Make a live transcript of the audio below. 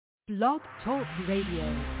Blog Talk Radio.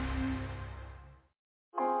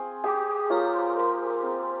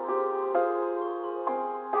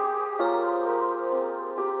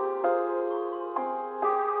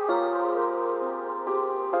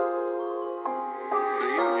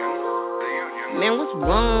 Man, what's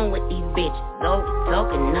wrong with these bitches? Always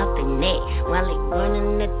talking up the neck while they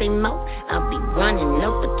running at they mouth. I'll be running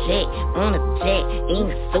up a jet, on a jet.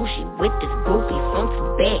 Ain't sushi with this goofy from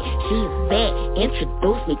Tibet. She's bad,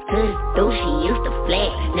 introduced me to this dude. She used to flag,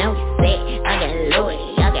 now we sad. I got Louis,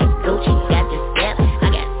 I got Gucci, got this step. I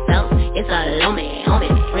got sauce, it's all on me,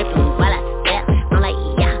 Ripping while I step. I'm like,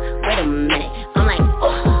 yeah, wait a minute. I'm like,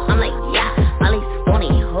 oh, I'm like, yeah. All these phony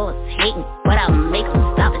hoes hating, but I'll make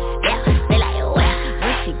them stop and step. They like,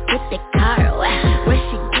 she get that car, where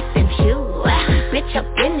she get them shoes, bitch up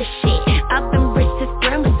in the shit, I've been rich since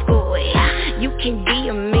grammar school, you can be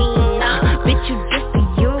a mean, bitch you just be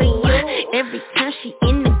you, every time she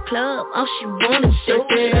in the club, all she wanna shake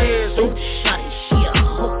that ass, shawty, she a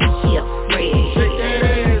hoe, she a friend, shake that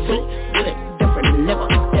ass, with a different nigga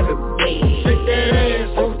every way, shake that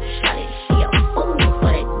ass, shawty, she a fool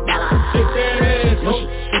for that dollar, shake that ass, when she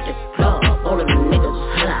hit the club, all the niggas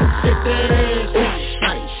holla, shake that ass.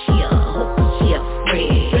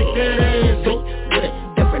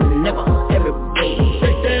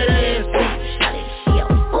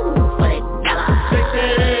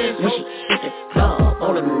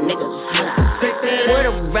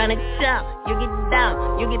 You get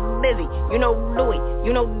down, you get busy. You know Louis,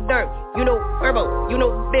 you know Dirk, you know Herbo, you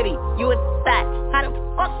know Bibby. You a thot, how the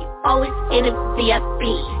fuck you always in a VIP?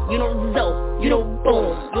 You know Zoe, you know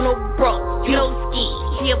Boom, you know Bro, you know Ski.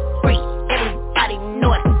 She a freak, everybody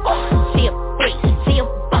know it. She a freak, she a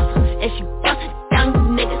boss, and she bust down you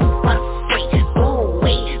niggas for the free. Oh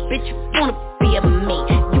wait, bitch you wanna be a me?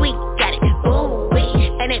 You ain't got it. Oh wait,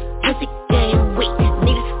 and that pussy game weak.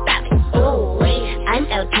 Niggas stop it. Oh wait, I'm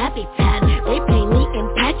El Capitan. They play me in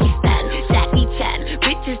Pakistan. Jackie Chan,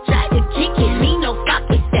 bitches try to kick it. Me no fuck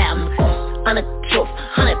with them. On the truth,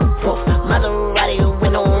 100 proof. Maserati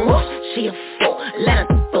with no roof. She a fool, let her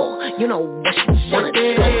go. You know what she wanna do.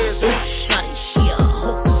 Shawty, she a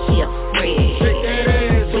hoe, she a freak. Shake that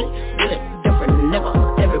ass, with a different nigga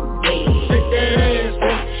every way. Shake that ass,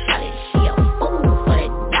 shawty, she a fool for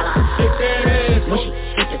that dollar. Shake that ass, when she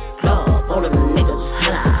hit the club, all the niggas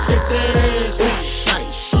holla. Shake that ass, shawty,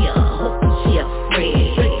 she a hoe, she a freak.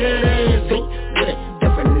 Shake that ass, with a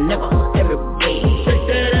different nigga every way. Shake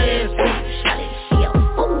that ass, shawty, she a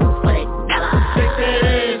fool for that dollar. Shake that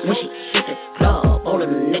ass, when she hit the club, all the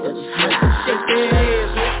niggas holla. Shake that ass,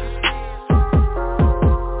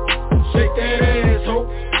 shake that ass, ho.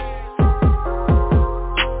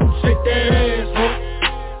 Shake that ass, ho.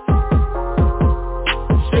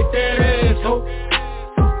 Shake that ass, ho.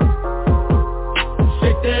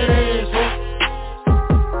 Shake that ass, ho.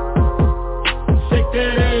 Shake that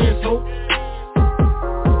ass, ho.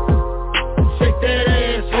 Shake that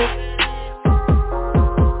ass, ho.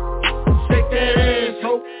 Shake that ass,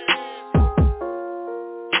 ho.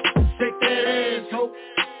 Shake that ass, ho.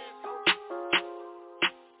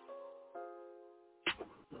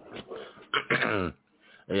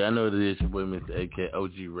 Hey, I know it is your boy Mr. AK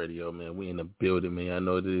OG Radio, man. We in the building, man. I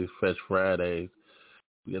know it is Fresh Fridays.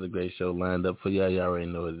 We got a great show lined up for y'all. Y'all already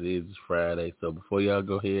know what it is. It's Friday. So before y'all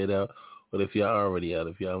go head out, but if y'all already out,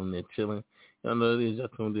 if y'all in there chilling, y'all know it is. Y'all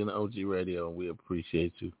tuned in to OG Radio, and we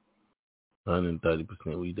appreciate you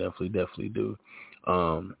 130%. We definitely do.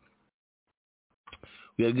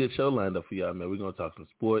 We got a good show lined up for y'all, man. We're going to talk some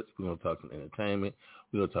sports. We're going to talk some entertainment.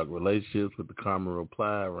 We're going to talk relationships with the Carmel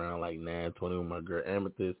reply around like 9:20 with my girl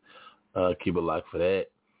Amethyst. Keep it locked for that.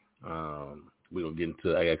 We're going to get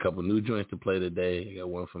into, I got a couple new joints to play today. I got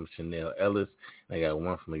one from Chanel Ellis. And I got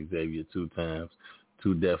one from Xavier 2 times.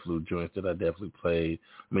 Two Deathloop joints that I definitely played.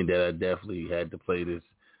 I mean, that I definitely had to play this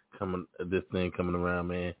thing coming around,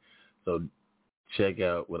 man. So check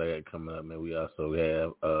out what I got coming up, man. We also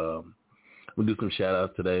have, we'll do some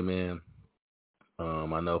shout-outs today, man.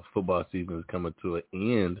 I know football season is coming to an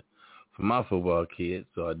end for my football kids,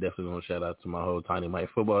 so I definitely want to shout out to my whole Tiny Mike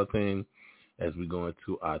football team as we go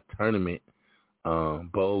into our tournament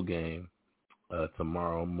bowl game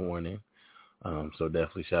tomorrow morning. So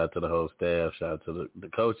definitely shout out to the whole staff, shout out to the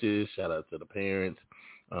coaches, shout out to the parents.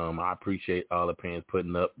 I appreciate all the parents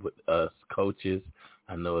putting up with us coaches.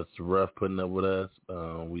 I know it's rough putting up with us.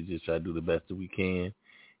 We just try to do the best that we can,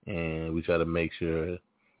 and we try to make sure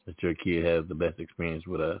that your kid has the best experience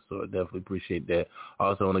with us. So I definitely appreciate that. I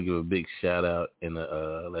also want to give a big shout out and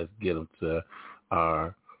let's get them to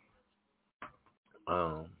our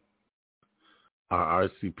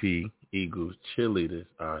RCP Eagles cheerleaders,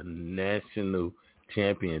 our national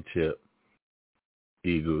championship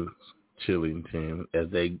Eagles cheerleading team as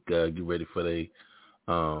they get ready for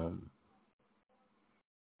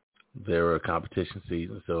their competition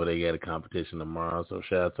season. So they got a competition tomorrow. So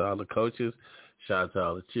shout out to all the coaches, shout out to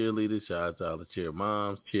all the cheerleaders, shout out to all the cheer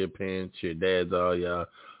moms, cheer parents, cheer dads, all y'all.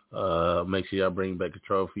 Make sure y'all bring back a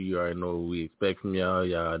trophy. You already know what we expect from y'all.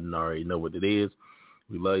 Y'all already know what it is.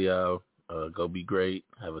 We love y'all. Go be great.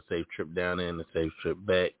 Have a safe trip down there and a safe trip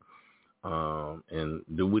back. And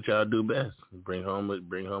do what y'all do best. Bring home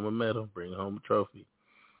a medal. Bring home a trophy.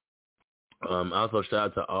 Also, shout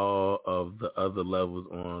out to all of the other levels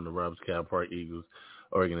on the Roberts Cal Park Eagles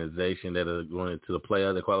organization that are going into the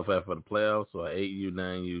playoffs. They qualify for the playoffs. So 8U,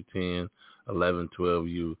 9U, 10, 11,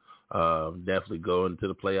 12U. Definitely go into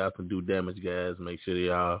the playoffs and do damage, guys. Make sure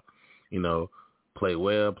y'all, play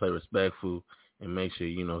well, play respectful, and make sure,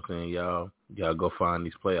 y'all go find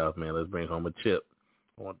these playoffs, man. Let's bring home a chip.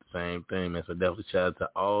 I want the same thing, man. So definitely shout out to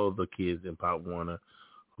all the kids in Pop Warner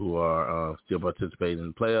who are still participating in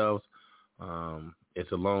the playoffs.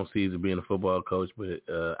 It's a long season being a football coach, but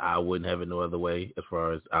I wouldn't have it no other way as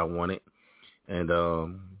far as I want it. And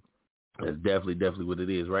that's definitely what it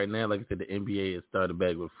is. Right now, like I said, the NBA has started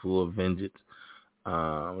back with full vengeance.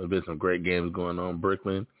 There's been some great games going on.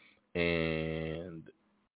 Brooklyn and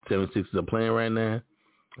 76ers are playing right now.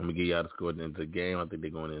 I'm going to give y'all the score at the end of the game. I think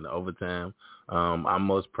they're going into overtime. I'm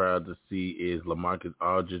most proud to see is LaMarcus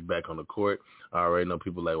Aldridge back on the court. I already know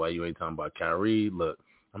people like, why you ain't talking about Kyrie? Look,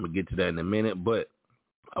 I'm going to get to that in a minute, but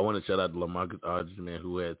I want to shout out to LaMarcus Aldridge, man,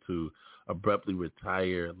 who had to abruptly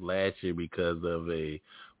retire last year because of a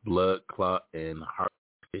blood clot and heart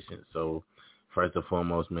condition. So first and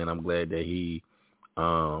foremost, man, I'm glad that he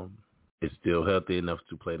is still healthy enough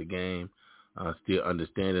to play the game, still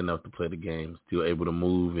understand enough to play the game, still able to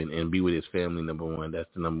move and be with his family, number one. That's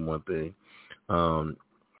the number one thing.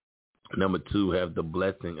 Number two, have the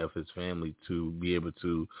blessing of his family to be able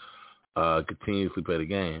to continuously play the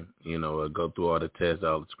game, go through all the tests,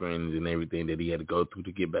 all the screenings and everything that he had to go through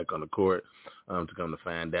to get back on the court, to come to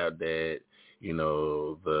find out that,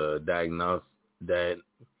 the diagnosis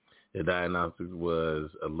was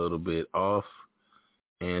a little bit off,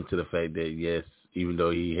 and to the fact that, yes, even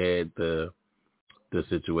though he had the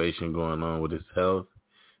situation going on with his health,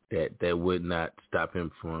 that would not stop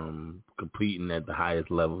him from competing at the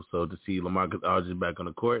highest level. So to see LaMarcus Aldridge back on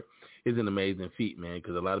the court is an amazing feat, man,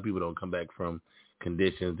 because a lot of people don't come back from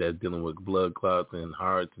conditions that's dealing with blood clots and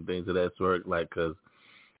hearts and things of that sort, because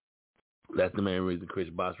that's the main reason Chris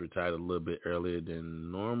Bosh retired a little bit earlier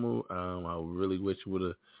than normal. I really wish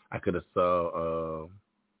I could have saw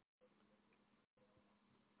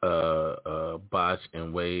Bosh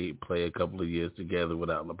and Wade play a couple of years together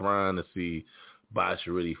without LeBron, to see Bosh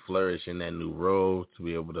really flourish in that new role, to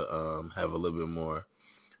be able to have a little bit more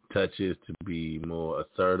touches, to be more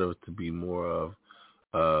assertive, to be more of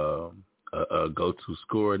a go-to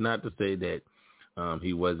scorer. Not to say that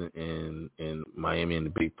he wasn't in Miami in the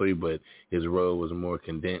Big Three, but his role was more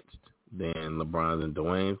condensed than LeBron's and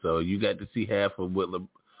Dwayne. So you got to see half of what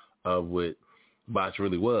Bosh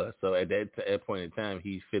really was. So at that point in time,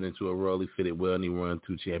 he fit into a role. He fitted well, and he won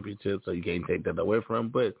 2 championships. So you can't take that away from him.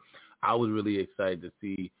 But I was really excited to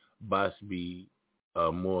see Bosh be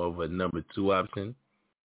more of a number 2 option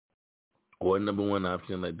or a number 1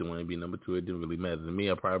 option, like Dwayne be number 2. It didn't really matter to me.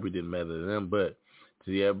 I probably didn't matter to them, but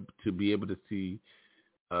to be able to see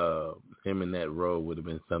him in that role would have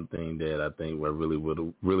been something that I think I really would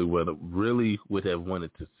have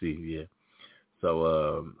wanted to see. Yeah.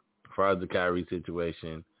 So as far as the Kyrie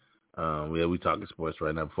situation, we talking sports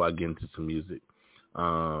right now. Before I get into some music,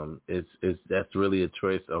 that's really a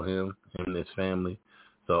choice on him and his family.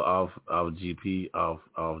 So off GP, off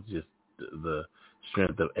just the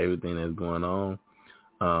strength of everything that's going on,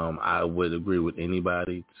 I would agree with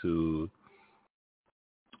anybody to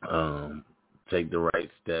take the right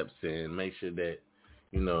steps and make sure that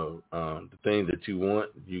the things that you want,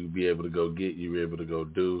 you be able to go get, you're able to go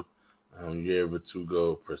do, you're able to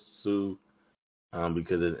go pursue,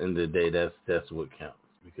 because at the end of the day, that's what counts.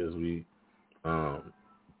 Because we want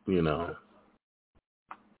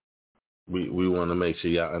to make sure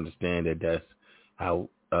y'all understand that that's how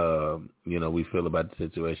we feel about the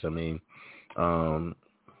situation. I mean,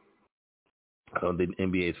 the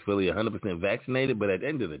NBA is fully 100% vaccinated, but at the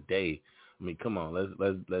end of the day, I mean, come on, let's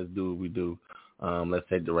do what we do. Let's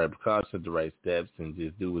take the right precautions, the right steps, and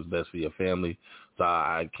just do what's best for your family. So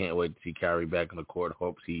I can't wait to see Kyrie back on the court.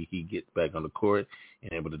 Hopes he gets back on the court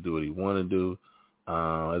and able to do what he want to do.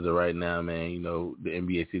 As of right now, man, the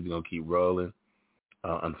NBA season gonna keep rolling.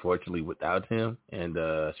 Unfortunately, without him. And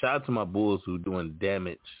shout out to my Bulls who doing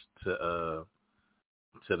damage to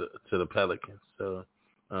to the Pelicans. So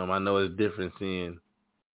I know it's different seeing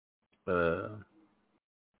the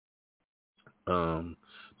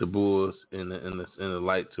Bulls in the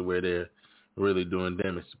light to where they're really doing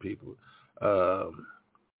damage to people. The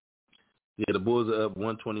Bulls are up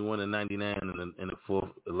 121-99 in the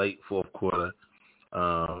late fourth quarter.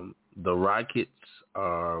 The Rockets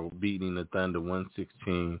are beating the Thunder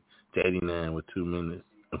 116-89 with 2 minutes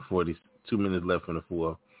left in the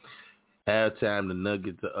fourth. Halftime, the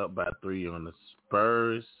Nuggets are up by 3 on the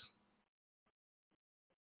Spurs.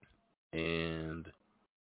 And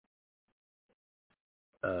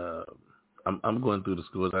I'm going through the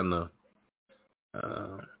scores, I know.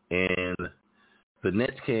 And the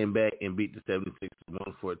Nets came back and beat the 76ers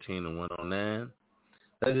 114-109.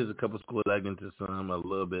 That's just a couple scores. I get into some a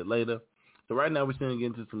little bit later. So right now we're going to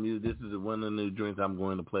get into some music. This is one of the new joints I'm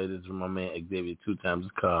going to play. This is from my man Xavier 2 times.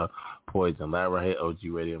 It's called Poison. Live right here, OG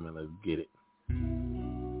Radio, man. Let's get it.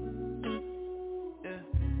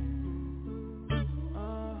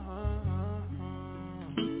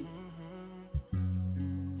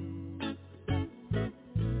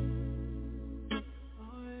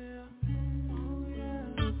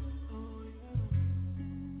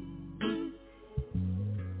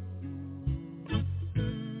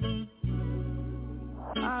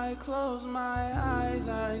 I close my eyes,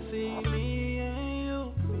 I see me and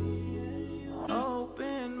you.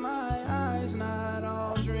 Open my eyes, not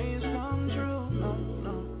all dreams come true. No,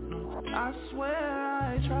 no, no. I swear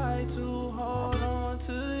I try to hold on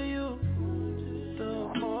to you.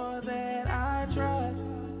 The more that I try,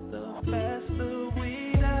 the faster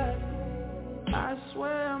we die. I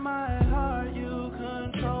swear my heart you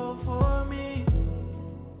control for me.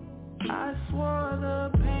 I swore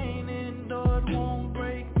the pain endured won't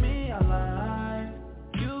break me alive.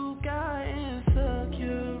 You got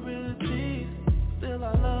insecurities. Still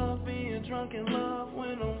I love being drunk in love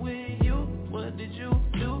when I'm with you. What did you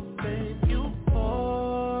do, babe? You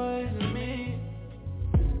poison me.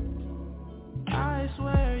 I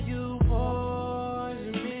swear you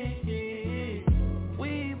poison me.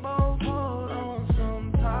 We both hold on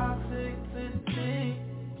some toxicity.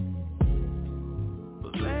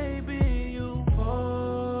 But baby, you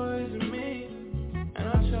poison me, and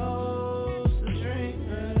I chose to drink.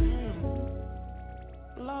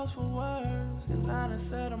 Lost for words, 'cause I done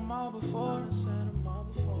said them all before.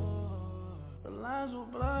 The lines were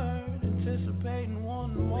blurred, anticipating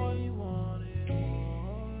wanting more. You wanted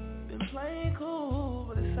more. Been playing cool,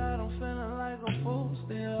 but inside I'm feeling like a fool.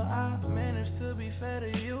 Still, I managed to be fair to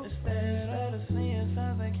you instead of seeing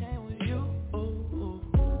signs that came with you. Ooh.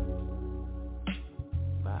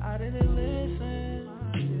 But I didn't listen.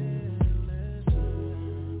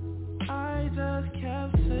 I just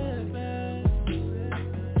kept sipping.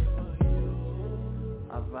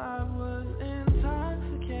 Our vibe was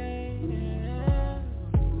intoxicating.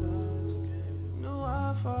 Knew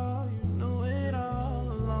I fall, you knew it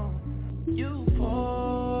all along. You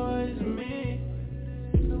poison me.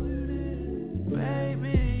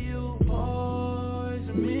 Baby, you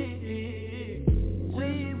poison me.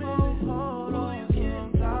 We both hold on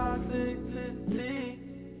some toxic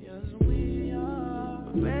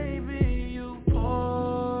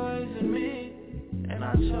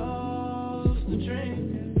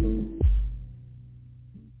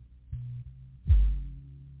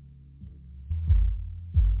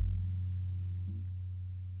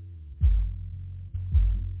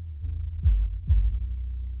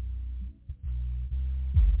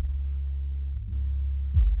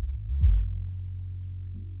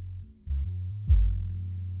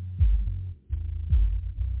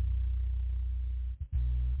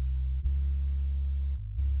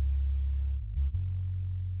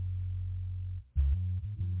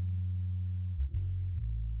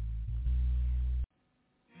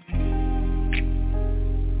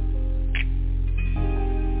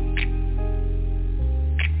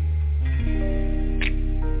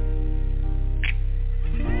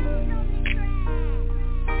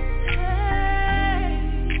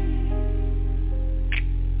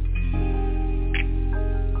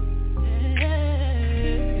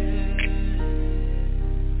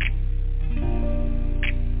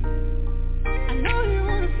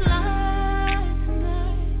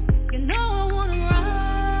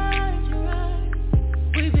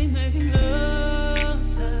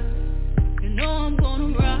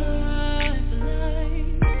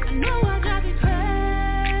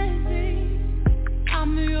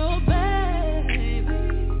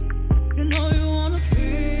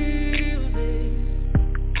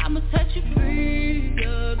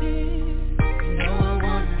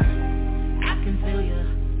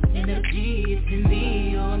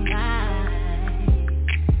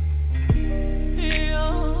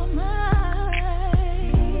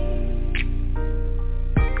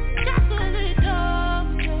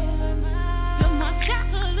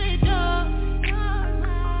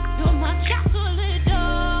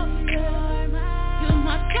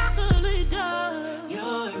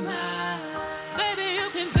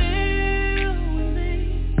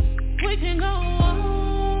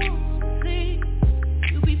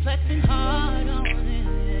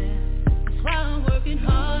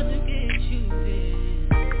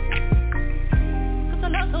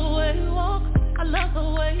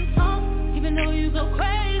know you go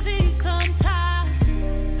crazy sometimes.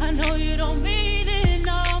 I know you don't mean it,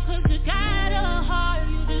 no, 'cause you got a heart,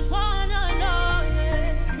 you just wanna know,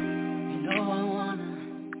 yeah. You know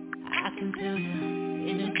I can feel your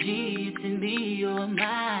energy, it's in me, you're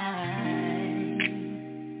mine.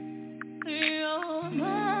 You're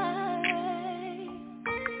mine.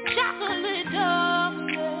 Chocolate dove,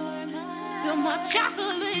 you're my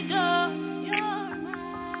chocolate dove.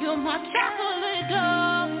 You're my chocolate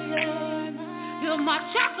dove, you're my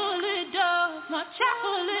chocolate dove, my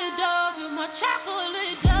chocolate dove, you're my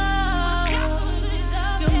chocolate dove,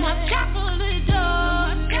 you're my chocolate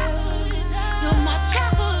dove, you're my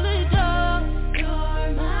chocolate dove,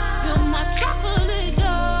 you're my chocolate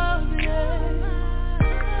dove.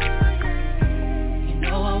 You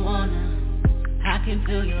know I can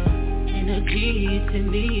feel your energy, it's in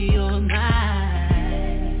me, you're mine.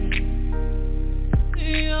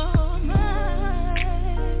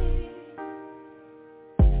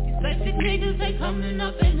 Niggas, they coming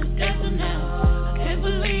up in the desert now. I can't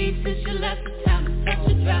believe since you left the town, it's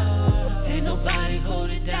such a drought. Ain't nobody hold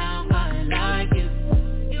it down, quite like you.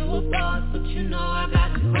 You a boss, but you know I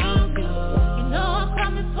got to ground you. You know I'm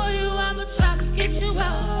coming for you, I'ma try to get you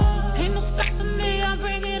out. Ain't no stopping me, I'm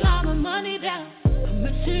bringing all my money down. I'm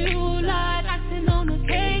missing you like icing on the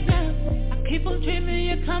cake now. I keep on dreaming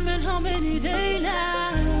you're coming home any day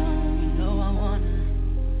now. You know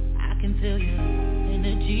I can feel you.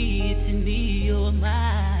 Energy, it's in me, you're mine.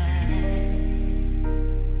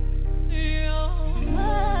 You're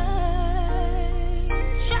mine.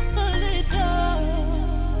 Chocolate dove.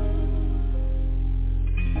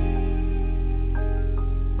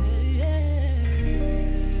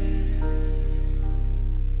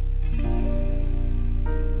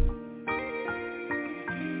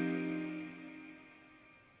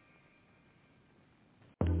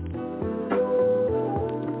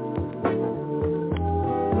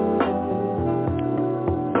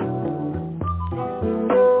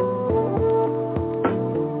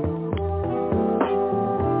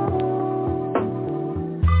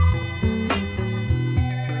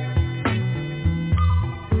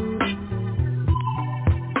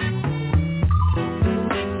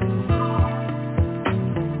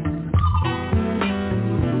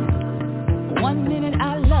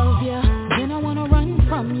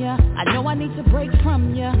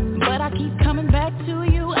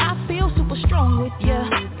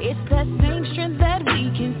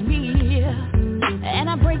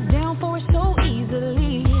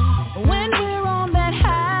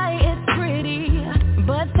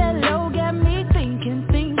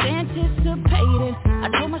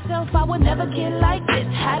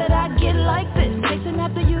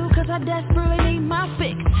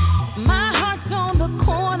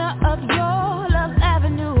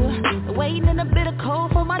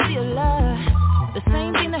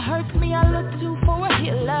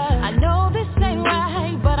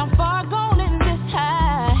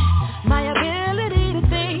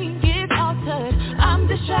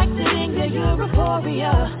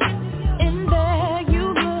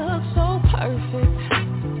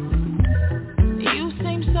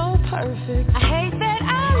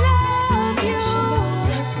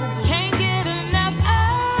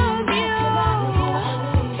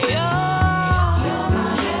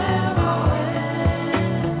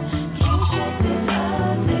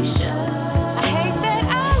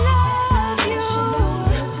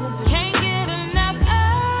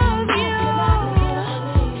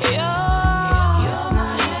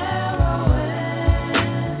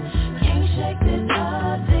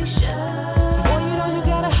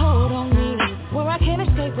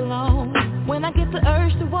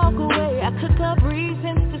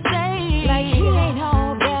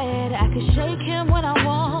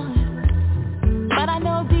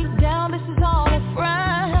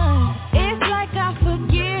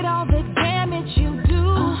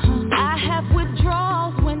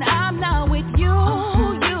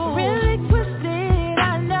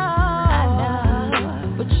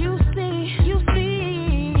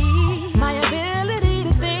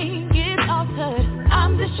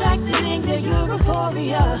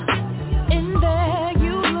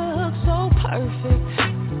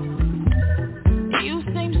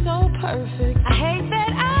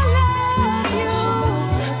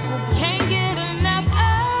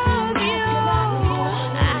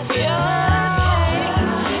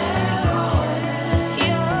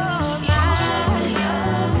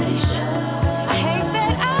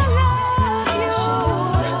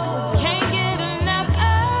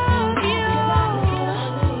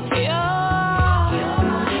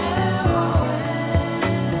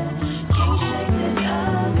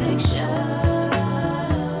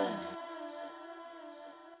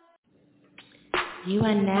 You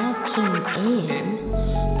are now tuned in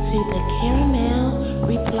to the Carmel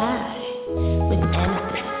Reply with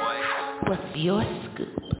Amethyst. What's your scoop?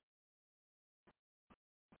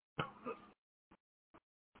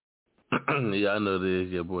 Y'all know this,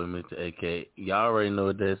 your boy Mr. AK. Y'all already know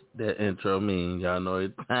what that intro means. Y'all know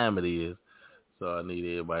what time it is. So I need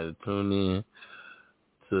everybody to tune in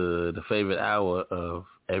to the favorite hour of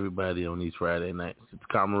everybody on these Friday nights. It's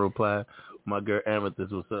Carmel Reply. My girl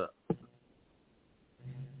Amethyst, what's up?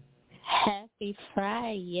 Happy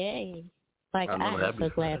Friday. I am so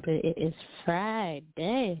glad that it is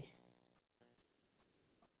Friday.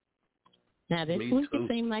 Now, this week it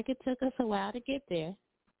seemed like it took us a while to get there.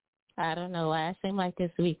 I don't know why. It seemed like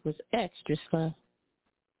this week was extra slow.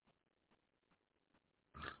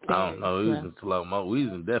 I don't know. We was in slow motion. We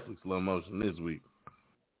was in definitely slow motion this week.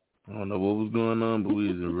 I don't know what was going on, but we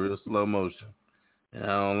was in real slow motion. And I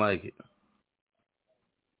don't like it.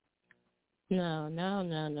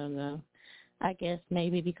 No. I guess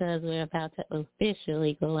maybe because we're about to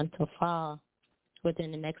officially go into fall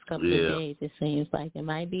within the next couple of days. It seems like it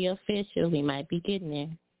might be official. We might be getting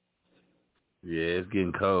there. Yeah, it's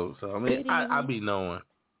getting cold. So, I mean, I be knowing.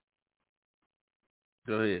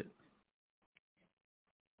 Go ahead.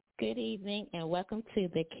 Good evening, and welcome to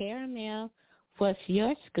the Caramel What's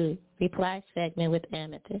Your Scoop Reply segment with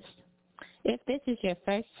Amethyst. If this is your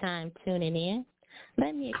first time tuning in,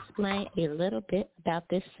 let me explain a little bit about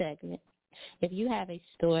this segment. If you have a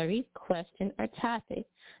story, question, or topic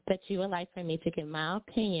that you would like for me to give my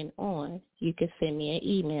opinion on, you can send me an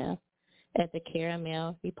email at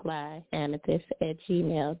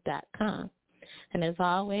thecaramelreply@amethyst@gmail.com. And as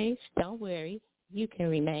always, don't worry, you can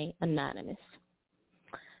remain anonymous.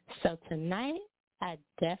 So tonight, I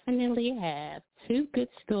definitely have two good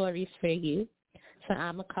stories for you. So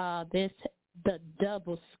I'm going to call this the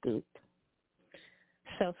double scoop.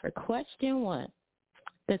 So for question one,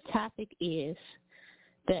 the topic is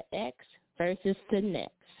the X versus the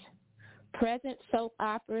next. Present soap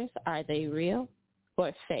operas, are they real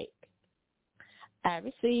or fake? I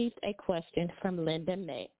received a question from Linda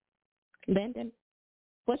May. Linda,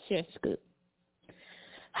 what's your scoop?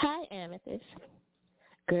 Hi, Amethyst.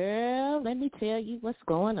 Girl, let me tell you what's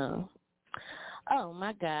going on. Oh,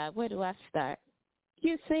 my God, where do I start?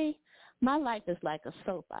 You see, my life is like a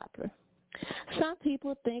soap opera. Some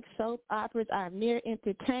people think soap operas are mere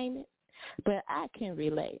entertainment, but I can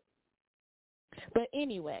relate. But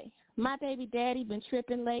anyway, my baby daddy been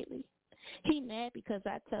tripping lately. He mad because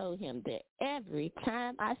I told him that every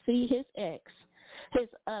time I see his ex, his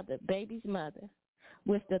other baby's mother,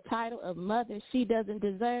 with the title of mother she doesn't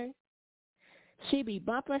deserve, she be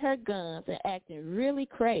bumping her guns and acting really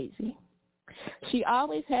crazy. She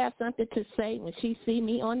always has something to say when she see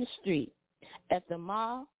me on the street, at the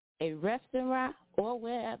mall, a restaurant, or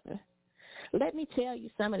wherever. Let me tell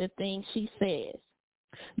you some of the things she says.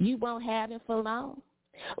 You won't have him for long,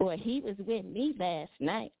 or he was with me last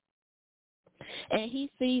night. And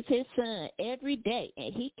he sees his son every day,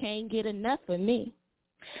 and he can't get enough of me.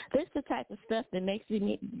 This is the type of stuff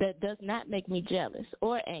that does not make me jealous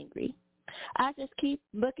or angry. I just keep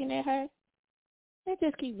looking at her and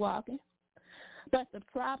just keep walking. But the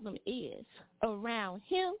problem is, around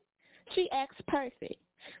him, she acts perfect.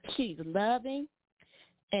 She's loving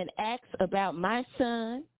and asks about my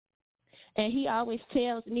son, and he always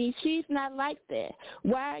tells me she's not like that.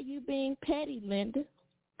 Why are you being petty, Linda?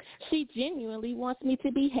 She genuinely wants me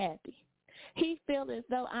to be happy. He feels as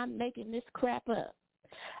though I'm making this crap up.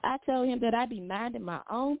 I told him that I be minding my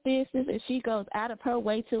own business, and she goes out of her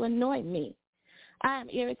way to annoy me. I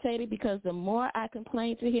am irritated because the more I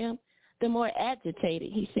complain to him, the more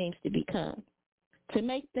agitated he seems to become. To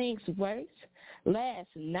make things worse,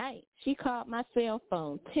 last night she called my cell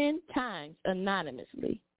phone 10 times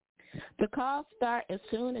anonymously. The calls start as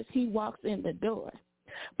soon as he walks in the door.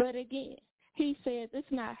 But again, he says it's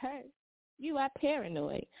not her. You are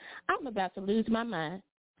paranoid. I'm about to lose my mind.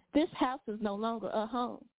 This house is no longer a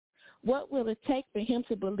home. What will it take for him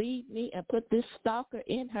to believe me and put this stalker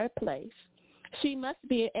in her place? She must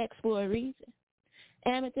be an ex for a reason.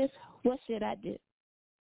 Amethyst, what should I do?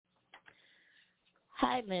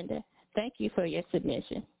 Hi, Linda. Thank you for your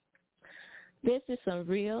submission. This is some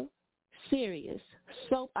real, serious,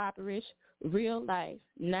 soap opera-ish, real life,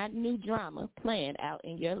 not new drama playing out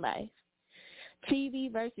in your life. TV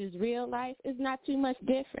versus real life is not too much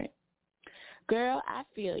different. Girl, I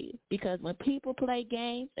feel you, because when people play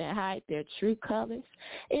games and hide their true colors,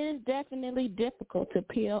 it is definitely difficult to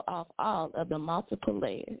peel off all of the multiple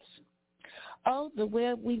layers. Oh, the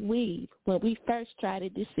web we weave when we first try to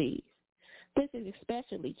deceive. This is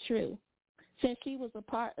especially true since she was a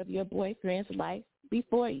part of your boyfriend's life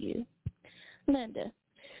before you. Linda,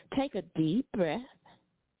 take a deep breath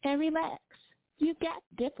and relax. You're not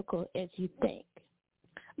difficult as you think.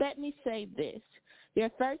 Let me say this. Your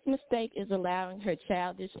first mistake is allowing her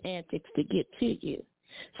childish antics to get to you.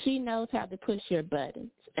 She knows how to push your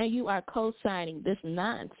buttons, and you are co-signing this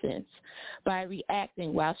nonsense by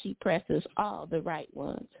reacting while she presses all the right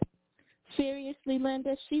ones. Seriously,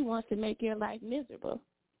 Linda, she wants to make your life miserable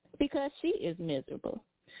because she is miserable.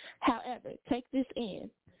 However, take this in.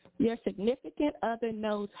 Your significant other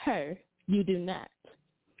knows her. You do not.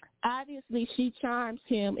 Obviously, she charms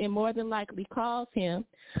him and more than likely calls him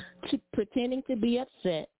to pretending to be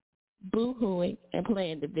upset, boo-hooing, and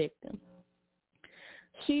playing the victim.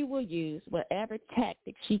 She will use whatever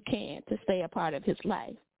tactic she can to stay a part of his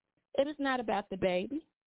life. It is not about the baby.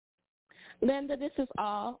 Linda, this is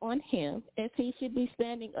all on him, as he should be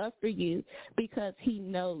standing up for you because he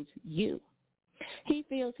knows you. He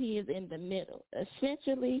feels he is in the middle.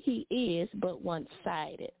 Essentially, he is, but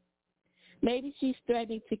one-sided. Maybe she's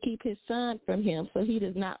threatening to keep his son from him, so he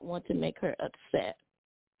does not want to make her upset.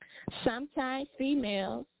 Sometimes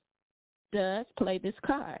females does play this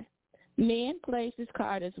card. Men plays this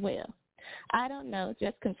card as well. I don't know,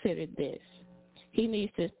 just consider this. He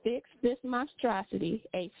needs to fix this monstrosity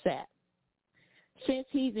ASAP. Since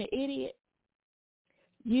he's an idiot,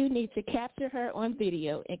 you need to capture her on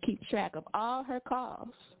video and keep track of all her calls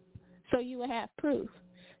so you will have proof.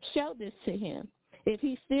 Show this to him. If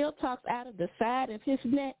he still talks out of the side of his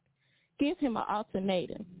neck, give him an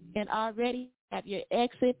ultimatum and already have your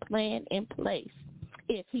exit plan in place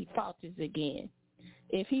if he falters again.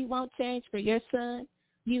 If he won't change for your son,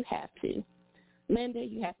 you have to. Linda,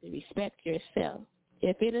 you have to respect yourself.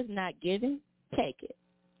 If it is not given, take it.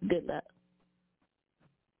 Good luck.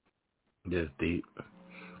 That's deep.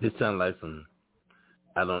 It sounds like some,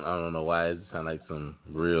 I don't know why, it sounds like some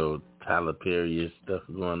real Tyler Perry-ish stuff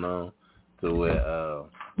going on. To where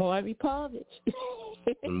Maury Povich.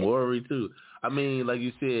 Maury too. I mean, like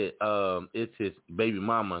you said, it's his baby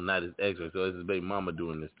mama, not his ex, so it's his baby mama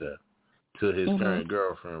doing this stuff to his current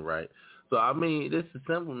girlfriend, right? So I mean, this is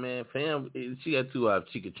simple, man. Fam, she got two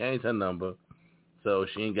options. She could change her number, so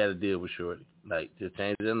she ain't got to deal with Shorty. Like, just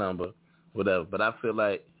change her number, whatever. But I feel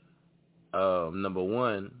like, number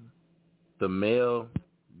one, the male,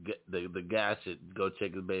 the guy should go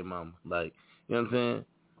check his baby mama. Like, you know what I'm saying?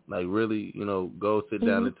 Like, really, go sit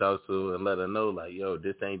down and talk to her and let her know, like, yo,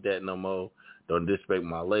 this ain't that no more. Don't disrespect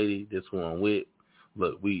my lady. This who I'm with.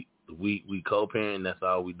 Look, we co-parent. That's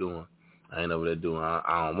all we doing. I ain't over there doing, I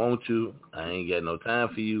don't want you. I ain't got no time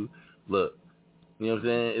for you. Look, you know what I'm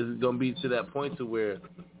saying? It's going to be to that point to where,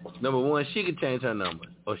 number one, she could change her number.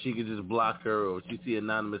 Or she could just block her. Or if she see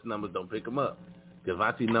anonymous numbers, don't pick them up. Because if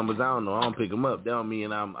I see numbers I don't know, I don't pick them up. That don't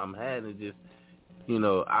mean I'm hiding. Just,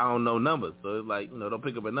 I don't know numbers. So it's like, don't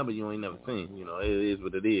pick up a number you ain't never seen. it is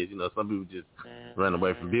what it is. Some people just run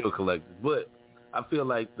away from bill collectors. But I feel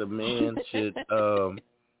like the man should,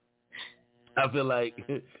 I feel like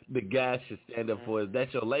the guy should stand up for it. If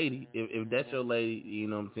that's your lady, if that's your lady, you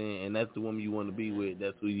know what I'm saying, and that's the woman you want to be with,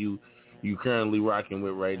 that's who you currently rocking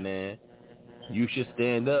with right now, you should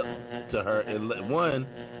stand up to her. And one,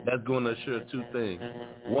 that's going to assure two things.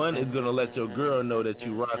 One, is going to let your girl know that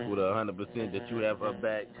you rock with her 100%, that you have her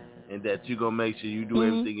back, and that you're going to make sure you do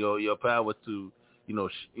everything in your power to,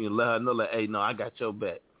 let her know, like, hey, no, I got your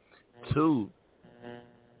back. Two,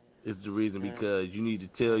 is the reason because you need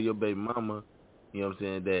to tell your baby mama, you know what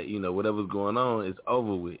I'm saying, that, whatever's going on is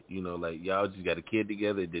over with. Like, y'all just got a kid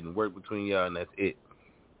together. It didn't work between y'all, and that's it.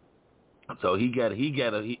 So he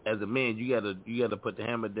as a man, you gotta put the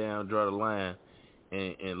hammer down, draw the line,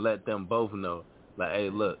 and let them both know, like, hey,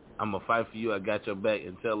 look, I'm gonna fight for you. I got your back,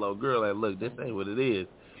 and tell old girl, like, look, this ain't what it is.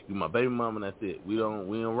 You my baby mama, and that's it. We don't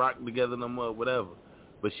rock together no more, whatever.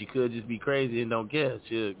 But she could just be crazy and don't care.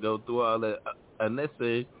 She'll go through all that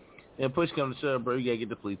unnecessary. And push come to shove, bro, you gotta get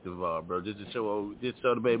the police involved, bro. Just to show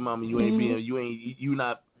the baby mama you ain't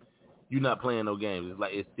you not playing no games. It's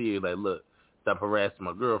like, it's serious. Like, look, stop harassing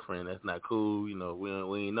my girlfriend. That's not cool. We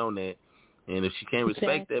ain't known that. And if she can't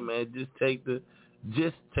respect that, man, just take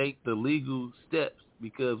the legal steps.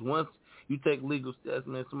 Because once you take legal steps,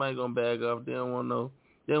 man, somebody gonna bag off. They don't want no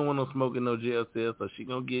smoking, no jail cell. So she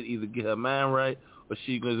gonna either get her mind right, or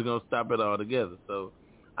she just gonna stop it altogether. So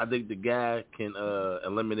I think the guy can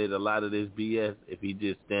eliminate a lot of this BS if he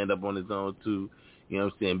just stand up on his own too. You know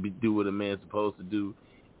what I'm saying? Do what a man's supposed to do,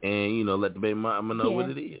 and let the baby mama know what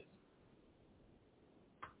it is.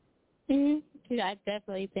 Yeah, I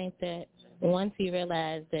definitely think that once he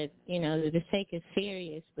realized that, to take it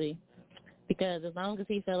seriously, because as long as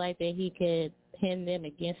he felt like that he could pin them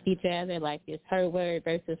against each other, like it's her word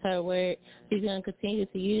versus her word. He's going to continue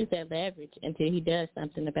to use that leverage until he does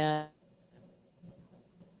something about it.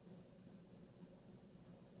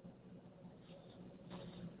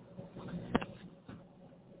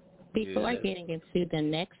 Before getting into the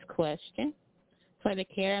next question, for the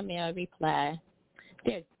Carmel reply,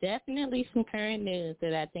 there's definitely some current news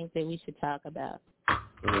that I think that we should talk about.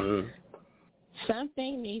 Mm-hmm.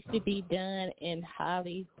 Something needs to be done in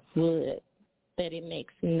Hollywood, but it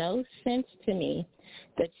makes no sense to me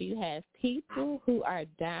that you have people who are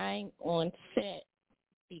dying on set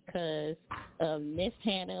because of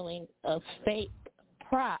mishandling of fake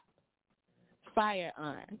prop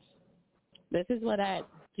firearms. This is what I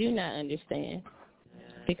do not understand,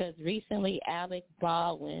 because recently Alec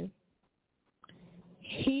Baldwin,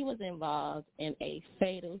 he was involved in a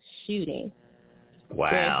fatal shooting. Wow.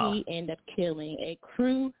 Where he ended up killing a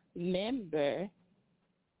crew member,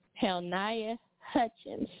 Helnia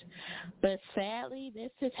Hutchins. But sadly,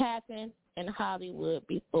 this has happened in Hollywood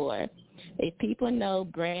before. If people know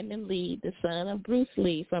Brandon Lee, the son of Bruce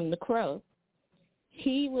Lee from The Crow,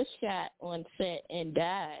 he was shot on set and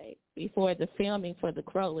died before the filming for The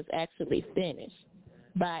Crow was actually finished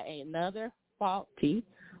by another faulty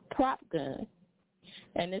prop gun.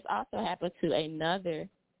 And this also happened to another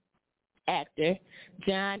actor,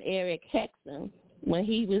 John Eric Hexum, when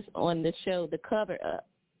he was on the show The Cover Up.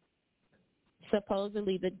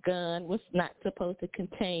 Supposedly the gun was not supposed to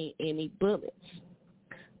contain any bullets,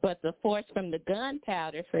 but the force from the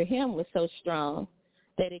gunpowder for him was so strong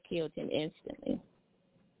that it killed him instantly.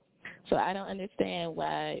 So I don't understand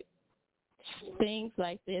why things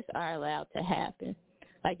like this are allowed to happen.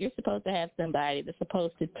 Like, you're supposed to have somebody that's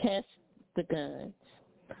supposed to test the guns.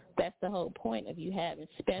 That's the whole point of you having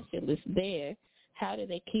specialists there. How do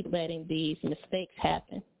they keep letting these mistakes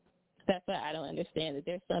happen? That's what I don't understand, that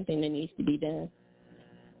there's something that needs to be done.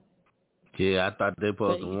 Yeah, I thought they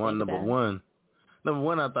supposed to number one,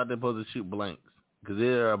 I thought they supposed to shoot blanks, because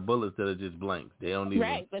there are bullets that are just blanks. They don't even.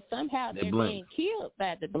 Right, but somehow they're being killed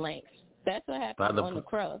by the blanks. That's what happened on The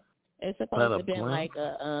Crow. It's supposed to have been like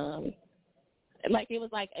it was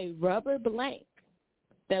like a rubber blank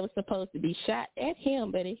that was supposed to be shot at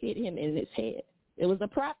him, but it hit him in his head. It was a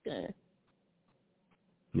prop gun.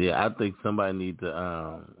 Yeah, I think somebody needs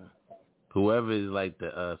to, whoever is like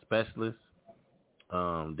the specialist,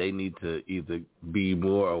 they need to either be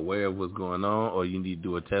more aware of what's going on, or you need to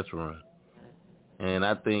do a test run. And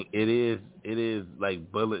I think it is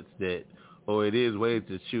like bullets that, or it is ways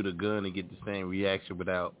to shoot a gun and get the same reaction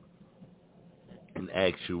without an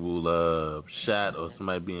actual shot or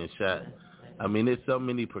somebody being shot. I mean, there's so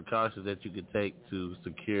many precautions that you could take to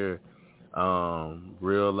secure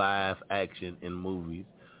real life action in movies.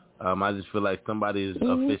 I just feel like somebody is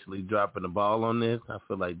officially dropping the ball on this. I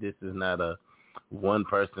feel like this is not a one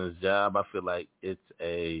person's job. I feel like it's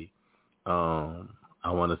a,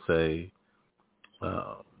 I want to say,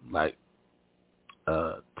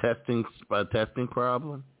 testing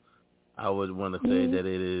problem. I would want to say that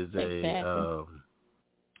it is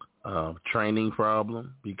a training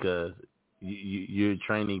problem, because you're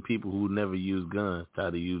training people who never use guns how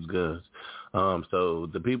to use guns. So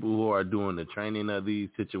the people who are doing the training of these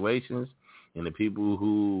situations and the people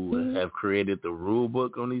who have created the rule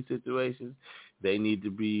book on these situations, they need to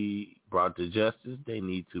be brought to justice. They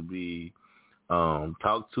need to be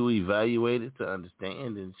talked to, evaluated to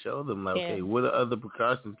understand, and show them, like, okay, what other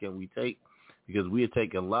precautions can we take? Because we are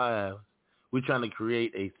taking lives. We're trying to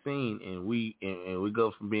create a scene, and we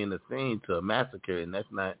go from being a scene to a massacre, and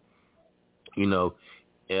that's not,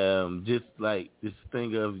 just like this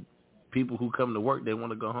thing of people who come to work, they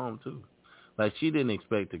want to go home too. Like, she didn't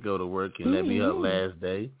expect to go to work and that be her last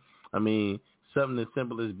day. I mean, something as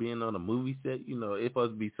simple as being on a movie set, it's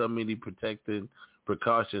supposed to be so many protected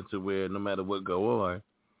precautions to where no matter what go on,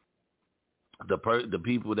 the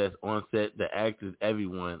people that's on set, the actors,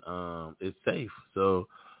 everyone is safe. So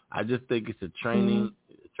I just think it's a training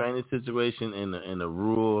situation and a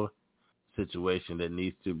rule situation that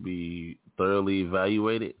needs to be thoroughly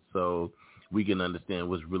evaluated, so we can understand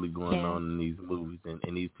what's really going on in these movies,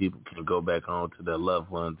 and these people can go back home to their loved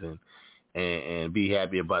ones and be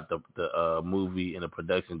happy about the movie and the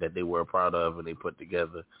production that they were a part of and they put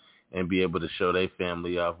together, and be able to show their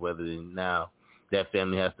family off, whether now that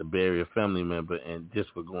family has to bury a family member and just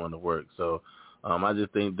for going to work. So I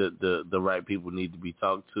just think that the right people need to be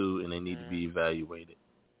talked to, and they need to be evaluated.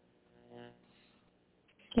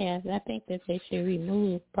 Yes, I think that they should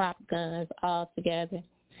remove prop guns altogether,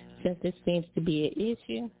 since this seems to be an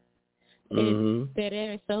issue. That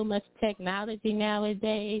there is so much technology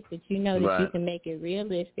nowadays that that you can make it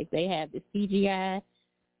realistic. They have the CGI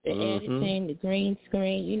the editing, the green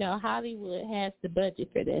screen. You know, Hollywood has the budget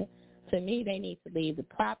for that. To me, they need to leave the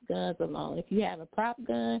prop guns alone. If you have a prop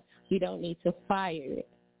gun, you don't need to fire it.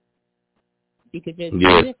 You could just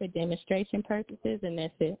use it for demonstration purposes, and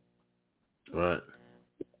that's it. Right.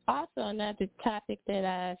 Also, another topic that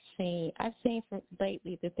I've seen from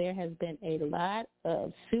lately that there has been a lot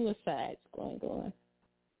of suicides going on.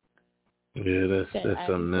 Yeah, that's something else.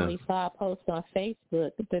 I recently saw a post on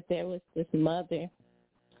Facebook that there was this mother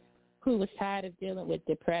who was tired of dealing with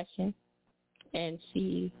depression, and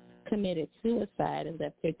she committed suicide and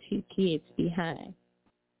left her 2 kids behind.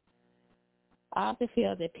 I also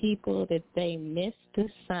feel that people, that they miss the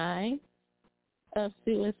sign of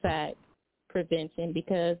suicide prevention,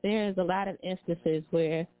 because there is a lot of instances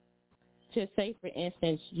where, just say for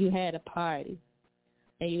instance, you had a party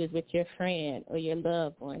and you was with your friend or your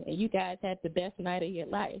loved one and you guys had the best night of your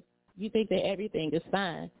life. You think that everything is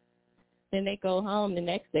fine. Then they go home the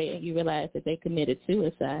next day and you realize that they committed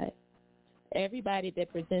suicide. Everybody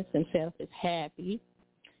that presents themselves as happy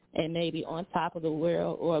and maybe on top of the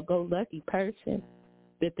world or a go-lucky person,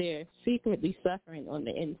 that they're secretly suffering on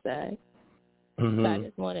the inside. So I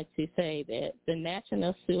just wanted to say that the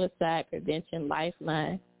National Suicide Prevention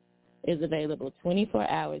Lifeline is available 24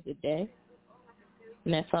 hours a day.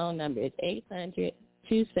 And that phone number is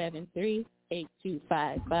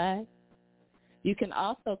 800-273-8255. You can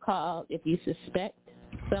also call if you suspect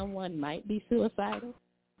someone might be suicidal,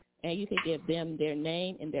 and you can give them their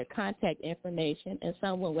name and their contact information, and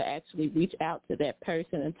someone will actually reach out to that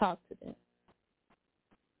person and talk to them.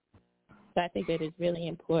 So I think that it's really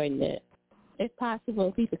important that, if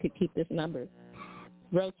possible, people could keep this number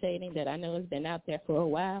rotating that I know has been out there for a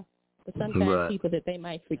while. But sometimes people that they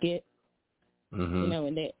might forget, you know,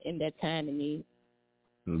 in that time of need.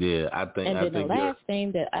 Yeah, I think. And then the last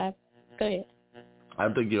thing that go ahead.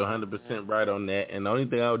 I think you're 100% right on that. And the only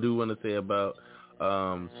thing I do want to say about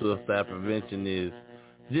suicide prevention is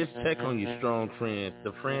just check on your strong friends.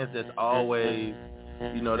 The friends that's always,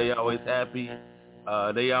 you know, they always happy.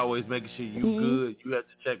 They always making sure you good. You have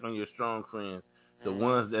to check on your strong friends. The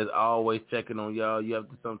ones that's always checking on y'all, you have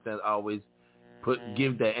to sometimes always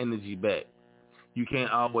give that energy back. You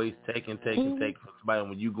can't always take from somebody.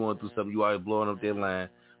 When you going through something, you always blowing up their line.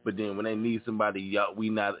 But then when they need somebody,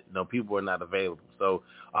 people are not available. So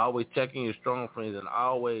always checking your strong friends and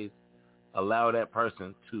always allow that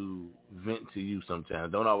person to vent to you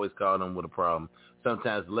sometimes. Don't always call them with a problem.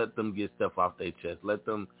 Sometimes let them get stuff off their chest. Let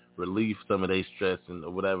them relieve some of their stress and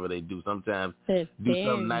whatever they do. Sometimes do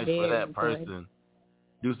something nice for that person.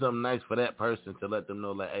 Do something nice for that person to let them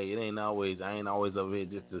know, like, hey, I ain't always over here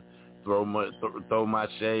just to throw my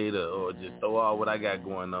shade or just throw all what I got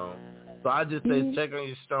going on. So I just say check on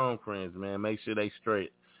your strong friends, man. Make sure they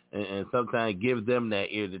straight. And sometimes give them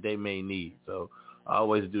that ear that they may need. So I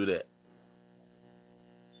always do that.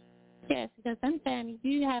 Yes, because sometimes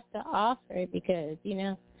you have to offer, because, you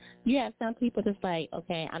know, you have some people that's like,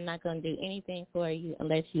 okay, I'm not going to do anything for you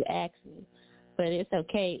unless you ask me. But it's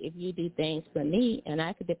okay if you do things for me, and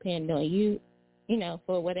I could depend on you, you know,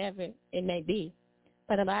 for whatever it may be.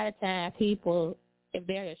 But a lot of times people, if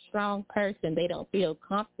they're a strong person, they don't feel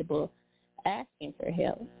comfortable asking for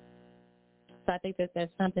help. So I think that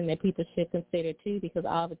that's something that people should consider, too, because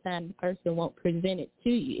all the time the person won't present it to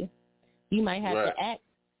you. You might have to ask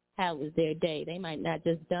how was their day. They might not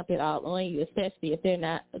just dump it all on you, especially if they're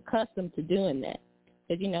not accustomed to doing that.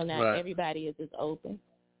 Because, you know, not everybody is as open.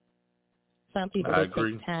 Some people, it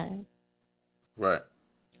take time. Right.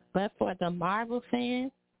 But for the Marvel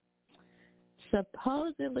fans,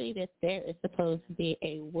 supposedly that there is supposed to be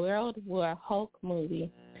a World War Hulk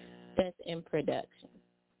movie that's in production.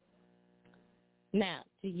 Now,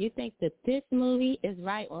 do you think that this movie is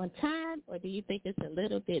right on time, or do you think it's a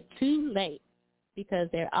little bit too late? Because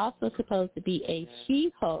there's also supposed to be a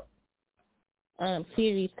She-Hulk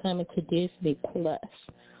series coming to Disney Plus.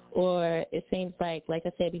 Or it seems like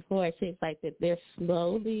I said before, it seems like that they're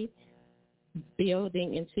slowly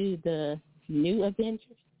building into the new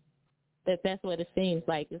Avengers. That's what it seems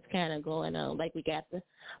like it's kind of going on. Like we got the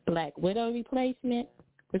Black Widow replacement.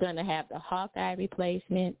 We're going to have the Hawkeye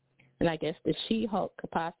replacement. And I guess the She-Hulk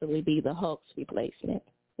could possibly be the Hulk's replacement.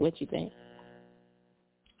 What you think?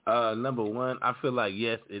 Number one, I feel like,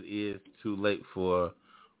 yes, it is too late for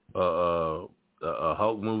a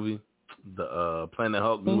Hulk movie, the Planet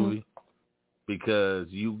Hulk movie, because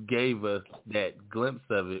you gave us that glimpse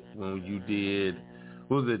of it when you did,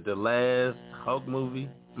 what was it, the last Hulk movie?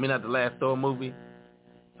 I mean, not the last Thor movie.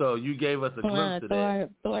 So you gave us a glimpse of that.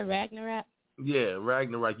 Thor Ragnarok? Yeah,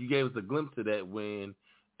 Ragnarok. You gave us a glimpse of that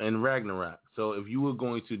in Ragnarok. So if you were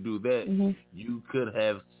going to do that, you could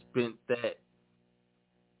have spent that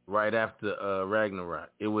right after Ragnarok.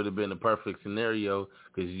 It would have been a perfect scenario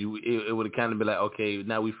because it would have kind of been like, okay,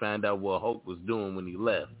 now we find out what Hulk was doing when he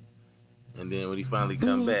left, and then when he finally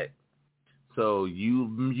come back. So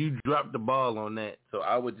you dropped the ball on that. So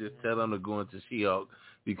I would just tell them to go into She-Hulk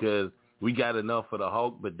because we got enough for the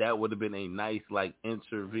Hulk, but that would have been a nice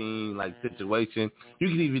intervene situation. You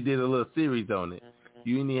could even did a little series on it.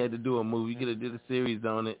 You only had to do a movie. You could have did a series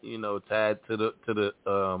on it, tied to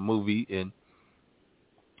the movie and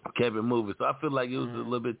kept it moving. So I feel like it was a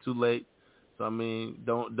little bit too late. So I mean,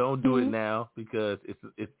 don't do it now because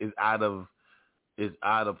it's out of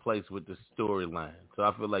place with the storyline. So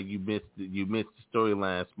I feel like you missed the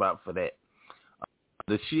storyline spot for that.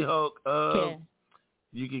 The She-Hulk,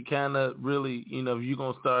 you can kind of really, if you're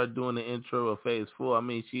gonna start doing the intro of Phase 4. I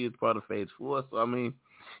mean, she is part of Phase 4, so I mean,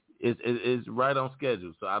 it's right on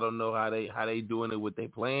schedule. So I don't know how they doing it with their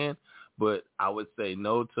plan, but I would say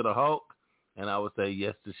no to the Hulk, and I would say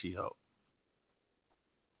yes to She-Hulk.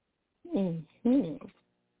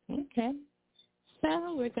 Okay.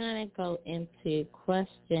 So we're going to go into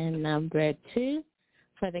question number 2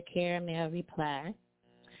 for the Carmel reply.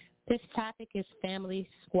 This topic is family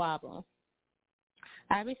squabble.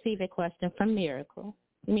 I received a question from Miracle.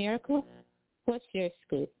 Miracle, what's your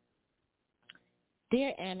scoop?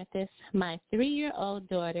 Dear Amethyst, my 3-year-old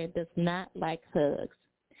daughter does not like hugs.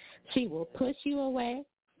 She will push you away,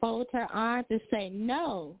 fold her arms, and say,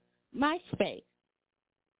 no, my space.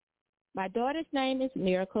 My daughter's name is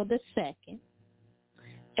Miracle the Second.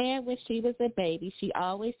 And when she was a baby, she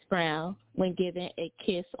always frowned when given a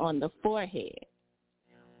kiss on the forehead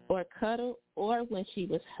or cuddled or when she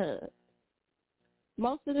was hugged.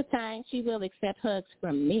 Most of the time, she will accept hugs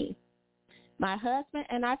from me. My husband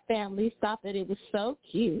and our family thought that it was so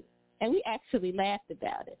cute, and we actually laughed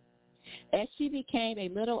about it. As she became a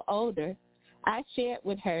little older, I shared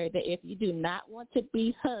with her that if you do not want to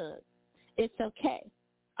be hugged, it's okay,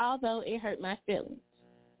 although it hurt my feelings.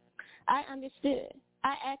 I understood.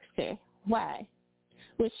 I asked her why.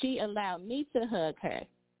 Would she allow me to hug her?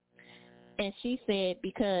 And she said,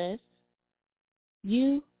 because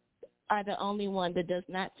you are the only one that does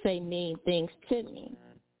not say mean things to me.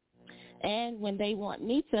 And when they want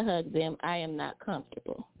me to hug them, I am not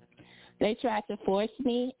comfortable. They try to force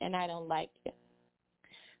me, and I don't like it.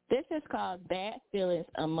 This has caused bad feelings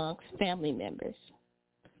amongst family members.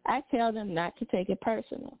 I tell them not to take it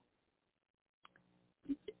personal.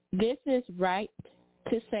 This is right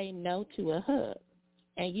to say no to a hug,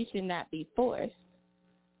 and you should not be forced.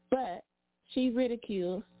 But she is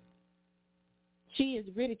ridiculed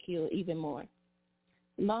even more.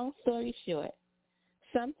 Long story short,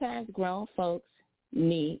 sometimes grown folks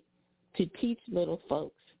need to teach little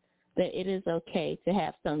folks that it is okay to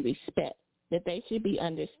have some respect, that they should be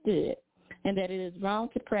understood, and that it is wrong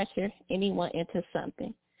to pressure anyone into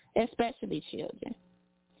something, especially children.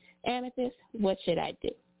 Amethyst, what should I do?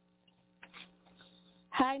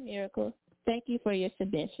 Hi, Miracle. Thank you for your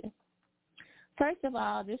submission. First of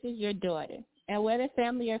all, this is your daughter, and whether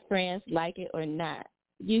family or friends like it or not,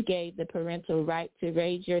 you gave the parental right to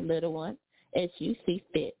raise your little one as you see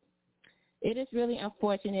fit. It is really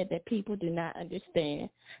unfortunate that people do not understand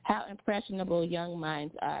how impressionable young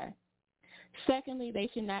minds are. Secondly, they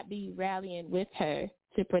should not be rallying with her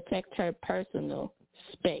to protect her personal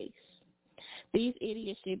space. These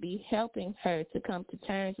idiots should be helping her to come to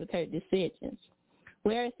terms with her decisions.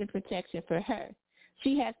 Where is the protection for her?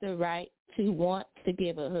 She has the right to want to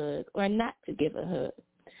give a hug or not to give a hug.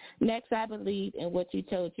 Next, I believe in what you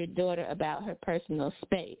told your daughter about her personal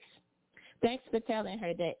space. Thanks for telling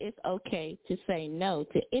her that it's okay to say no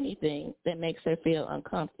to anything that makes her feel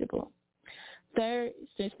uncomfortable. Third,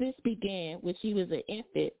 since this began when she was an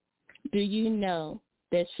infant, do you know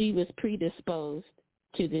that she was predisposed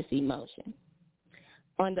to this emotion?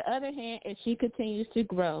 On the other hand, as she continues to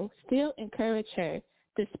grow, still encourage her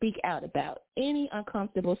to speak out about any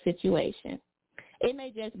uncomfortable situation. It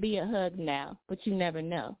may just be a hug now, but you never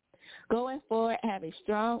know. Going forward, have a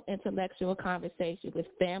strong intellectual conversation with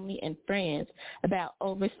family and friends about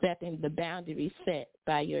overstepping the boundaries set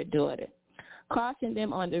by your daughter. Caution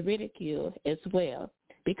them on the ridicule as well,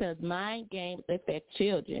 because mind games affect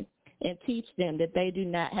children, and teach them that they do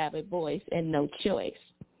not have a voice and no choice.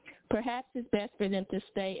 Perhaps it's best for them to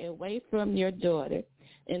stay away from your daughter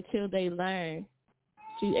until they learn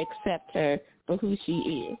to accept her for who she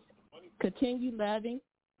is. Continue loving,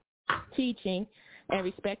 teaching, and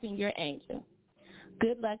respecting your angel.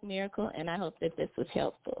 Good luck, Miracle, and I hope that this was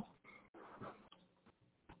helpful.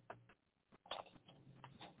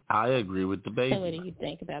 I agree with the baby. So what do you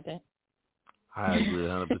think about that? I agree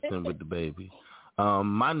 100% with the baby.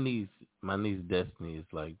 My niece Destiny is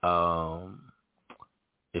like,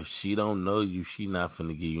 if she don't know you, she not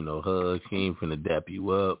finna give you no hug. She ain't finna dap you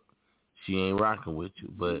up. She ain't rocking with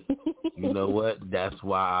you. But you know what? That's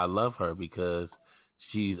why I love her, because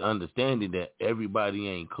she's understanding that everybody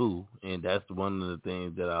ain't cool. And that's one of the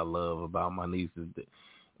things that I love about my nieces,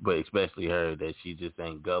 but especially her, that she just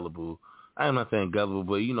ain't gullible. I'm not saying gullible,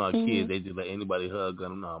 but you know, our kids, they just let anybody hug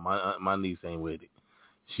them. No, my niece ain't with it.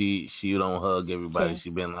 She don't hug everybody. She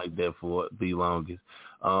been like that for the longest.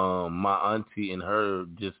 My auntie and her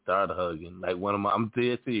just started hugging. Like I'm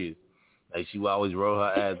dead serious. Like she would always roll her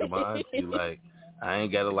eyes at my auntie, like, I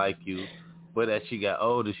ain't gotta like you. But as she got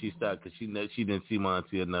older, she started, because she didn't see my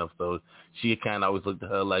auntie enough, so she kind of always looked at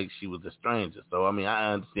her like she was a stranger. So I mean,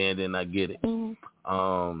 I understand it and I get it.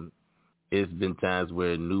 It's been times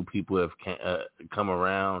where new people have come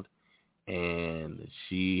around, and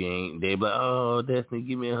she ain't. They be like, "Oh, Destiny,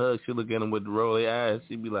 give me a hug." She look at them with the rolling eyes.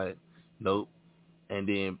 She be like, "Nope." And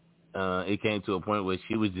then it came to a point where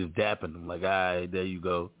she was just dapping them, like, "All right, there you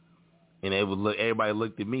go." And everybody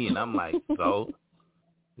looked at me, and I'm like, "So,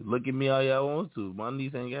 look at me all y'all want to. My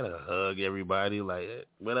niece ain't gotta hug everybody, like,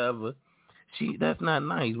 whatever. That's not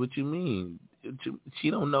nice. What you mean?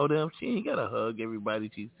 She don't know them. She ain't gotta hug everybody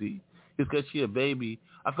she see. It's because she a baby.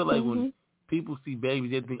 I feel like when people see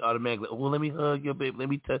babies, they think automatically, oh, well, let me hug your baby. Let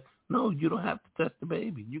me touch. No, you don't have to touch the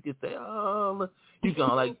baby. You can say, oh, look. You can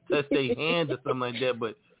like touch their hand or something like that.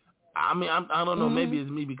 But I mean, I don't know. Maybe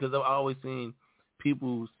it's me, because I've always seen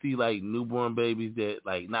people see like newborn babies that,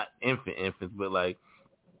 like, not infants, but like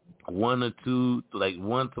 1 or 2, like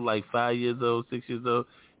 1 to like 5 years old, 6 years old.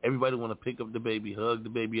 Everybody want to pick up the baby, hug the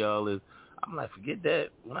baby, all this. I'm like, forget that.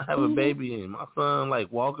 When I have a baby and my son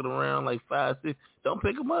like walking around like 5, 6, don't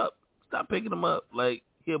pick him up. Stop picking him up. Like,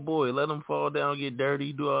 here, boy, let him fall down, get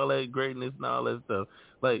dirty, do all that greatness and all that stuff.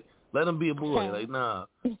 Like, let him be a boy. Like, nah,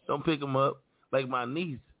 don't pick him up. Like my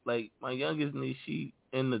niece, like my youngest niece, she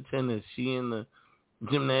in the tennis, she in the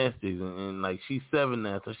gymnastics, and like she's 7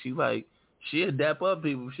 now, so she'll dap up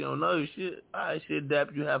people if she don't know you. She'll dap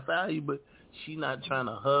you, have value, but she not trying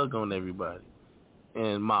to hug on everybody.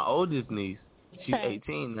 And my oldest niece, she's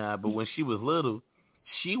 18 now, but when she was little,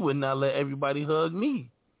 she would not let everybody hug me.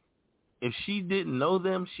 If she didn't know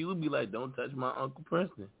them, she would be like, don't touch my Uncle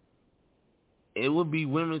Preston. It would be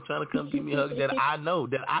women trying to come give me hugs that I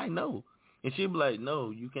know. And she'd be like,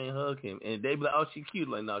 no, you can't hug him. And they'd be like, oh, she's cute.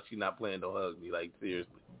 Like, no, she's not planning to hug me. Like,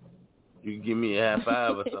 seriously. You can give me a high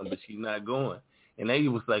five or something, but she's not going. And they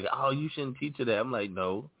was like, oh, you shouldn't teach her that. I'm like,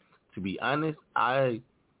 no. To be honest, I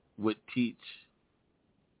would teach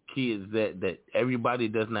kids that everybody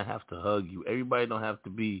does not have to hug you. Everybody don't have to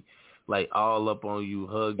be like all up on you,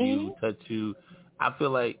 hug you, touch you. I feel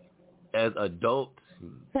like as adults,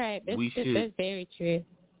 we should. That's very true.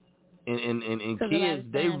 And kids,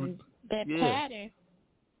 pattern. Right.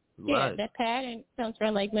 Yeah, that pattern comes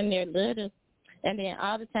from like when they're little, and then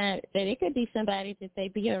all the time that it could be somebody that they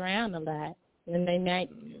be around a lot, and they might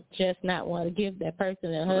just not want to give that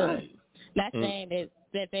person a hug. Right. Not saying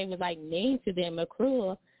that they was like mean to them or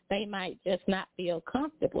cruel. They might just not feel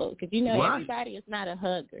comfortable, because everybody is not a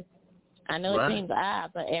hugger. I know it seems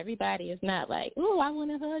odd, but everybody is not like, oh, I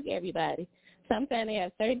want to hug everybody. Sometimes they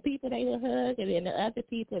have certain people they will hug, and then the other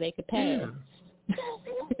people they could pass.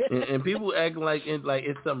 Yeah. and people act like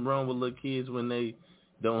it's something wrong with little kids when they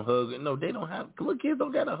don't hug. No, they don't have. Little kids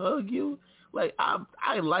don't gotta hug you. Like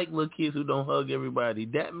I like little kids who don't hug everybody.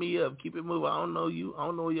 Dap me up, keep it moving. I don't know you. I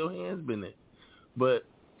don't know where your hands been at. But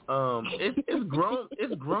it's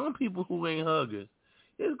grown people who ain't huggers.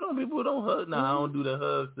 It's grown people who don't hug. Now I don't do the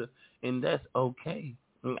hugs, and that's okay.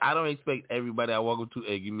 I don't expect everybody I walk up to,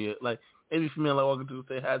 hey, give me every female I walk up to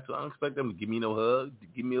say hi to. I don't expect them to give me no hug, to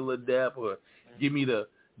give me a little dap, or give me the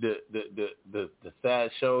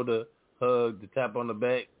side shoulder hug, the tap on the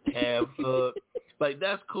back, calf hug. Like,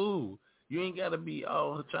 that's cool. You ain't gotta be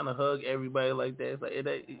all trying to hug everybody like that. It's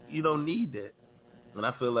like you don't need that. And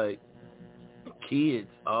I feel like kids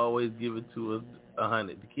always give it to us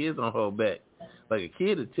 100. The kids don't hold back. Like, a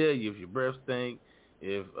kid will tell you if your breath stink,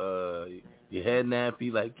 if your head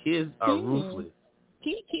nappy. Like, kids are ruthless.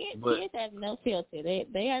 Kids have no filter. They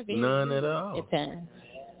are very none at all at times.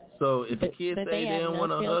 So if a kid say they don't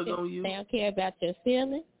want to hug on you, they don't care about your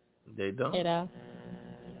feelings. They don't at all.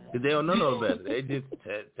 Because they don't know no better. They just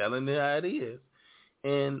telling it how it is.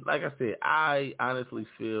 And like I said, I honestly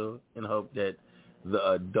feel and hope that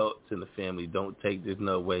the adults in the family don't take this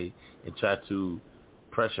no way and try to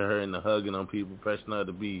pressure her into hugging on people, pressuring her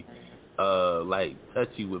to be like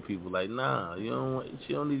touchy with people. Like, nah, she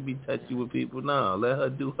don't need to be touchy with people. Nah, let her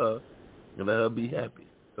do her and let her be happy.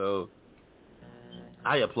 So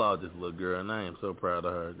I applaud this little girl, and I am so proud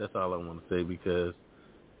of her. That's all I want to say, because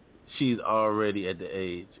she's already at the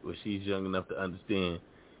age where she's young enough to understand,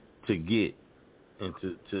 to get, and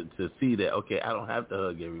to see that, okay, I don't have to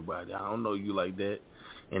hug everybody. I don't know you like that.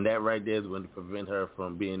 And that right there is going to prevent her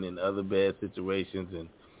from being in other bad situations, and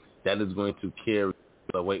that is going to carry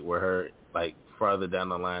the weight with her, like, farther down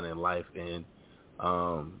the line in life. And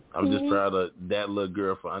I'm just proud of that little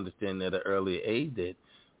girl for understanding at an early age that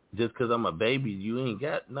just because I'm a baby, you ain't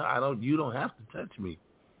got, you don't have to touch me.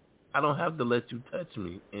 I don't have to let you touch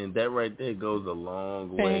me. And that right there goes a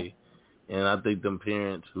long way. And I think them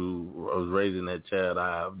parents who was raising that child,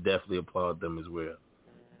 I definitely applaud them as well.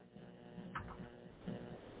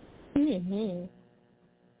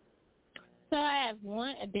 So I have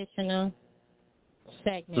one additional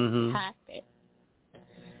segment topic.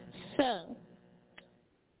 So,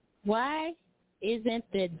 why isn't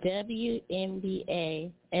the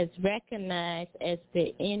WNBA as recognized as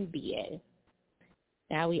the NBA?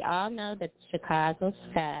 Now, we all know that the Chicago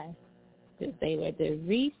Sky, that they were the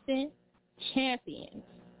recent champions.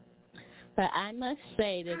 But I must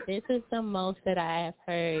say that this is the most that I have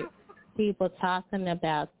heard people talking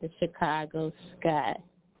about the Chicago Sky.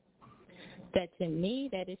 That to me,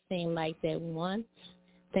 that it seemed like that once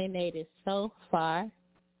they made it so far,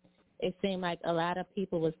 it seemed like a lot of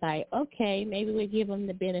people was like, okay, maybe we'll give them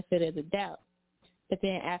the benefit of the doubt. But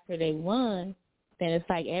then after they won, then it's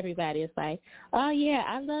like everybody is like, oh, yeah,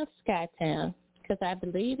 I love Skytown. Because I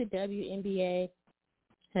believe the WNBA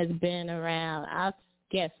has been around, I'll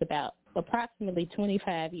guess, about approximately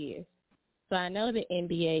 25 years. So I know the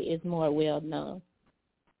NBA is more well-known.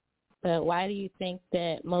 But why do you think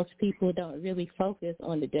that most people don't really focus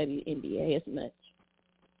on the WNBA as much?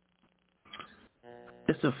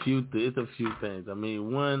 It's a few things. I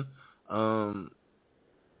mean, one,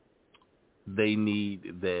 they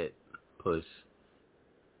need that push,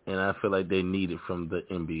 and I feel like they need it from the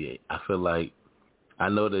NBA. I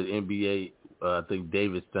know that NBA. I think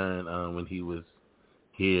David Stern, when he was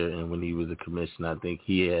here and when he was a commissioner, I think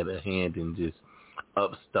he had a hand in just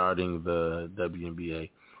upstarting the WNBA.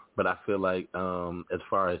 But I feel like as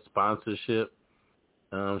far as sponsorship,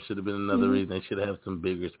 should have been another reason. They should have some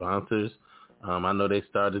bigger sponsors. I know they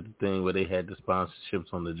started the thing where they had the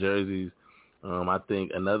sponsorships on the jerseys. I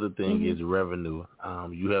think another thing is revenue.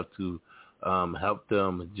 You have to help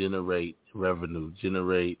them generate revenue,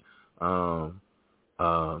 generate value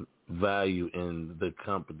in the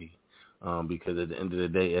company. Because at the end of the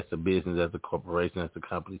day, it's a business, as a corporation, as a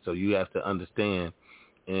company. So you have to understand,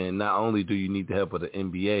 and not only do you need the help of the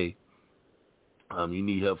NBA, you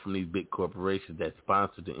need help from these big corporations that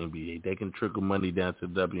sponsor the NBA. They can trickle money down to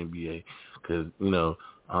the WNBA because,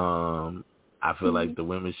 I feel like the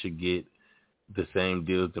women should get the same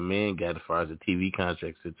deals the men got as far as the TV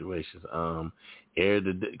contract situations.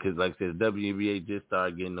 Because, like I said, the WNBA just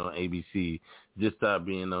started getting on ABC, just started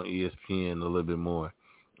being on ESPN a little bit more.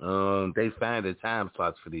 They find the time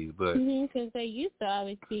slots for these, but because they used to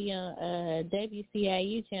always be on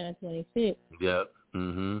WCIU channel 26. Yep.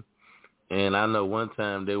 And I know one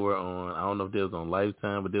time they were on, I don't know if they was on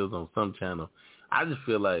Lifetime, but they was on some channel. I just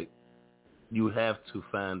feel like you have to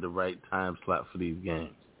find the right time slot for these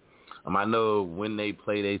games. I know when they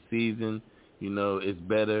play their season, it's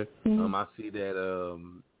better. I see that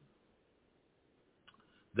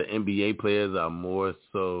the NBA players are more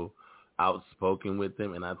so outspoken with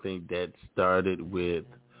them, and I think that started with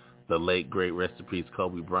the late, great, rest in peace,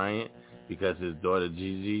 Kobe Bryant, because his daughter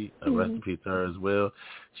Gigi, rest in peace to her as well,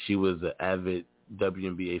 she was an avid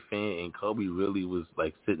WNBA fan, and Kobe really was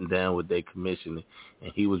like sitting down with their commission,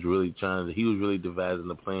 and he was really devising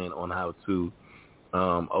the plan on how to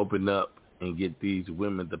open up and get these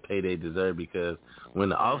women the pay they deserve, because when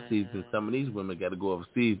the off season, some of these women got to go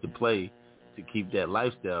overseas to play to keep that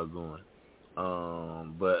lifestyle going.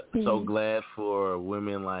 But so glad for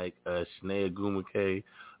women like Shania Gumake,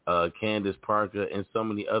 Candace Parker, and so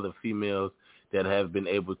many other females that have been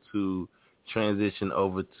able to transition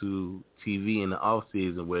over to TV in the off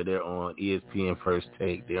season, where they're on ESPN First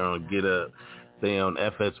Take, they're on Get Up, they're on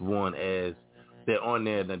FS1, as they're on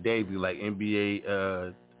there in the debut, like NBA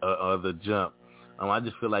or The Jump. I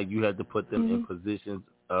just feel like you have to put them in positions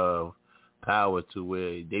of power to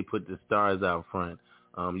where they put the stars out front.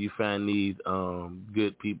 You find these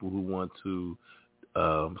good people who want to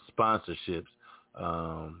sponsorships,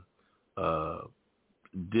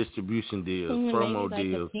 distribution deals, promo maybe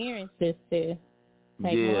deals. Appearances too.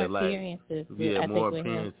 More appearances. More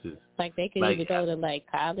appearances. Like they could even go to like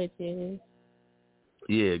colleges.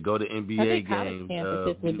 Yeah, go to NBA College games.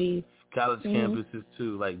 campuses would be college campuses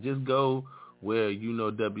too. Like just go where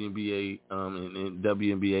WNBA and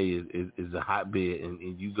WNBA is a hotbed,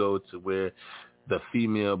 and you go to where the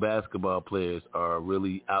female basketball players are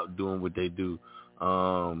really out doing what they do.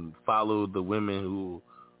 Follow the women who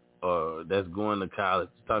that's going to college.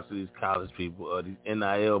 Talk to these college people. These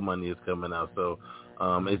NIL money is coming out, so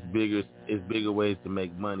it's bigger ways to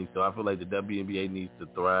make money. So I feel like the WNBA needs to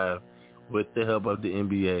thrive with the help of the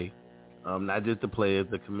NBA, not just the players,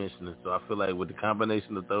 the commissioners. So I feel like with the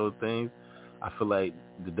combination of those things, I feel like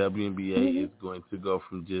the WNBA is going to go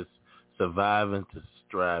from just surviving to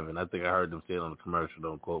striving. I think I heard them say it on the commercial.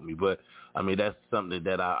 Don't quote me, but I mean that's something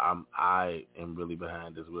that I am really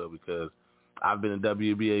behind as well, because I've been a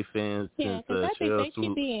WNBA fan since I think they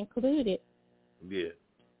should be included. Yeah.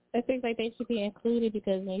 I think like they should be included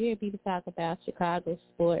because when you hear people talk about Chicago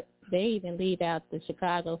sports, they even leave out the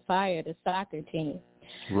Chicago Fire, the soccer team.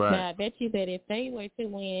 Right. Now, I bet you that if they were to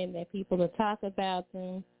win, that people will talk about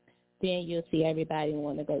them, then you'll see everybody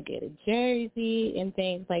want to go get a jersey and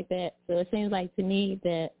things like that. So it seems like to me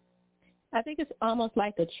that I think it's almost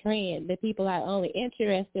like a trend that people are only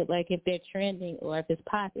interested, like if they're trending or if it's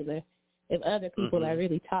popular, if other people are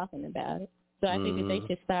really talking about it. So I think that they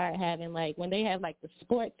should start having, like, when they have, like, the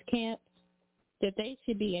sports camps, that they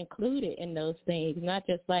should be included in those things, not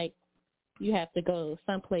just, like, you have to go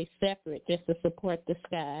someplace separate just to support the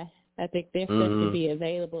Sky. I think their stuff should be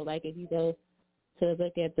available, like, if you go to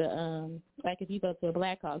look at the, like, if you go to a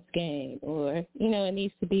Blackhawks game or, you know, it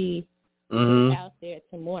needs to be out there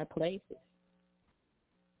to more places.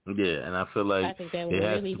 Yeah, and I feel like I think that would it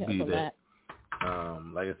has really to help be a that. lot.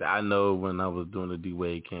 Like I said, I know when I was doing the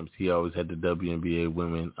D-Wade camps, he always had the WNBA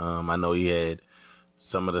women. I know he had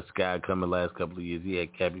some of the Sky coming last couple of years. He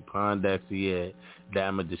had Cappie Pondax, he had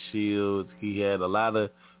Diamond DeShields. He had a lot of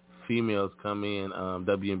females come in,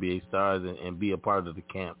 WNBA stars, and be a part of the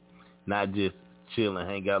camp. Not just chill and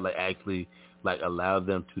hang out, like actually like allow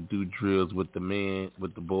them to do drills with the men,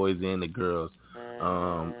 with the boys and the girls.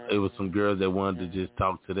 It was some girls that wanted to just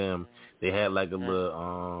talk to them. They had like a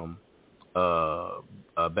little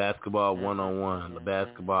a basketball one-on-one, the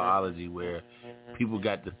basketballology, where people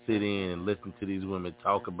got to sit in and listen to these women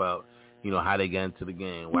talk about, you know, how they got into the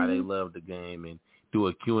game, why they love the game, and do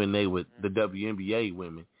a Q&A with the WNBA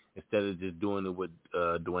women instead of just doing it with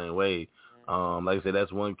Dwayne Wade. Like I said,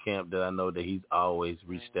 that's one camp that I know that he's always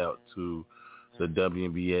reached out to the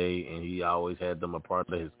WNBA, and he always had them a part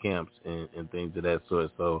of his camps and things of that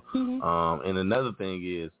sort. So, and another thing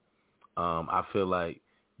is, I feel like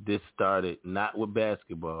this started not with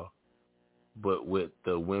basketball, but with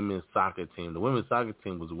the women's soccer team. The women's soccer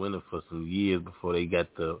team was winning for some years before they got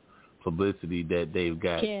the publicity that they've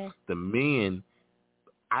got. Yeah. The men,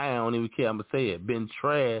 I don't even care, I'm going to say it, been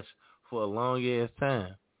trash for a long-ass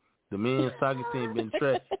time. The men's soccer team been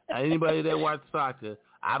trash. Anybody that watch soccer,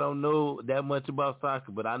 I don't know that much about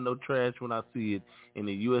soccer, but I know trash when I see it. And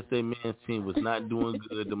the USA men's team was not doing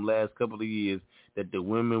good them last couple of years that the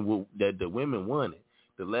women won it.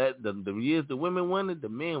 The years the women won it, the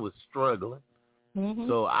men was struggling.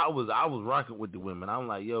 So I was rocking with the women. I'm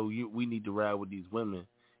like, yo, we need to ride with these women.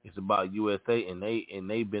 It's about USA, and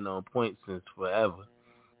they've been on point since forever.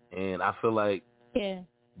 And I feel like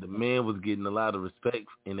the men was getting a lot of respect,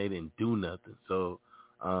 and they didn't do nothing. So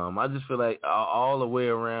I just feel like all the way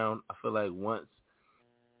around, I feel like once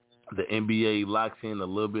the NBA locks in a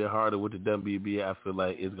little bit harder with the WNBA, I feel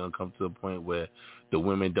like it's going to come to a point where the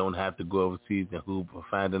women don't have to go overseas and hoop or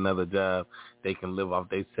find another job. They can live off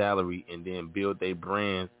their salary and then build their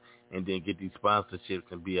brands and then get these sponsorships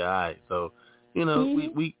and be all right. So, you know,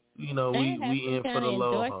 we in for the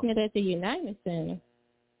low haul. Endorsement at the United Center.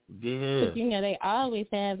 Yeah. Because, you know, they always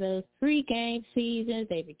have those pre-game seasons.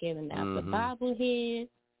 They be giving out the bobbleheads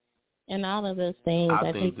and all of those things.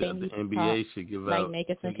 I think the NBA should give like out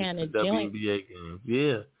making some kind of WNBA joint. games.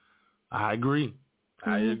 Yeah, I agree.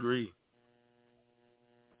 I agree.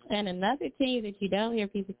 And another team that you don't hear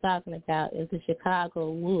people talking about is the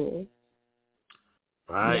Chicago Wolves.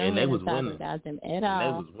 Right, and they was winning. About them at all.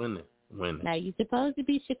 They was winning. Now, you're supposed to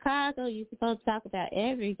be Chicago. You're supposed to talk about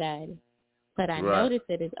everybody. But I noticed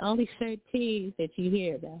that it's only certain teams that you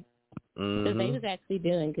hear about. Because they was actually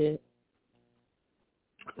doing good.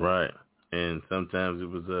 Right. And sometimes it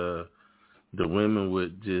was the women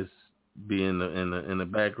would just be in the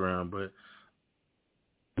background, but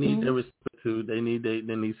they need their respect too. They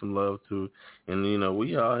need some love too. And you know,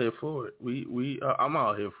 we all here for it. I'm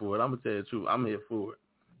all here for it. I'm gonna tell you the truth. I'm here for it.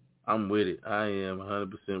 I'm with it. I am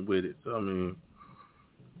 100% with it. So I mean,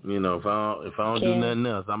 you know, if I don't do nothing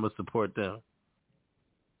else, I'm gonna support them.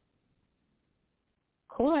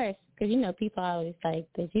 Of course, because you know people always like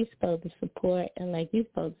that you're supposed to support, and like you're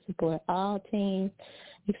supposed to support all teams,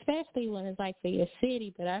 especially when it's like for your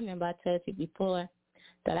city. But I remember I told you before,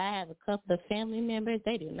 that I have a couple of family members,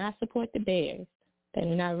 they do not support the Bears. They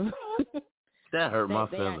do not. That hurt my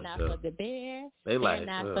They feelings. are not for the Bears. They're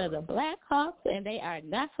not for the Blackhawks, and they are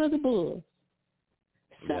not for the Bulls.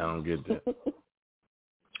 So, yeah, I don't get that.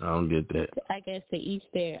 I don't get that. I guess to each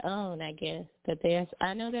their own, I guess. But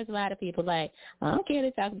I know there's a lot of people like, I don't care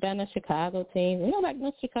to talk about no Chicago teams. We don't like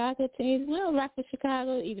no Chicago teams. We don't rock with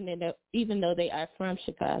Chicago, even though they are from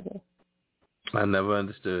Chicago. I never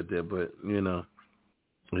understood that, but,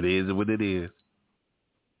 it is what it is.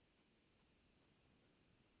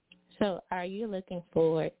 So are you looking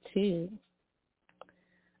forward to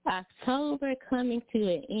October coming to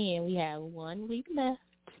an end? We have 1 week left.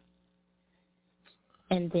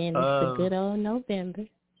 And then it's the good old November.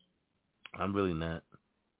 I'm really not.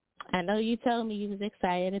 I know you told me you was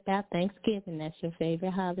excited about Thanksgiving. That's your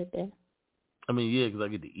favorite holiday. I mean, yeah, because I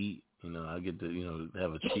get to eat. I get to,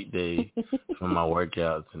 have a cheat day from my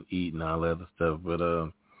workouts and eat and all that other stuff. But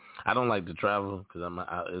I don't like to travel because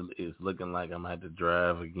it's looking like I'm going to have to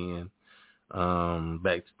drive again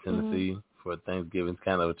back to Tennessee for Thanksgiving. It's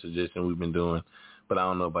kind of a tradition we've been doing. But I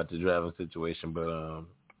don't know about the driving situation. But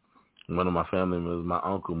one of my family members, my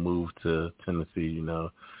uncle, moved to Tennessee.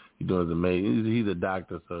 He's doing amazing. He's a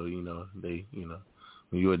doctor, so, they,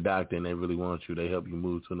 when you're a doctor and they really want you, they help you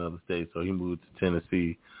move to another state. So he moved to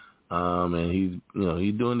Tennessee, and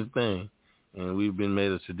he's doing his thing. And we've been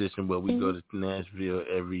made a tradition where we go to Nashville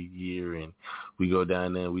every year, and we go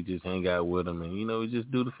down there and we just hang out with them, and, we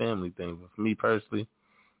just do the family thing. But for me personally,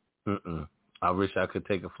 I wish I could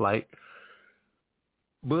take a flight,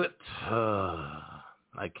 but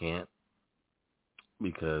I can't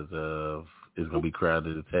because it's going to be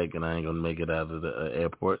crowded to take, and I ain't going to make it out of the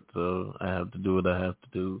airport, so I have to do what I have to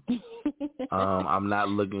do. I'm not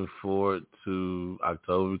looking forward to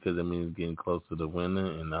October because it means getting close to the winter,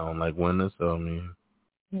 and I don't like winter, so,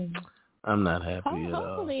 I'm not happy at all.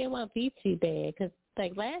 Hopefully it won't be too bad because,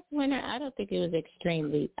 like, last winter, I don't think it was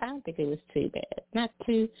too bad. Not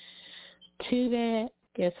too bad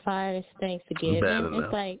as far as Thanksgiving.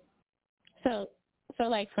 It's like, so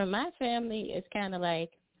like, for my family, it's kind of like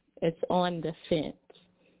it's on the fence.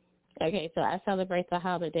 Okay, so I celebrate the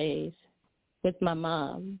holidays with my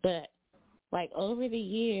mom, but, like, over the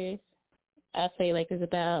years, I say, like, it's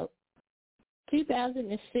about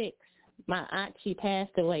 2006, my aunt, she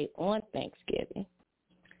passed away on Thanksgiving.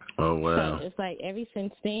 Oh, wow. So it's like ever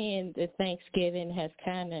since then, the Thanksgiving has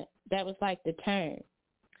that was like the turn.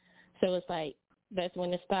 So it's like that's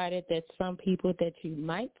when it started that some people that you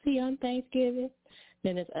might see on Thanksgiving,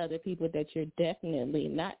 then there's other people that you're definitely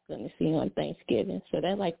not going to see on Thanksgiving. So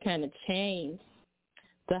that, like, kind of changed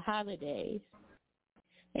the holidays.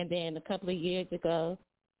 And then a couple of years ago,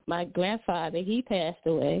 my grandfather, he passed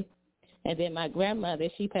away. And then my grandmother,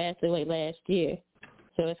 she passed away last year.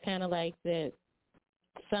 So it's kind of like that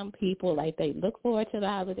some people, like, they look forward to the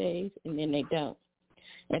holidays and then they don't.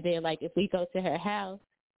 And then, like, if we go to her house,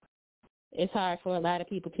 it's hard for a lot of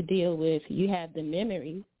people to deal with. You have the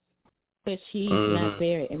memories, but she's not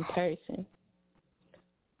there in person.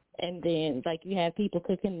 And then, like, you have people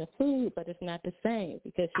cooking the food, but it's not the same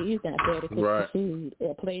because she's not there to cook the food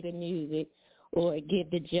or play the music or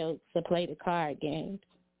give the jokes or play the card games.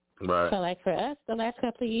 Right. So, like, for us, the last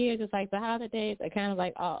couple of years, it's like the holidays are kind of,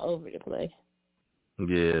 like, all over the place.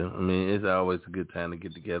 Yeah, I mean, it's always a good time to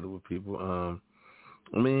get together with people.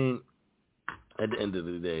 I mean, at the end of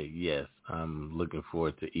the day, yes, I'm looking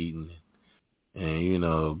forward to eating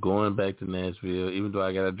and, going back to Nashville, even though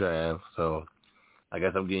I got to drive. So I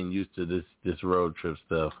guess I'm getting used to this road trip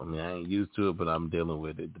stuff. I mean, I ain't used to it, but I'm dealing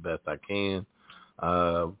with it the best I can.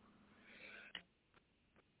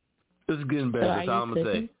 It's getting better. That's all I'm going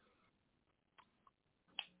to say.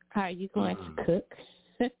 Are you going to cook?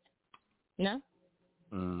 No?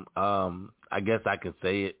 I guess I can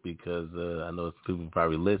say it because I know people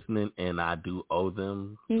probably listening, and I do owe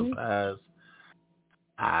them some pies.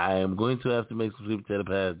 I am going to have to make some sweet potato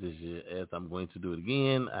pies this year, as I'm going to do it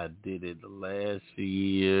again. I did it last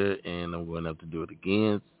year, and I'm going to have to do it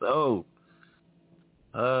again. So,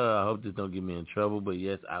 I hope this don't get me in trouble, but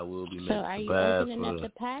yes, I will be making some pies. So are you opening up the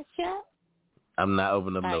pie shop? I'm not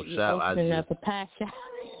opening up no shop. Opening up a pie shop?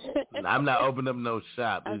 I'm not opening up no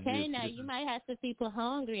shop. Okay, now you might have some people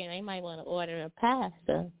hungry, and they might want to order a pie,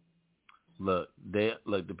 so. Look,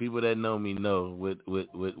 the people that know me know with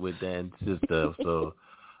that and stuff. So,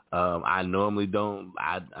 I normally don't.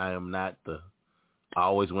 I am not I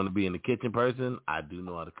always want to be in the kitchen person. I do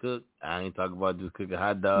know how to cook. I ain't talking about just cooking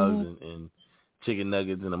hot dogs and chicken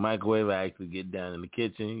nuggets in the microwave. I actually get down in the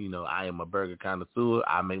kitchen. I am a burger connoisseur.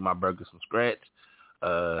 I make my burgers from scratch.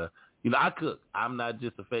 I cook. I'm not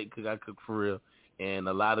just a fake cook. I cook for real. And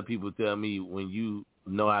a lot of people tell me when you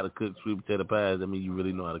know how to cook sweet potato pies, that means you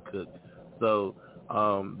really know how to cook. So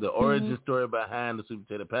the origin story behind the sweet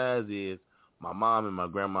potato pies is my mom and my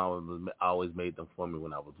grandma always made them for me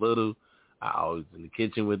when I was little. I always in the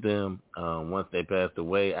kitchen with them. Once they passed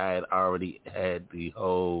away, I had already had the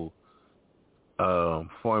whole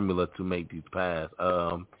formula to make these pies.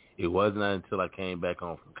 It wasn't until I came back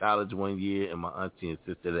home from college one year and my auntie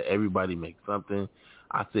insisted that everybody make something.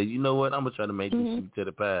 I said, you know what, I'm going to try to make these sweet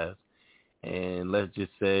potato pies. And let's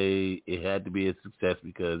just say it had to be a success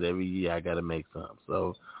because every year I got to make some.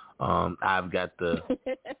 So I've got the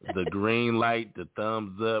green light, the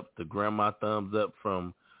thumbs up, the grandma thumbs up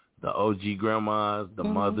from the OG grandmas, the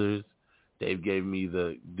mothers. They gave me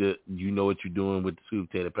the good, you know what you're doing with the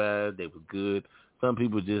sweet potato pies. They was good. Some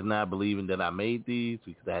people just not believing that I made these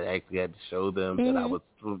because I actually had to show them that I was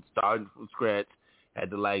starting from scratch.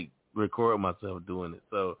 Had to like record myself doing it.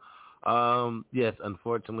 So yes,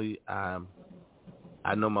 unfortunately, I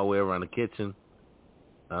know my way around the kitchen.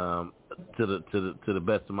 To the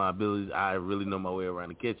best of my abilities, I really know my way around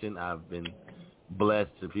the kitchen. I've been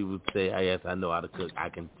blessed. If people say, "Hey, yes, I know how to cook," I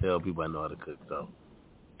can tell people I know how to cook. So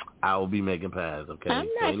I will be making pies. Okay, I'm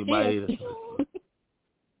so not anybody.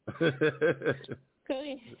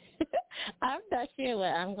 I'm not sure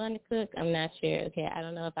what I'm going to cook. I'm not sure. Okay, I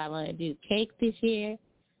don't know if I want to do cake this year.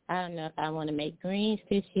 I don't know if I want to make greens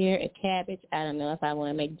this year or cabbage. I don't know if I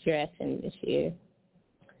want to make dressing this year.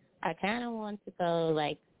 I kind of want to go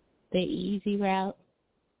like the easy route,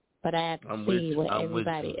 but I have to see what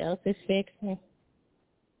everybody else is fixing.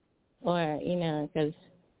 Or, you know, because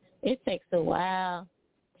it takes a while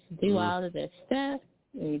to do all of this stuff,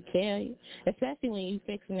 and you tell you, especially when you're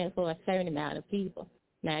fixing it for a certain amount of people.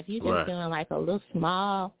 Now, if you're just doing like a little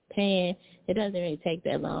small pan, it doesn't really take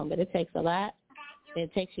that long, but it takes a lot.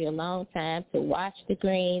 It takes you a long time to wash the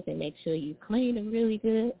greens and make sure you clean them really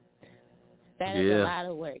good. That is a lot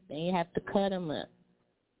of work. Then you have to cut them up.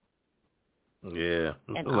 Yeah.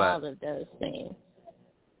 And all of those things.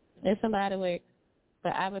 It's a lot of work.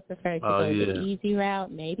 But I would prefer to go the easy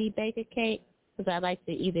route, maybe bake a cake, because I like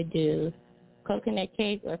to either do coconut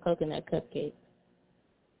cake or coconut cupcake.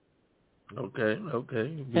 Okay.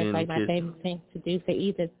 That's like my favorite thing to do for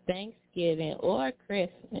either Thanksgiving or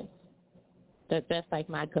Christmas. That's like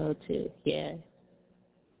my go-to, yeah.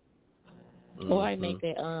 Or I make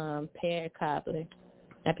a pear cobbler.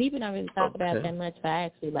 Now, people don't really talk about that much, but I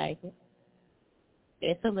actually like it.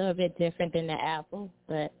 It's a little bit different than the apple,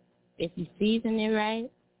 but if you season it right,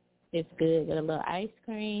 it's good with a little ice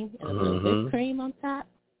cream and a little whipped cream on top.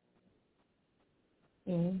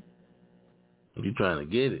 You trying to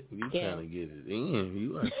get it. You trying to get it in.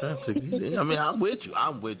 You are trying to get it in. I mean, I'm with you.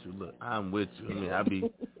 Look, I'm with you. I mean,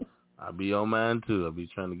 I be on mine too. I be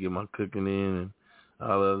trying to get my cooking in and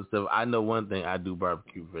all that other stuff. I know one thing, I do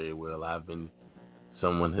barbecue very well.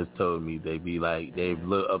 Someone has told me they a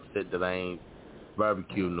little upset that I ain't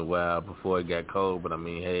barbecued in a while before it got cold. But I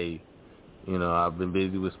mean, hey, you know, I've been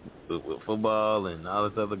busy with football and all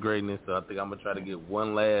this other greatness. So I think I'm gonna try to get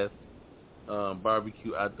one last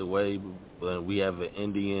barbecue out the way. We have an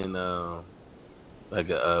Indian,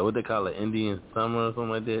 what they call it, Indian summer or something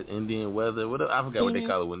like that, Indian weather. I forgot what they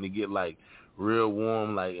call it when they get like real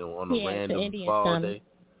warm, like on a random fall summer day.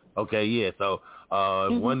 Okay, yeah. So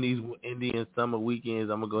one of these Indian summer weekends,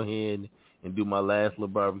 I'm gonna go ahead and do my last little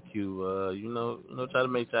barbecue. You know, try to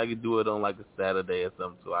make sure I can do it on like a Saturday or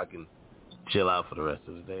something, so I can chill out for the rest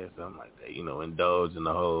of the day or something like that. You know, indulge in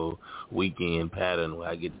the whole weekend pattern where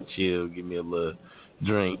I get to chill, give me a little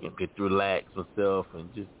drink, and get to relax myself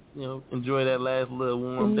and just, you know, enjoy that last little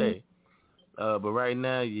warm day. But right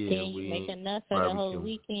now, can you make enough for the whole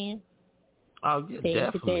weekend? Oh, yeah, so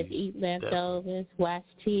definitely. You could just eat leftovers, watch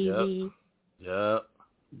TV. Yep.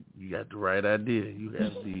 You got the right idea. You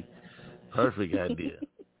have the perfect idea.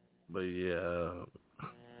 But yeah,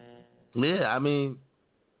 I mean,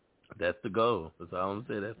 that's the goal. That's all I'm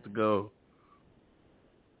saying. That's the goal.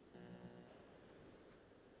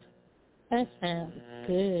 That sounds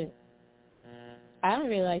good. I don't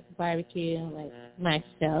really like to barbecue like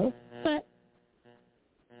myself, but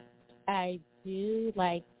I do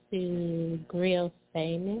like to grill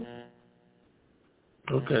salmon.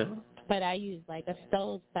 Okay. But I use like a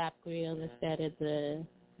stovetop grill instead of the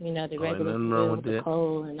regular grill with the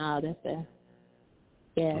coal and all that stuff.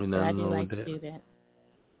 Yeah, so I do like to do that.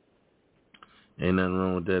 Ain't nothing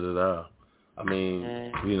wrong with that at all. I mean,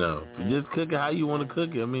 you know, just cook it how you want to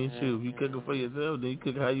cook it. I mean, shoot, if you cook it for yourself, then you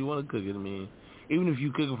cook it how you want to cook it. I mean, even if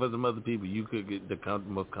you cook it for some other people, you cook it the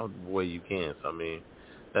most comfortable way you can. So, I mean,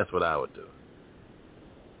 that's what I would do.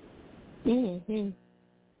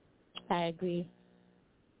 I agree.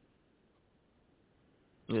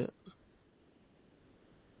 Yeah.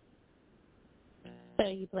 So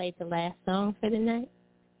you played the last song for the night?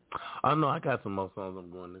 Oh, no, I got some more songs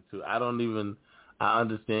I'm going into. I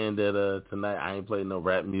understand that tonight I ain't playing no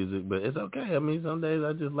rap music, but it's okay. I mean, some days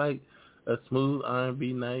I just like a smooth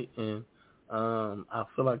R&B night, and I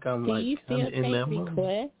feel like I'm Do like you still in that take moment.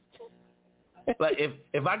 requests? Like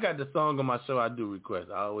if I got the song on my show, I do requests.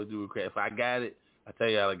 I always do requests. If I got it, I tell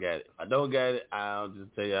y'all I got it. If I don't got it, I'll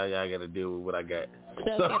just tell y'all got to deal with what I got.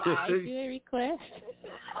 So can I do a request?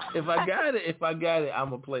 If I got it, I'm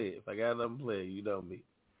gonna play it. If I got it, I'm gonna play it. You know me.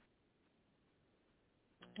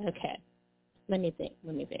 Okay. Let me think.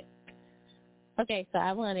 Okay, so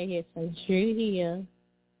I want to hear some Drew Hill,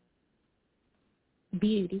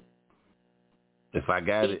 Beauty. If I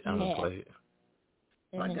got it, I'm gonna play it.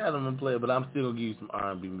 If Mm-hmm. I got it, I'm gonna play it. But I'm still gonna give you some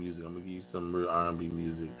R&B music. I'm gonna give you some real R&B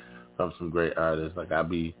music from some great artists. Like I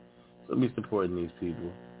be supporting these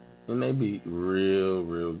people, and they be real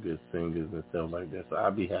good singers and stuff like that. So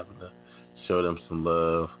I'll be having to show them some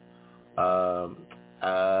love.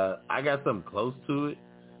 I got something close to it,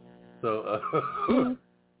 so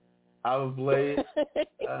I will play it.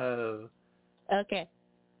 Okay.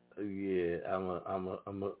 Yeah,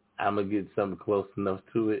 I'm gonna get something close enough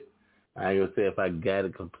to it. I ain't gonna say if I got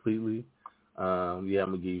it completely. I'm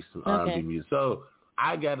gonna give you some R&B music. So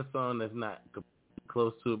I got a song that's not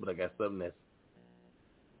close to it, but I got something that's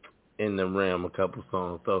in the realm, a couple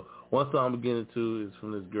songs. So one song I'm beginning to is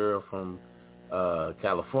from this girl from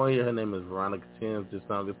California. Her name is Veronica Thames. This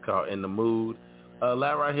song is called In the Mood.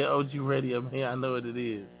 Live right here, OG Radio. Man, I know what it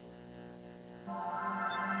is.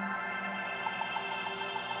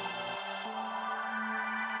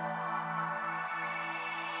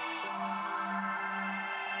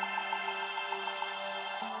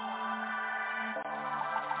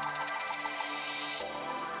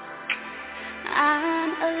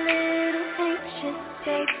 I'm a little anxious,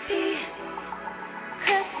 baby,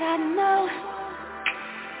 'cause I know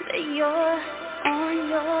that you're on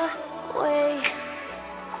your way.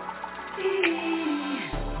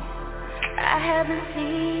 I haven't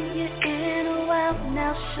seen you in a while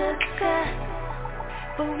now, sugar,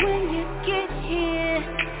 but when you get here,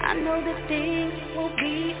 I know that things will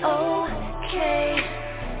be okay.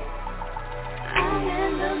 I'm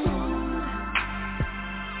in the mood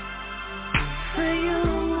for you.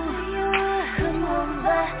 Come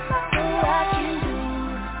over so I can do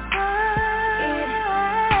it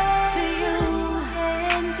for you.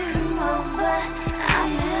 Come over,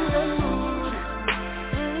 I'm in the mood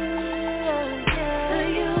for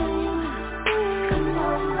you. Come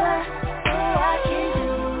over so I can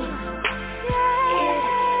do it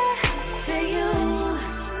for you.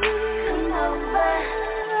 Come over.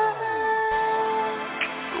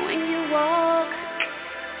 When you walk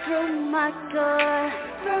through my door,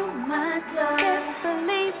 just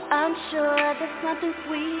believe, I'm sure there's something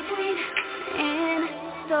sweet in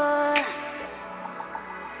store.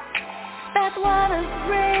 Bath water's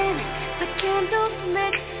red, the candles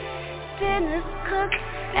lit, dinner's cooked,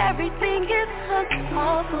 everything is hooked,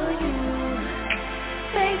 all for you,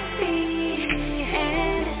 baby,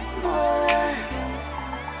 and more.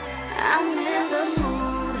 I'm in the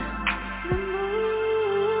mood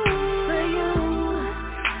for you.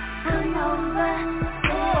 Come over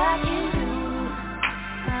so I can do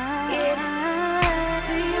it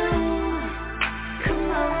for you. Come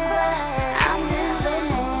over, I'm in the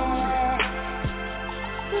mood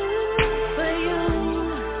for you.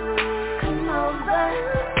 Come over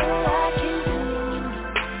so I can do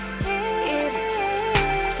it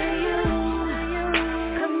for you.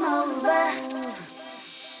 Come over.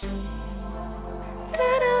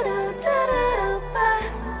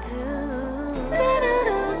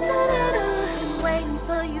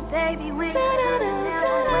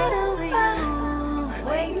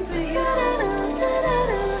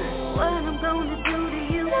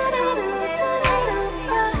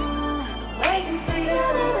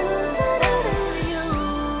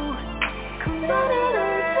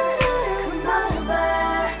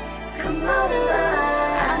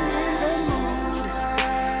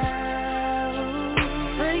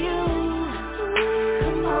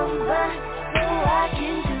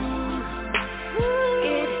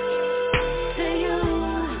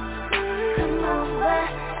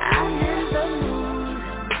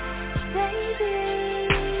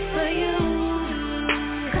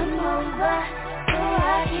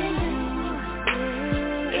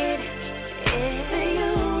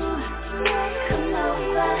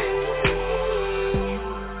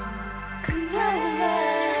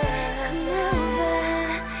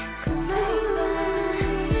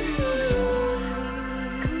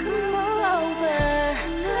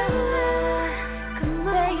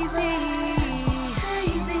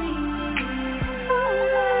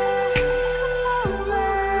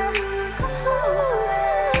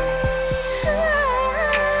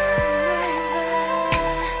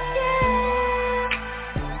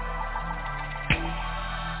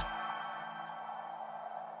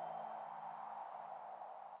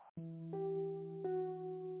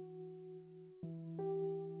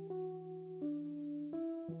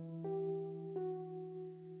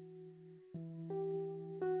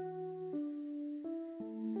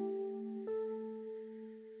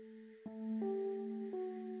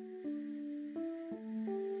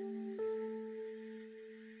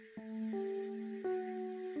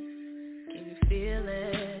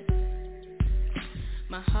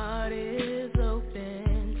 my heart is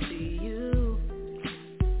open to you.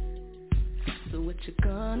 So what you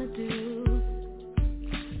gonna do?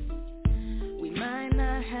 We might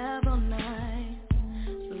not have all night,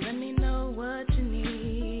 so let me know what you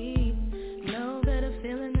need. No better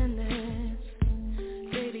feeling than this,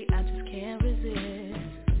 baby, I just can't resist.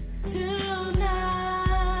 Tonight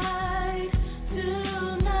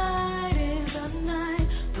is the night,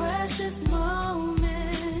 precious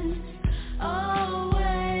moments,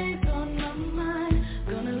 always on my mind.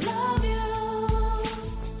 Gonna love you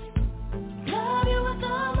with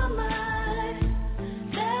all my might.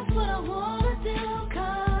 That's what I wanna do,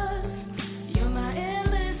 'cause you're my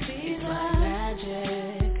endless desire. Like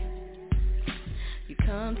magic, you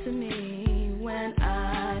come to me when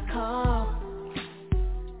I call,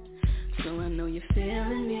 so I know you're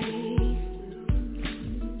feeling me.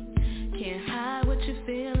 Can't hide what you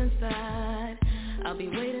feel inside. I'll be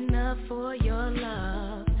waiting up for your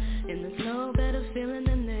love, and there's no better feeling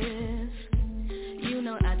than this. You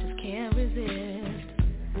know I just can't resist.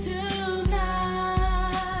 Tonight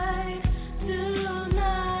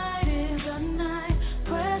is the night,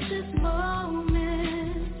 precious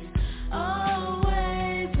moments,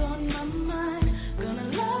 always on my mind. Gonna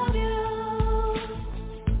love you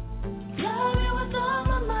with all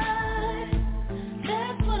my might.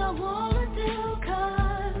 That's what I wanna do,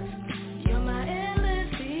 'cause you're my endless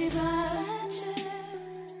desire.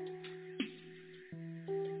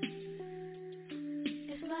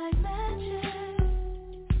 It's like magic.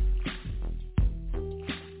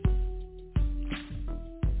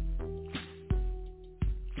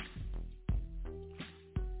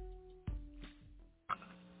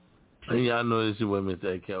 And y'all know this is what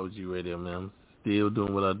Mr. AKOG Radio, man. I'm still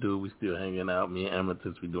doing what I do. We still hanging out. Me and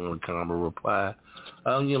Amethyst, we doing Carmel Reply.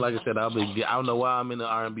 Like I said, I don't know why I'm in the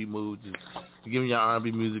R&B mood, just giving y'all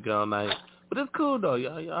R&B music all night. But it's cool though.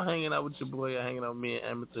 Y'all hanging out with your boy. Y'all hanging out with me and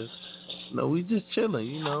Amethyst. No, we just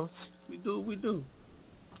chilling. We do what we do.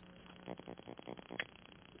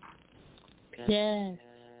 Yes.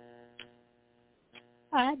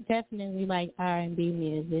 I definitely like R&B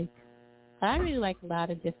music. I really like a lot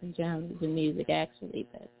of different genres of music, actually,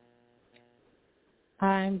 but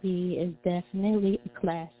R&B is definitely a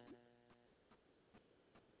classic.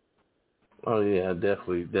 Oh yeah, I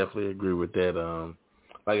definitely agree with that.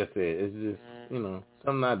 Like I said, it's just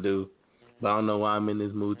something I do, but I don't know why I'm in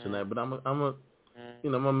this mood tonight. But I'm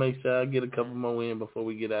gonna make sure I get a couple more in before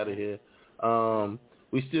we get out of here.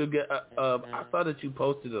 We still get. I saw that you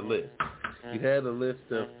posted a list. You had a list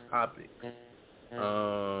of topics.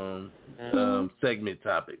 Segment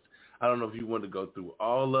topics. I don't know if you want to go through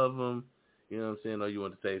all of them, you know what I'm saying, or you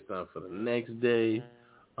want to say something for the next day.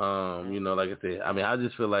 Like I said, I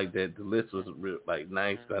just feel like that the list was real,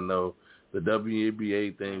 nice. I know the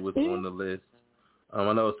WNBA thing was on the list.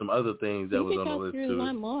 I know some other things that was on the list too. You can go through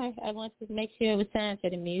one more. I want to make sure it was time for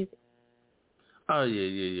the music. Oh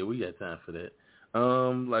yeah. We got time for that.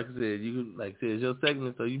 Like I said, it's your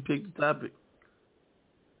segment, so you pick the topic.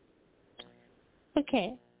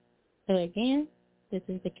 Okay. So again, this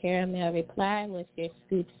is the Caramel Reply with your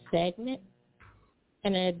scoop segment.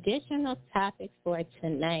 And an additional topic for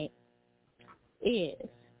tonight is,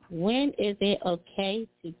 when is it okay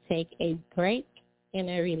to take a break in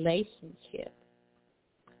a relationship?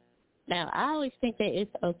 Now, I always think that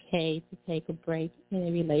it's okay to take a break in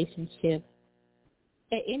a relationship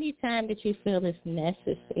at any time that you feel it's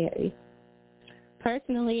necessary.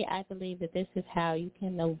 Personally, I believe that this is how you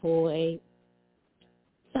can avoid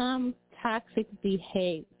some toxic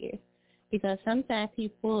behavior, because sometimes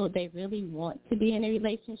people, they really want to be in a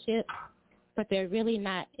relationship, but they're really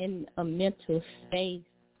not in a mental space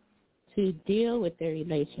to deal with their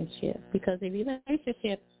relationship, because a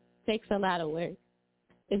relationship takes a lot of work.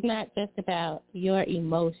 It's not just about your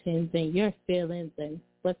emotions and your feelings and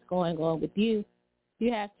what's going on with you.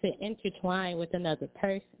 You have to intertwine with another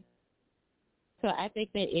person. So I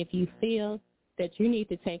think that if you feel that you need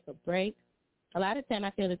to take a break, a lot of time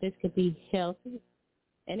I feel that this could be healthy,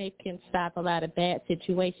 and it can stop a lot of bad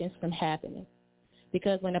situations from happening.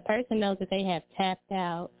 Because when a person knows that they have tapped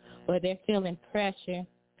out or they're feeling pressure,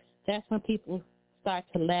 that's when people start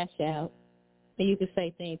to lash out. And you can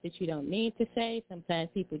say things that you don't need to say. Sometimes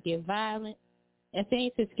people get violent, and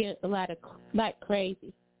things just get a lot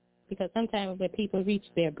crazy. Because sometimes when people reach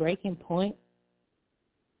their breaking point,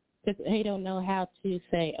 they don't know how to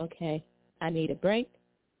say, okay, I need a break.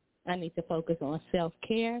 I need to focus on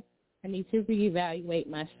self-care. I need to reevaluate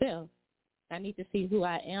myself. I need to see who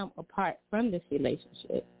I am apart from this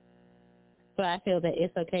relationship. So I feel that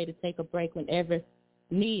it's okay to take a break whenever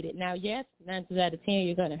needed. Now, yes, 9 times out of 10,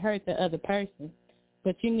 you're going to hurt the other person,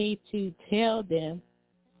 but you need to tell them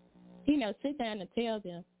sit down and tell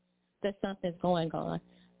them that something's going on.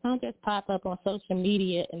 Don't just pop up on social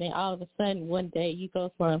media and then all of a sudden one day you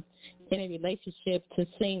go from in a relationship to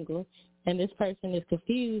single and this person is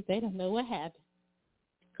confused. They don't know what happened.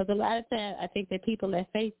 Because a lot of times I think that people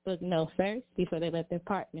let Facebook know first before they let their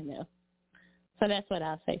partner know. So that's what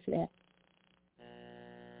I'll say to that.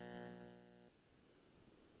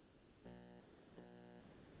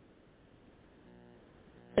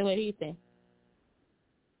 So what do you think?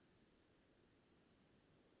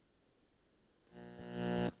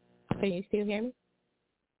 Can you still hear me?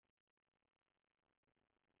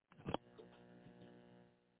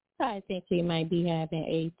 I think we might be having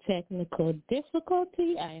a technical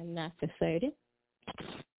difficulty. I am not for certain.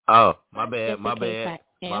 Oh, my bad.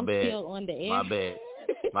 Still on the air.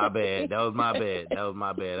 My bad. That was my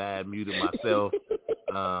bad. I had muted myself.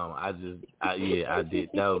 I did.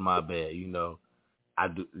 That was my bad. I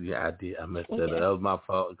did. I messed that up. That was my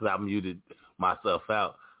fault because I muted myself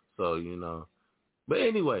out. So, But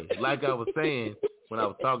anyway, like I was saying, when I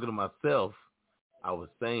was talking to myself, I was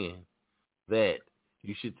saying that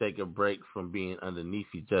you should take a break from being underneath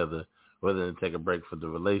each other rather than take a break from the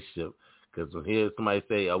relationship. Because when hear somebody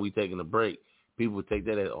say, "Are we taking a break?" people take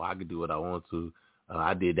that as, "Oh, I can do what I want to.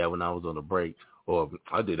 I did that when I was on a break," or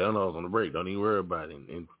 "I did that when I was on a break. Don't even worry about it,"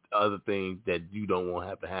 and other things that you don't want to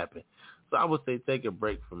have to happen. So I would say take a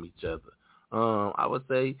break from each other. I would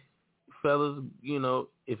say, fellas,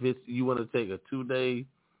 if you want to take a 2-day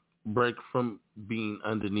break from being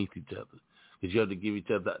underneath each other, because you have to give each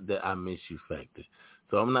other that "I miss you" factor.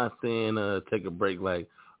 So I'm not saying take a break like,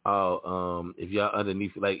 if y'all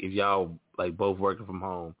underneath, like if y'all like both working from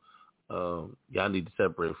home, y'all need to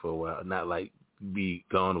separate for a while, not like be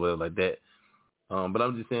gone or whatever like that. But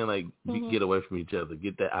I'm just saying like get away from each other,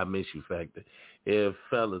 get that "I miss you" factor. If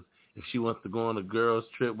she wants to go on a girls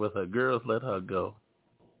trip with her girls, let her go.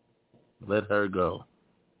 Let her go.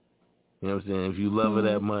 You know what I'm saying? If you love her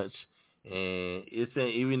that much, and it's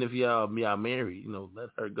saying even if y'all married, let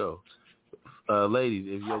her go. Ladies,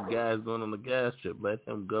 if your guy's going on a guys trip, let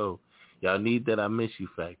him go. Y'all need that "I miss you"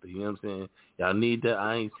 factor. You know what I'm saying? Y'all need that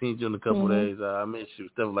 "I ain't seen you in a couple days. I miss you,"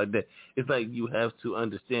 stuff like that. It's like you have to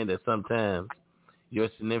understand that sometimes your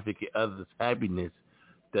significant other's happiness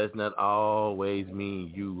does not always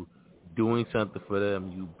mean you doing something for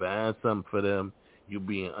them, you buying something for them, you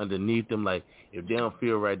being underneath them. Like, if they don't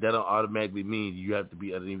feel right, that don't automatically mean you have to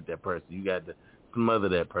be underneath that person. You got to smother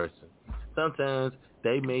that person. Sometimes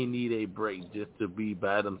they may need a break just to be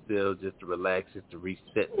by themselves, just to relax, just to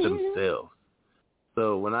reset themselves.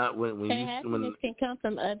 So when happiness can come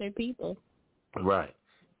from other people. Right.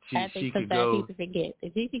 I think sometimes people forget.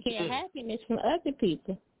 If you can get happiness from other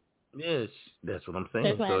people. Yes, that's what I'm saying.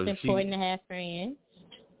 That's why it's important to have friends.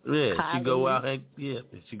 Yeah, colleagues. she go out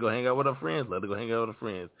she go hang out with her friends. Let her go hang out with her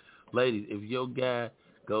friends. Ladies, if your guy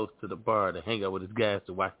goes to the bar to hang out with his guys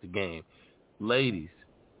to watch the game, ladies,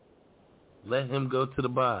 let him go to the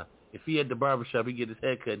bar. If he at the barbershop, he get his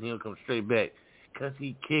hair cut and he'll come straight back. Because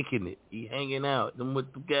he kicking it. He hanging out. Them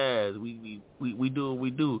with the guys. We do what we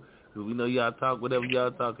do. Because we know y'all talk whatever y'all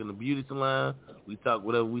talk in the beauty salon. We talk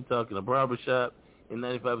whatever we talk in the barbershop. And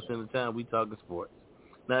 95% of the time, we talking sports.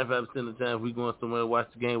 95% of the time, if we going somewhere to watch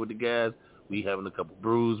the game with the guys, we having a couple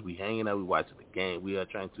brews, we hanging out, we watching the game. We are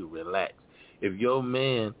trying to relax. If your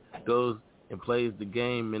man goes and plays the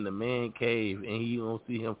game in the man cave and you don't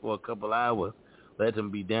see him for a couple hours, let him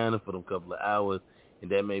be down there for them couple of hours, and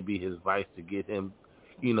that may be his vice to get him,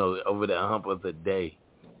 over the hump of the day.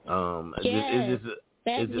 It's just a lot of things.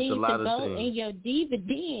 That needs to go in your diva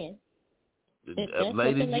den.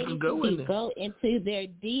 Ladies, you can go in there. Go into their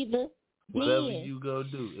diva. Whatever you go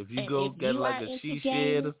do. If you go get like a she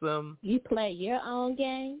shed or something. You play your own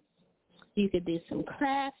game. You could do some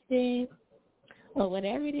crafting or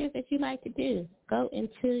whatever it is that you like to do. Go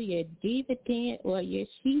into your diva den or your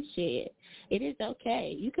she shed. It is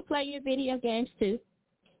okay. You can play your video games too.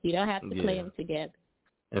 You don't have to play them together.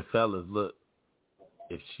 And fellas, look,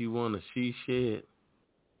 if she want a she shed,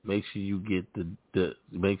 make sure you get the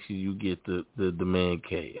man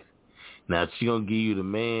cave. Now if she gonna give you the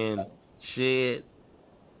man shed,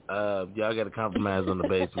 y'all got to compromise on the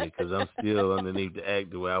basement because I'm still underneath the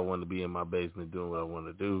act the way I want to be in my basement doing what I want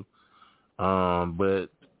to do. But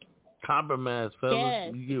compromise, fellas.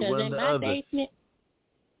 Yes, you get one or the other.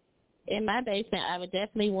 In my basement, I would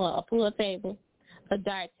definitely want a pool table, a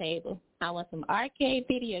dart table. I want some arcade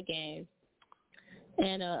video games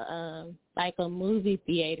and a movie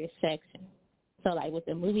theater section. So like with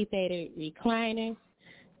the movie theater recliner,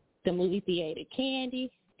 the movie theater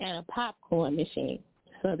candy, and a popcorn machine.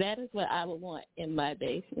 So that is what I would want in my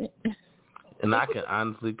basement. And I can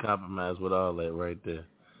honestly compromise with all that right there.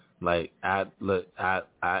 Like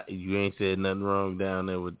you ain't said nothing wrong down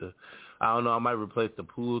there with the. I don't know. I might replace the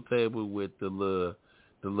pool table with the little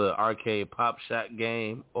arcade pop shot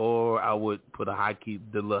game, or I would put the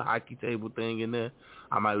little hockey table thing in there.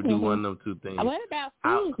 I might do one of them two things. What about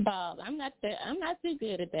foosball? I'm not too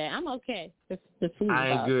good at that. I'm okay. The foosball. I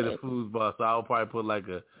ain't good at foosball, so I'll probably put like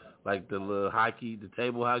the little hockey, the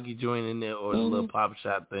table hockey joint in there, or the little pop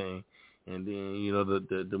shot thing, and then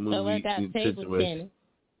the movie. So what about table tennis?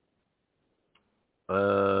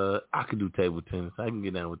 I could do table tennis. I can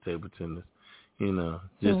get down with table tennis.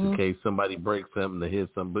 Just in case somebody breaks something to hit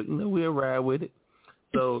something. But we'll ride with it.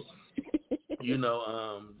 So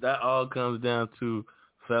that all comes down to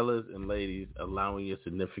fellas and ladies allowing your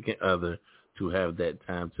significant other to have that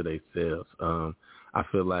time to themselves. I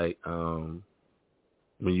feel like when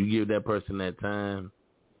you give that person that time,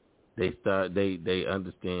 they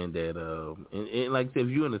understand that and like I said, if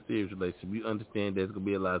you're in a serious relationship, you understand there's gonna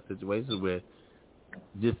be a lot of situations where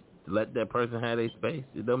just let that person have their space.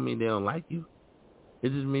 It don't mean they don't like you.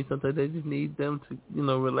 It just means sometimes they just need them to,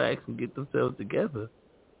 relax and get themselves together.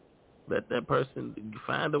 Let that person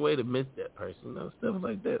find a way to miss that person, stuff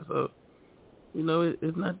like that. So,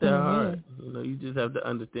 it's not that hard. You just have to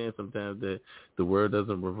understand sometimes that the world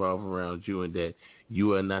doesn't revolve around you and that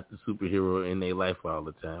you are not the superhero in their life all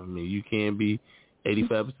the time. I mean, you can be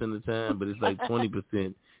 85% of the time, but it's like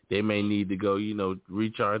 20%. They may need to go,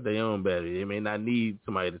 recharge their own battery. They may not need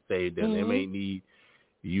somebody to save them. They may need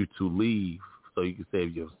you to leave so you can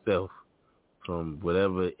save yourself from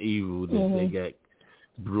whatever evil that they got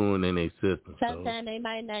brewing in their system. Sometimes they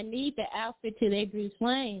might not need the outfit till they Bruce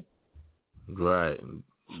Wayne. Right.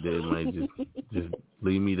 They might just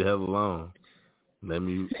leave me the hell alone. Let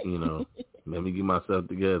me get myself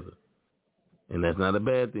together. And that's not a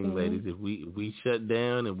bad thing, ladies. If we shut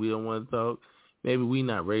down and we don't want to talk, maybe we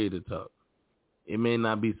not ready to talk. It may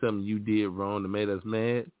not be something you did wrong that made us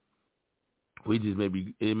mad.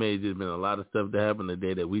 It may have just been a lot of stuff that happened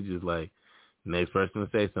today that we just like, next person to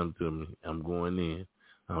say something to me, I'm going in.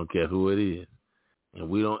 I don't care who it is. And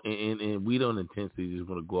we don't intentionally just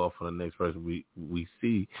want to go off on the next person we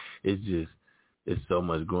see. It's so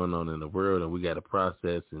much going on in the world, and we got to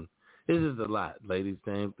process, and it's just a lot, ladies.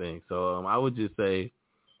 Same thing. So I would just say,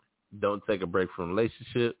 don't take a break from a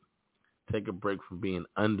relationship. Take a break from being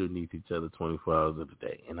underneath each other 24 hours of the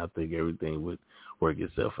day, and I think everything would work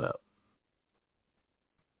itself out.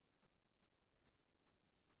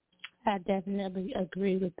 I definitely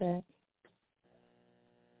agree with that.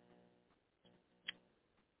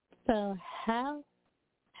 So how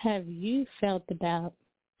have you felt about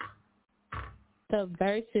the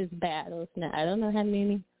versus battles? Now, I don't know how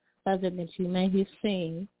many other that you may have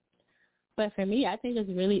seen, but for me, I think it's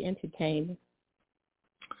really entertaining.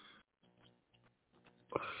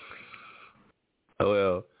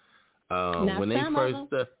 Well, now, when they first...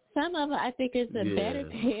 some of them I think is a better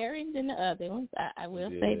pairing than the other ones. I will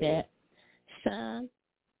say that. Some,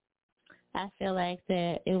 I feel like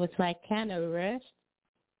that it was like kind of rushed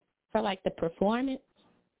for like the performance.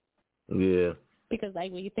 Yeah. Because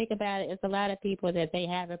like when you think about it, it's a lot of people that they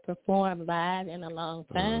haven't performed live in a long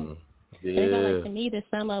time. Yeah. So it's like to me that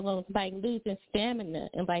some of them was like losing stamina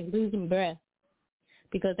and like losing breath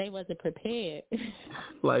because they wasn't prepared.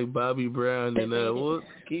 Like Bobby Brown and was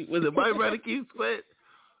it Bobby Brown that keeps sweat?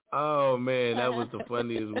 Oh man, that was the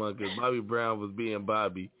funniest one because Bobby Brown was being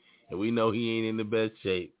Bobby, and we know he ain't in the best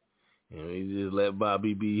shape. And we just let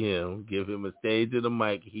Bobby be him. Give him a stage and a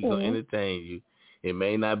mic. He gonna entertain you. It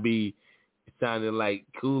may not be sounding like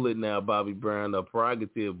Cool It Now, Bobby Brown, or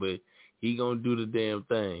Prerogative, but he gonna do the damn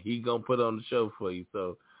thing. He gonna put on the show for you.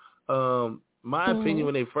 So, my opinion,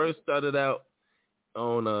 when they first started out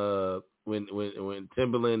on when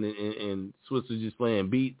Timbaland and Swiss was just playing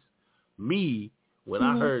beats, when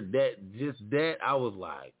I heard that, I was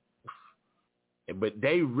like, but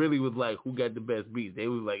they really was like, who got the best beats? They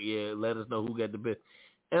was like, yeah, let us know who got the best.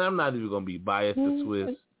 And I'm not even going to be biased to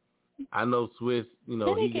Swiss. I know Swiss, he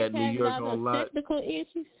got New York on lock. Technical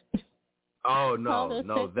issues. Oh,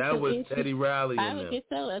 no, that was issues. Teddy Riley I would get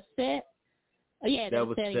so upset. Oh, yeah, that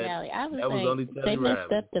was Teddy Riley. I was that like, was only Teddy they Riley.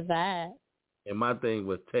 messed up the vibe. And my thing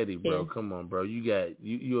was Teddy, bro. Yeah. Come on, bro. You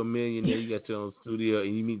a millionaire. You got your own studio,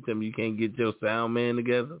 and you mean to tell me you can't get your sound man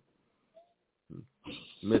together?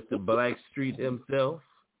 Mr. Blackstreet himself,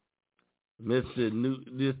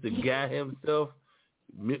 Mr. Guy himself,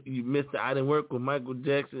 Mr. I didn't work with Michael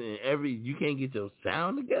Jackson, and you can't get your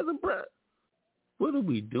sound together, bro. What are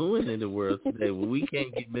we doing in the world today when we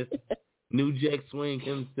can't get Mr. New Jack Swing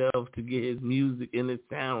himself to get his music and his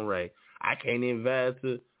sound right? I can't even vibe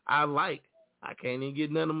to I can't even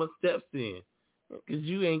get none of my steps in. because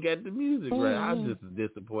you ain't got the music right. I was just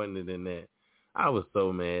disappointed in that. I was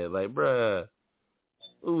so mad. Like, bruh,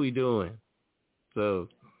 what we doing? So,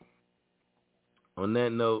 on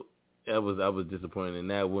that note, I was disappointed in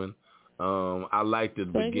that one. I liked the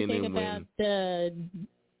beginning when. What did you think about the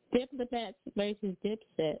Diplomats versus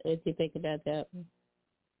Dipset? What did you think about that one?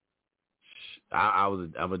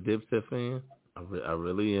 I'm a Dipset fan. I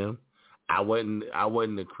really am. I wasn't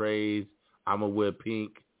the craze. I'm gonna wear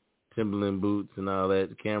pink Timberland boots and all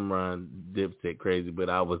that. Cameron Dipset crazy, but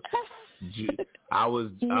I was a Dipset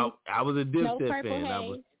fan.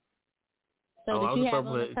 Haze. So did you have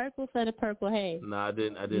on the purple for the purple haze? No, I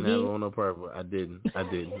didn't have on the purple. I didn't.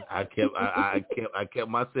 I kept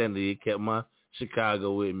my sanity. Kept my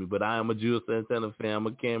Chicago with me. But I am a Jules Santana fan. I'm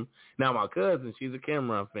a Now my cousin, she's a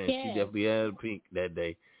Cameron fan. Yeah. She definitely had pink that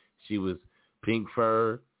day. She was pink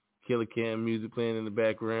fur, Killer Cam music playing in the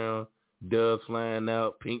background, doves flying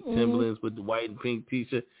out, pink Timberlands with the white and pink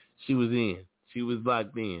T-shirt. She was in. She was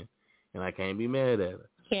locked in, and I can't be mad at her.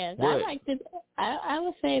 Yes, I like to. I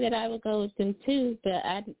would say that I would go with them too, but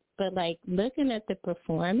like looking at the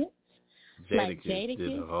performance, Jadakiss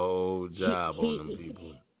did a whole job on them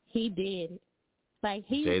people. He did. Like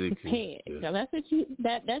he was prepared. Yeah. So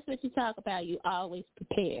that's what you talk about. You always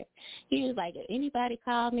prepared. He was like, if anybody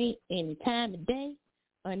call me any time of day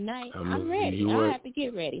or night, I'm ready. I don't have to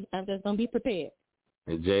get ready. I'm just gonna be prepared.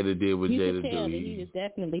 And Jada did what Jada do. He was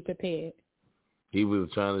definitely prepared. He was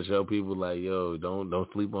trying to show people like, yo, don't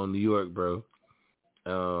sleep on New York, bro.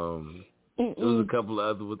 There was a couple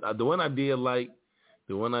of other. The one I did like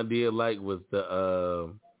was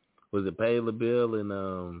was it Pay LaBelle and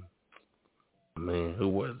man, who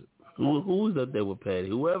was it? Who was up there with Patty?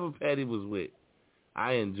 Whoever Patty was with,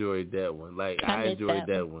 I enjoyed that one. Like I enjoyed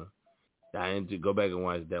that one. Go back and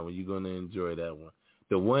watch that one. You're gonna enjoy that one.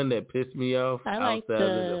 The one that pissed me off outside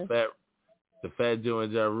of the Fat Joe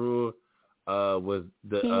and Ja Rule was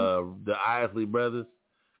the Isley brothers,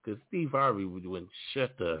 because Steve Harvey wouldn't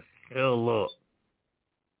shut the hell up.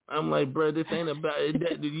 I'm like, bro, this ain't about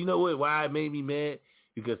it. You know what? Why it made me mad?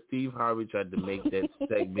 Because Steve Harvey tried to make that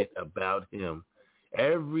segment about him.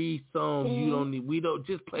 Every song we don't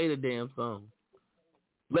just play the damn song.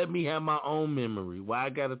 Let me have my own memory. Why I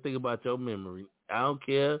gotta think about your memory? I don't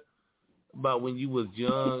care about when you was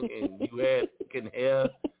young and you had hair.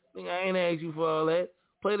 I ain't asked you for all that.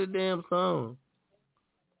 Play the damn song.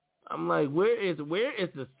 I'm like, where is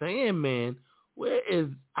the Sandman? Where is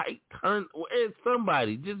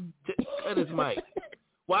somebody? Just cut his mic.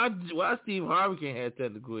 Why Steve Harvey can't have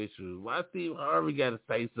technical issues? Why Steve Harvey got to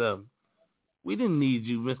say something? We didn't need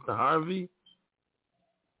you, Mr. Harvey.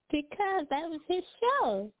 Because that was his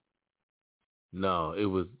show. No, it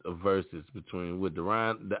was a versus between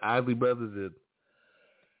the Isley brothers and.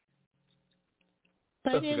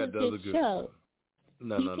 But it was his show.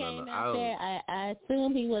 No. He came out there. I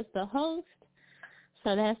assume he was the host,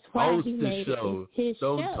 so that's why he made it his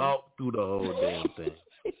show. Don't talk through the whole damn thing.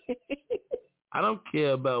 I don't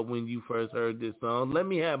care about when you first heard this song. Let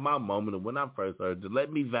me have my moment of when I first heard it.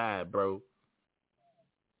 Let me vibe, bro.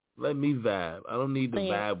 Let me vibe. I don't need to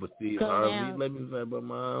vibe with Steve Harvey. Let me vibe on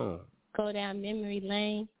my own. Go down memory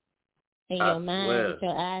lane in your mind with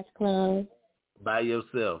your eyes closed. By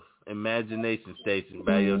yourself. Imagination station.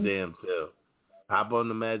 By your damn self. Hop on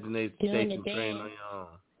the imagination station train on your own.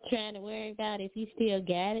 Trying to worry about if you still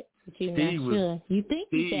got it, but you're not sure. You think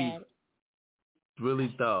you got it.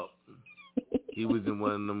 Really thought he was in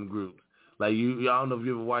one of them groups. Like I don't know if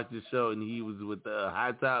you ever watched this show, and he was with the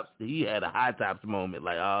High Tops. He had a High Tops moment.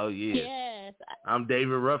 Like, oh yeah, yes, I'm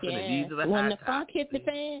David Ruffin, and these are the when High the Tops. funk hit the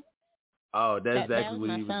fan. Oh, that's exactly what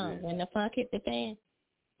he was song. in. When the funk hit the fan.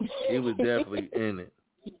 He was definitely in it.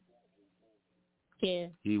 Yeah.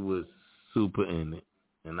 He was super in it,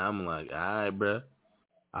 and I'm like, all right, bruh.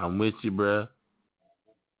 I'm with you, bruh.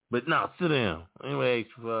 But no, sit down. Anyway,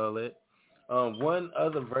 for all that. One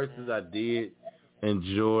other verses I did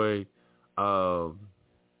enjoy. I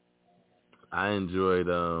enjoyed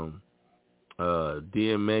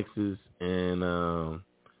DMX's and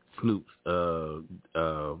Snoop's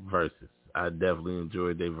verses. I definitely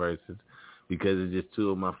enjoyed their verses because it's just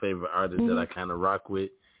two of my favorite artists that I kind of rock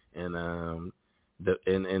with. And the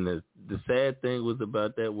sad thing was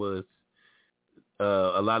about that was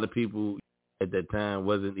a lot of people at that time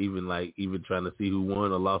wasn't even trying to see who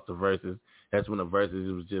won or lost the verses. That's when the verses,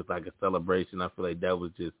 it was just like a celebration. I feel like that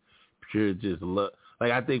was just pure luck.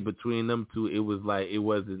 Like, I think between them two, it was like, it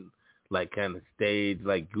wasn't like kind of staged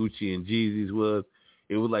like Gucci and Jeezy's was.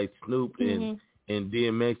 It was like Snoop and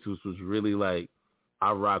DMX was really like,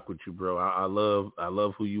 I rock with you, bro. I love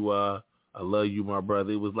who you are. I love you, my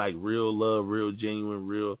brother. It was like real love, real genuine,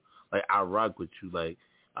 real like I rock with you. Like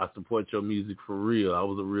I support your music for real. I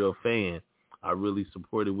was a real fan. I really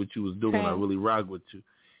supported what you was doing. I really rock with you.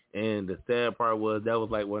 And the sad part was that was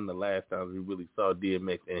like one of the last times we really saw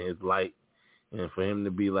DMX in his light. And for him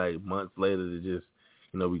to be like months later to just,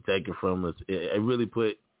 be taken from us, it really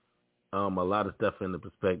put a lot of stuff into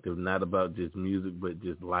perspective, not about just music, but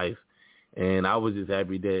just life. And I was just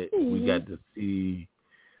happy that we got to see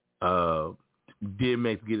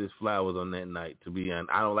DMX get his flowers on that night, to be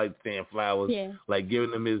honest. I don't like saying flowers, like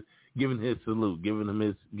giving his salute,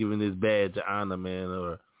 giving his badge of honor, man,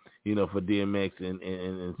 or, for DMX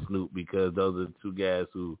and Snoop, because those are the two guys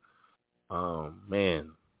who,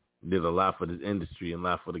 man, did a lot for this industry and a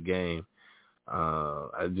lot for the game. I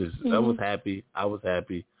was happy.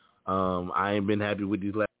 I ain't been happy with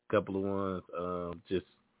these last couple of ones.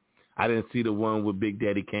 I didn't see the one with Big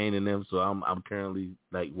Daddy Kane and them, so I'm currently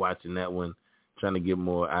like watching that one, trying to get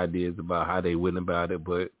more ideas about how they went about it.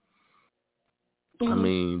 But I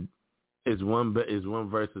mean, it's one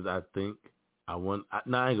versus I think I ain't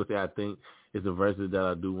gonna say I think it's a versus that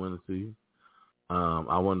I do want to see.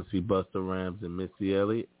 I want to see Busta Rhymes and Missy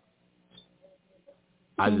Elliott.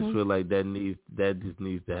 I just feel like that just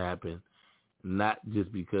needs to happen. Not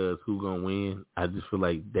just because who gonna win. I just feel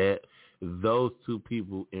like that those two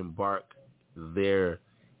people embark their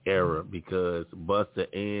era, because Busta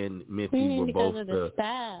and Missy were both the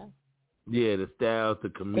style. Yeah, the styles, the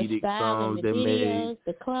comedic songs they made,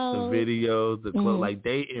 the videos, the clothes. Like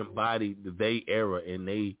they embodied their era and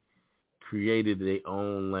they created their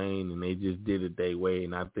own lane and they just did it their way.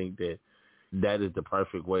 And I think that is the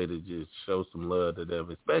perfect way to just show some love to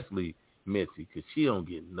them, especially Missy, because she don't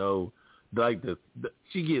get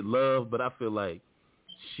she get love, but I feel like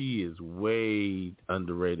she is way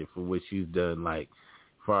underrated for what she's done, like,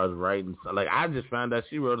 as far as writing. Like, I just found out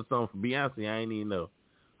she wrote a song for Beyonce. I ain't even know.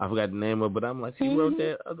 I forgot the name of it, but I'm like, she wrote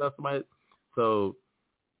that? I thought somebody. So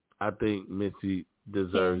I think Missy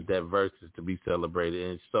deserves that versus to be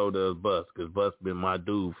celebrated, and so does Bus, because Bus been my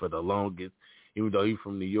dude for the longest. Even though he's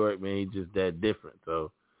from New York, man, he's just that different.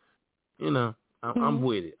 So, I'm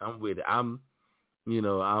with it. I'm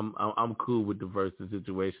cool with the versus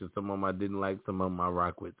situation. Some of them I didn't like, some of them I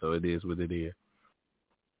rock with. So it is what it is.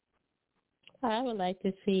 I would like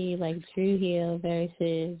to see like Drew Hill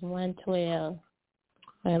versus 112.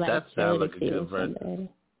 Or like that sounds like a good versus.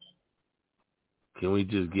 Can we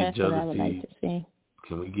just get Joe to see? Like to see?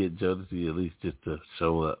 Can we get Joe to see at least just to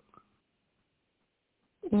show up?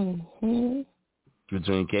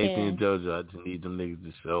 Between Casey and JoJo, I just need them niggas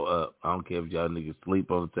to show up. I don't care if y'all niggas sleep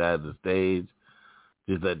on the side of the stage.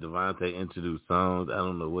 Just let Devontae introduce songs. I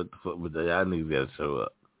don't know what the fuck, but y'all niggas gotta show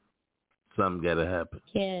up. Something gotta happen.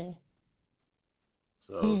 Yeah.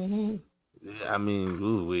 So, I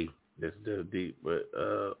mean, that's still deep, but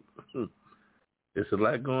it's a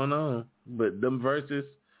lot going on. But them verses,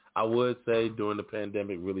 I would say, during the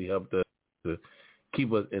pandemic really helped us to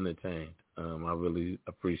keep us entertained. I really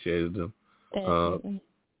appreciated them.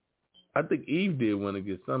 I think Eve did one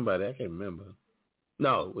against somebody. I can't remember.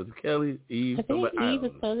 No, was it Kelly? Eve? I think Eve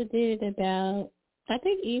was supposed to do it I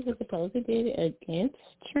think Eve was supposed to do it against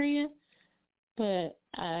Tria, but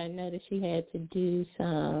I know that she had to do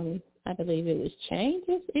some, I believe it was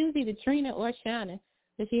changes. It was either Trina or Shauna,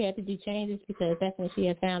 but she had to do changes because that's when she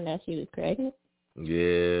had found out she was pregnant.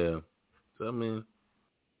 Yeah. So, I mean,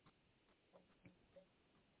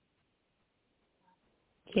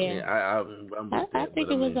 yeah, I think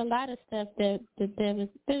it was a lot of stuff that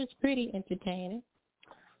was pretty entertaining.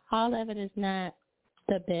 All of it is not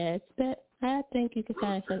the best, but I think you can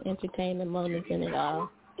find some entertainment moments in it all.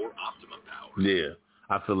 Yeah,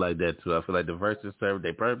 I feel like that too. I feel like the verses serve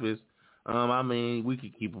their purpose. I mean, we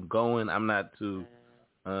could keep them going. I'm not too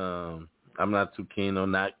keen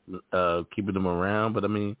on not keeping them around, but I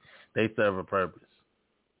mean, they serve a purpose.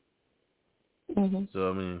 So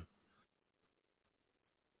I mean.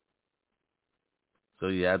 So,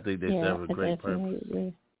 yeah, I think they serve a great purpose.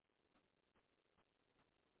 Agree.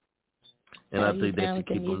 And I think they should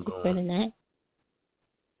keep them going.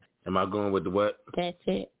 Am I going with the what? That's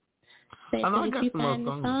it. I know I got some more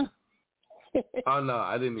songs. Oh, no,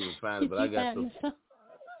 I didn't even find it, but I got some.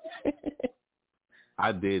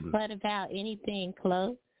 I didn't. What about anything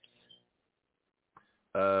close?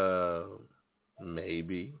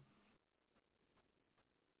 Maybe.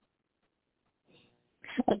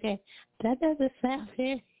 Okay, that doesn't sound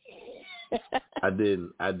fair. I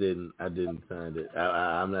didn't find it.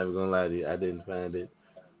 I'm never gonna lie to you. I didn't find it.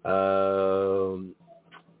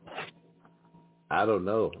 I don't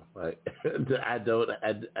know. Like I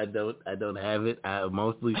don't have it. I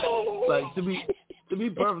mostly like to be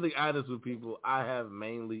perfectly honest with people. I have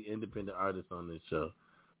mainly independent artists on this show,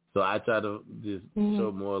 So I try to just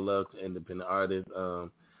show more love to independent artists.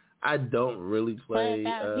 I don't really play.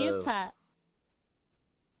 What about hip hop?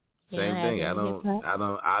 Same thing. I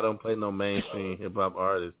don't play no mainstream hip hop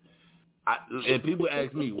artists. And people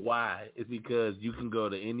ask me why. It's because you can go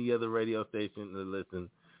to any other radio station and listen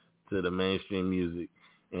to the mainstream music.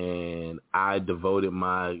 And I devoted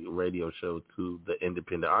my radio show to the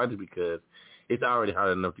independent artists because it's already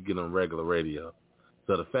hard enough to get on regular radio.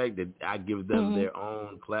 So the fact that I give them their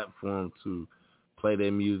own platform to play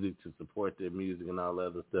their music, to support their music and all that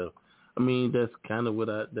other stuff, I mean, that's kind of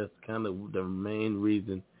the main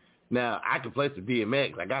reason. Now, I can play some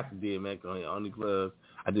DMX. I got some DMX on the clubs.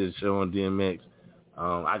 I did a show on DMX.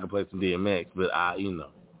 I can play some DMX, but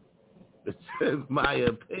it's just my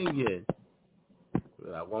opinion.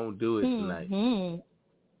 But I won't do it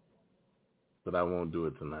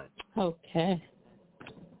tonight. Okay.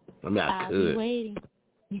 I mean, I could. I'll be waiting.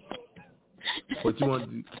 What you want?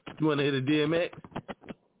 You want to hit a DMX?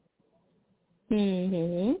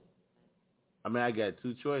 I mean, I got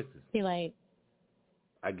two choices.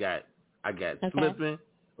 I got Slippin'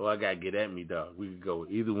 or I got Get At Me, dog. We could go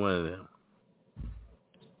with either one of them.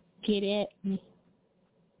 Get At Me.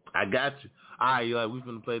 I got you. All right, y'all, we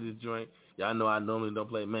finna play this joint. Y'all know I normally don't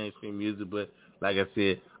play mainstream music, but like I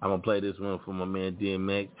said, I'm going to play this one for my man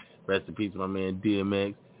DMX. Rest in peace to my man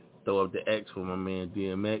DMX. Throw up the X for my man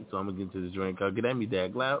DMX. So I'm going to get to this joint called Get At Me,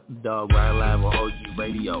 dog. Right live on OG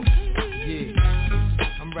Radio. Yeah,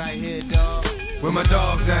 I'm right here, dog. Where my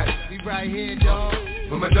dogs at? We right here, dog.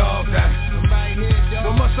 Where my dogs at? I'm right here, dog.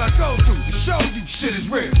 What must I go through to show you shit is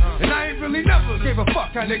real? And I ain't really never gave a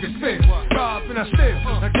fuck how niggas feel. Rob and I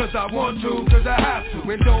steal, not cause I want to, cause I have to.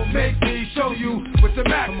 And don't make me show you with the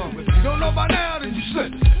Mac. If you don't know by now, then you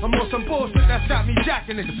slip. I'm on some bullshit that's got me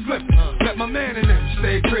jacking niggas flipping. Let my man in them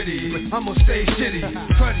stay pretty, but I'ma stay shitty.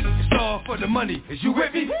 Cruddy, it's all for the money. Is you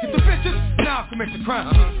with me? Get the bitches, now I commit the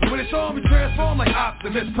crime. When it's on, we transform like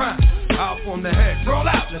Optimus Prime. Out on the head, roll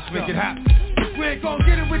out, let's make it happen. If we ain't gon'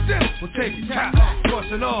 get it with this, we'll take it cap.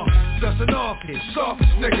 Bustin' off, dustin' off,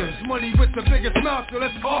 softest niggas. Money with the biggest mouth, so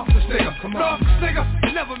let's off this nigga. Come on, this nigga,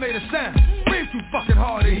 he never made a sound. Breathe too fucking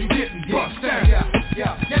hard and he didn't bust down. Y'all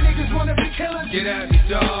niggas wanna be killers? Get at me,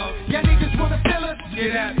 dog. Y'all niggas wanna fill us?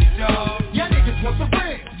 Get at me, dog. Y'all niggas want the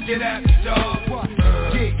bread? Get at me, dog.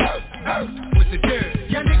 With the dirt.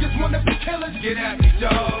 Y'all niggas wanna be killers? Get at me,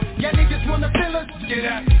 dog. Y'all niggas wanna fill us? Get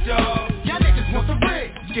at me, dog. Y'all niggas want the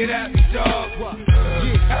bread? Get at me, dog.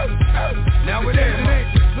 Now it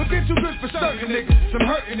ain't looking too good for certain niggas, some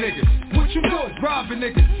hurting niggas. What you doing? Robbing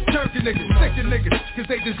niggas, jerking niggas, sicking niggas, cause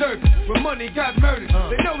they deserve it. When money got murdered,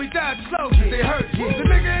 they know he died slow cause they hurt it. The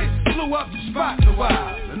nigga ain't flew up the spot in a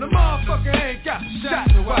while, and the motherfucker ain't got shot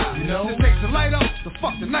in a while. You know, it takes a light up to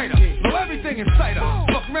fuck the night up. Blow everything in sight up.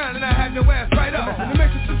 Fuck around and I had your ass right up. And to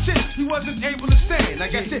mention some shit he wasn't able to stand. I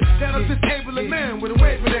got shit that I'm disabling man with a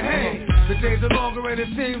wave of the hand. The days are longer and it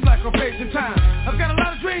seems like I'm facing time. I've got a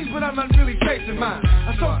lot of dreams, but I'm not really facing mine.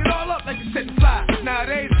 I soak it all up like a sitting fly.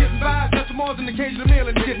 Nowadays, getting by, just more than occasional meal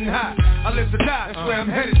and getting high. I live to die, that's where I'm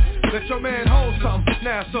headed. Let your man hold something.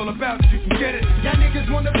 Now it's all about you can get it. Y'all niggas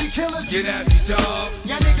wanna be killers? Get at me, dog.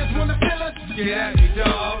 Y'all niggas wanna fill us? Get at me,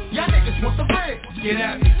 dog. Y'all niggas want the bread? Get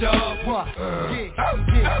at me, dog.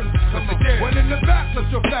 One in the back, let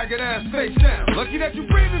your faggot ass face down. Lucky that you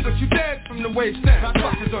breathing, but you dead from the waist down.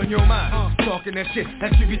 Fuck is on your mind, talking that shit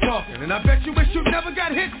that you be talking. And I bet you wish you never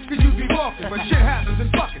got hit, cause you be walking. But shit happens and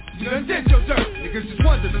fuck it, you done did your dirt. Niggas just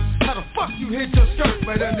wondering how the fuck you hit your skirt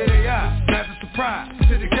right under their eye. That's a surprise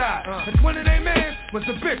to the guy. And one of they man was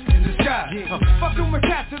a bitch in disguise. Fucking with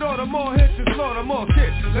cats that order more hits and slaughter more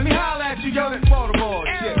kids. Let me holler at you, yo, that Baltimore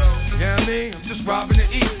shit. Yeah, I mean, I'm just robbing to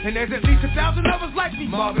eat. And there's at least 1,000 others like me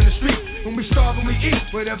mobbing the street. When we starve and we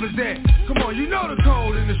eat, whatever's there. Come on, you know the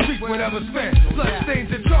code in the street, whatever's fair. Blood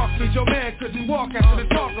stains and chalk means your man couldn't walk after the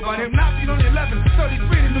talk about him not being on the 1133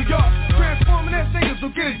 to New York. Transforming that niggas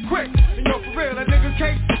will get it quick. And yo, for real, that nigga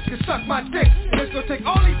cake can suck my dick. And it's gonna take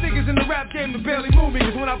all these niggas in the rap game to barely move me.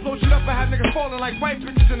 Cause when I blow shit up, I have niggas falling like white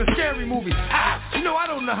bitches in a scary movie. You know I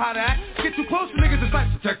don't know how to act. Get too close to niggas, it's like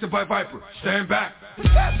protected by Viper. Stand back.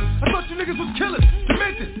 What's that? I thought you niggas was killers,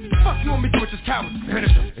 demented. Fuck you want me to do with this coward?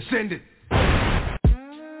 Finish him and send it.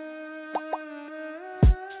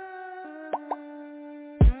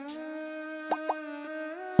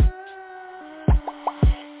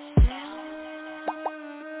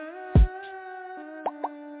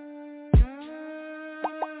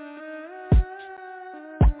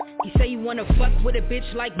 He say he wanna fuck with a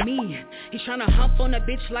bitch like me. He tryna hump on a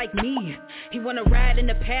bitch like me. He wanna ride in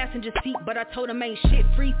the passenger seat, but I told him ain't shit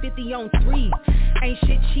free, 50 on 3. Ain't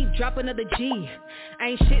shit cheap, drop another G.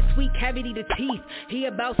 Ain't shit sweet, cavity to teeth. He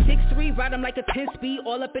about 6'3", ride him like a 10-speed.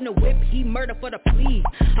 All up in the whip, he murder for the plea.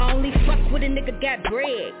 I only fuck with a nigga got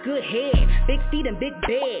bread, good head, big feet and big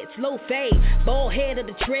beds, low fade, bald head of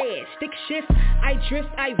the tread. Stick shift, I drift,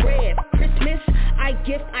 I rev. Christmas, I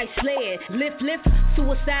gift, I sled. Lift,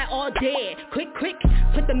 suicide all dead. Quick,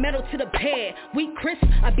 put the metal to the pad. We crisp,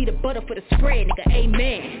 I be the butter for the spread, nigga,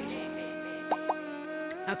 amen.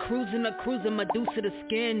 I cruising, Medusa the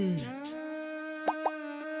skin.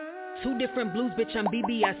 2 different blues, bitch, I'm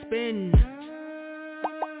BB, I spin.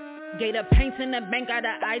 Gator paints in the bank, got the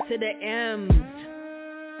I to the M's.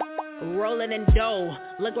 Rolling in dough,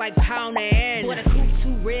 look like pound and. Boy, the coupe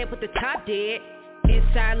too red with the top dead.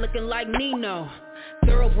 Inside looking like Nino.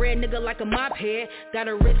 Thoroughbred nigga like a mop head. Got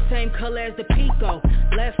a wrist same color as the Pico.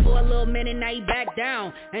 Left for a little minute, now he back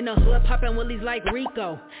down. And the hood poppin' willies like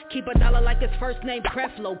Rico. Keep a dollar like his first name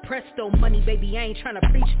Creflo. Presto, money baby, I ain't tryna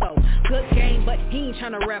preach though. Good game, but he ain't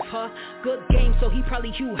tryna ref her. Good game, so he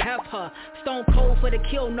probably Hugh Hef her. Stone cold for the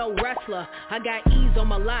kill, no wrestler. I got ease on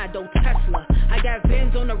my line, though Tesla. I got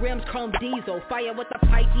Benz on the rims, chrome diesel. Fire with the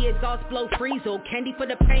pipe, the exhaust blow freezel. Candy for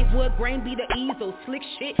the paint, wood grain be the easel. Slick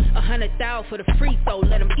shit, 100,000 for the free throw.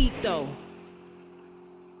 Let him eat though.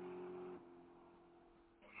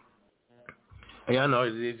 Hey, y'all know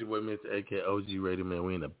it's your boy Mr. AK OG Radio, man.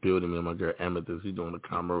 We in the building, man. My girl Amethyst, she doing the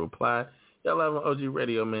Carmel reply. Y'all love on OG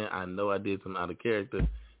Radio, man. I know I did some out of character.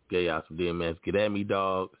 Gave y'all some DMX. Get at me,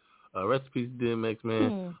 dog. Rest in peace, DMX, man.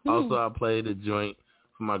 Mm-hmm. Also, I played a joint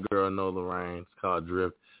for my girl Nola Ryan. It's called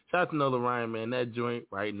Drift. Shout out to Nola Ryan, man. That joint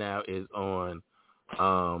right now is on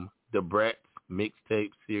the Brat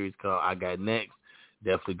mixtape series called I Got Next.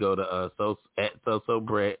 Definitely go to So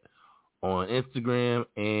Brat on Instagram,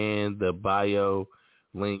 and the bio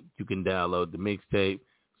link, you can download the mixtape.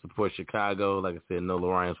 Support Chicago. Like I said, Nola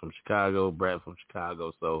Ryan's from Chicago, Brad from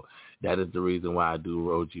Chicago. So that is the reason why I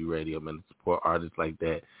do OG Radio, man, to support artists like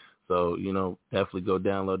that. So, you know, definitely go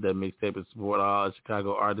download that mixtape and support all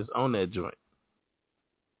Chicago artists on that joint.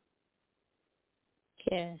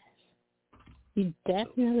 Yes. You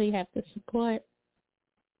definitely have to support.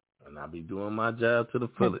 And I'll be doing my job to the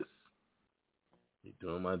fullest.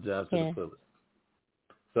 The fullest.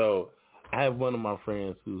 So I have one of my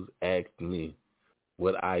friends who's asked me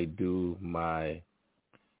would I do my,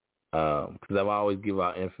 because I always give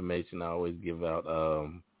out information. I always give out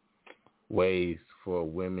ways for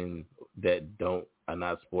women that are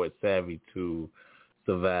not sports savvy to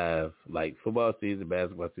survive, like football season,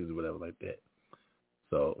 basketball season, whatever like that.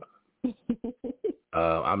 So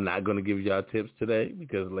I'm not going to give y'all tips today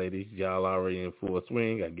because, ladies, y'all already in full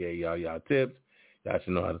swing. I gave y'all tips. Y'all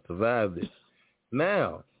should know how to survive this.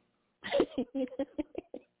 Now,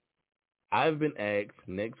 I've been asked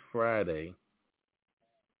next Friday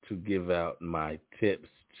to give out my tips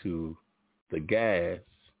to the guys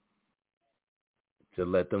to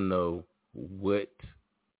let them know what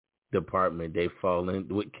department they fall in,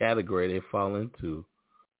 what category they fall into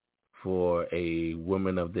for a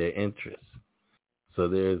woman of their interest. So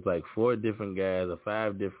there's like 4 different guys or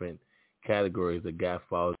 5 different categories a guy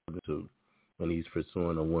falls into when he's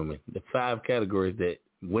pursuing a woman. The 5 categories that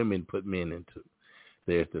women put men into.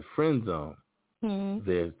 There's the friend zone. Mm-hmm.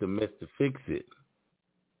 There's the Mr. Fix-It.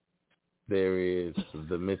 There is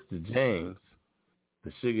the Mr. James,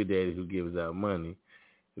 the sugar daddy who gives out money.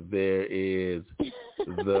 There is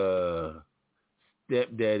the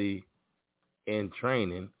stepdaddy in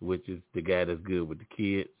training, which is the guy that's good with the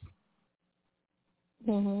kids.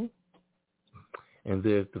 Mm-hmm. And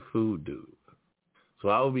there's the food dude. So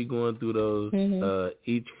I will be going through those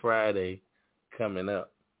each Friday coming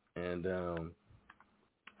up, and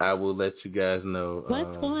I will let you guys know.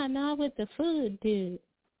 What's going on with the food dude?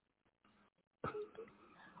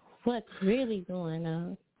 What's really going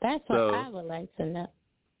on? That's what I would like to know,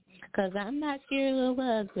 because I'm not sure what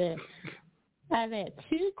was it. I've had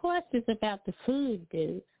 2 questions about the food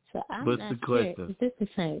dude, so I'm not sure. Is this the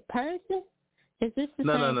same person? Is this the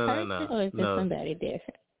same person, or is this somebody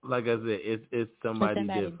different? Like I said, it's somebody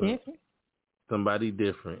different. Somebody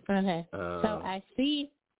different. Okay. So I see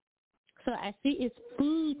it's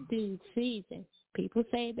food dude season. People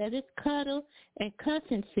say that it's cuddle and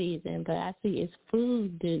cussing season, but I see it's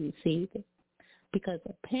food dude season, because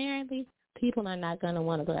apparently people are not going to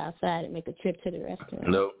want to go outside and make a trip to the restaurant.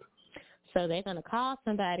 Nope. So they're going to call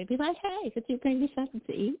somebody and be like, hey, could you bring me something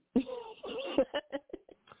to eat?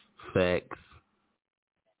 Facts.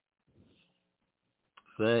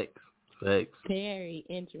 Very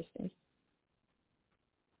interesting.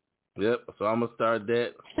 Yep. So I'm gonna start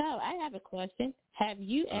that. So I have a question. Have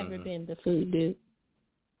you ever been the food dude?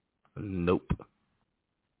 Nope.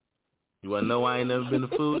 You wanna know why I ain't never been the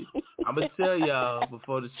food? I'm gonna tell y'all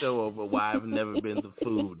before the show over why I've never been the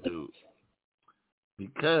food dude.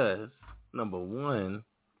 Because number one,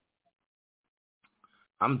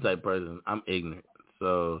 I'm the type of person, I'm ignorant.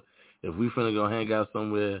 So if we finna go hang out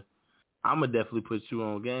somewhere, I'm gonna definitely put you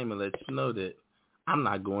on game and let you know that I'm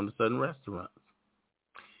not going to certain restaurants.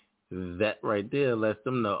 That right there lets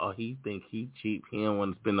them know, oh, he think he cheap. He don't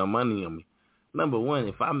want to spend no money on me. Number one,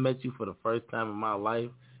 if I met you for the first time in my life,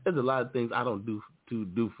 there's a lot of things I don't do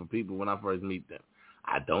for people when I first meet them.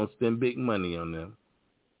 I don't spend big money on them.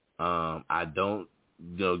 I don't,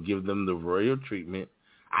 give them the royal treatment.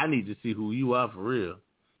 I need to see who you are for real.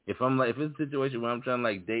 If it's a situation where I'm trying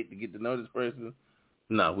to date to get to know this person,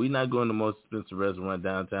 no, we're not going to the most expensive restaurant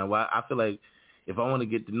downtown. Well, I feel like if I want to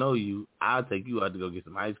get to know you, I'll take you out to go get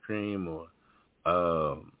some ice cream or,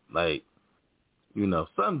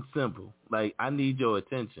 something simple. Like, I need your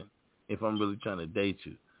attention if I'm really trying to date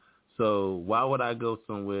you. So why would I go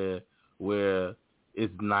somewhere where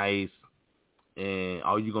it's nice and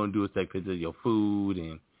all you're going to do is take pictures of your food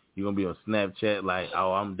and you're going to be on Snapchat like,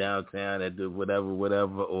 oh, I'm downtown at the whatever,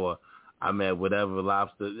 or I'm at whatever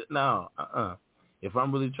lobster. No, If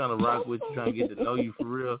I'm really trying to rock with you, trying to get to know you for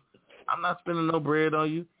real, I'm not spending no bread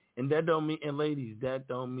on you. And that don't mean, and ladies, that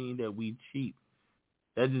don't mean that we cheap.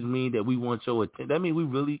 That just means that we want your attention. That means we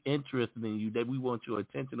really interested in you, that we want your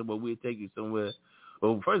attention, but we'll take you somewhere.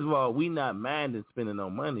 Well, first of all, we not minding spending no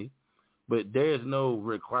money, but there's no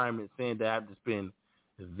requirement saying that I have to spend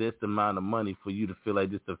this amount of money for you to feel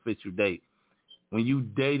like this is a official date. When you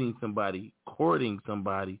dating somebody, courting,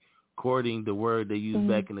 the word they used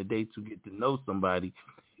back in the day to get to know somebody,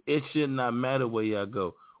 it should not matter where y'all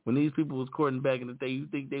go. When these people was courting back in the day, you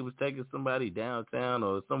think they was taking somebody downtown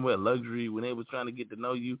or somewhere luxury when they was trying to get to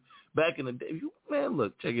know you? Back in the day, man,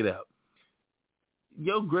 look, check it out.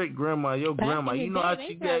 Your great-grandma, you know how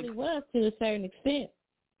she got... They probably was to a certain extent.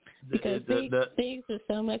 Because things are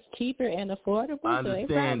so much cheaper and affordable. I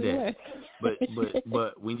understand that.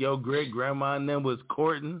 But when your great-grandma and them was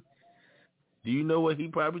courting, do you know what he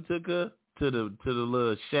probably took her? To the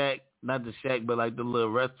little shack, not the shack, but like the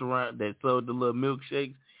little restaurant that sold the little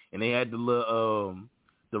milkshakes, and they had the little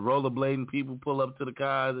the rollerblading people pull up to the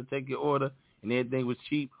cars and take your order, and everything was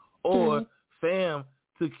cheap. Or fam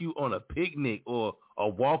took you on a picnic or a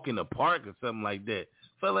walk in the park or something like that.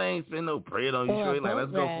 Fella ain't spend no bread on you. Sure, like,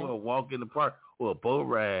 let's go for a walk in the park or a boat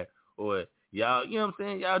ride or y'all, you know what I'm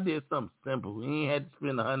saying? Y'all did something simple. You ain't had to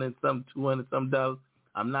spend $100 something, $200 something.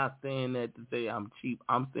 I'm not saying that to say I'm cheap.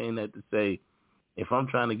 I'm saying that to say if I'm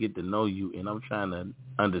trying to get to know you and I'm trying to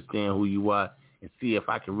understand who you are and see if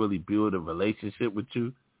I can really build a relationship with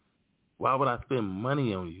you, why would I spend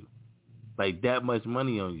money on you? Like that much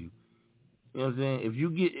money on you? You know what I'm saying? If you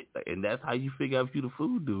get, and that's how you figure out if you the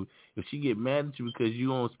food dude. If she get mad at you because you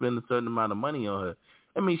don't spend a certain amount of money on her,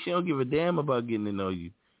 I mean, she don't give a damn about getting to know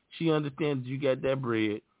you. She understands you got that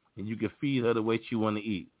bread and you can feed her the way she want to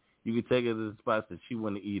eat. You can take her to the spots that she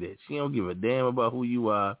want to eat at. She don't give a damn about who you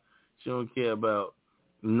are. She don't care about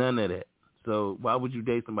none of that. So why would you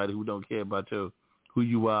date somebody who don't care about who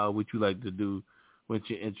you are, what you like to do, what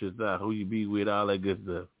your interests are, who you be with, all that good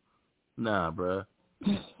stuff? Nah, bruh.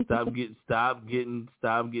 Stop getting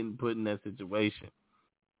put in that situation.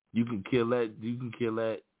 You can kill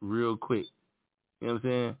that real quick. You know what I'm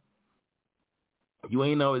saying? You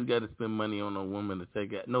ain't always got to spend money on a woman to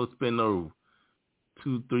take out. No, spend no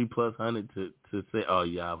 $200-300+ to say, oh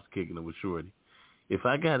yeah, I was kicking it with Shorty. If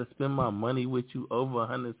I got to spend my money with you over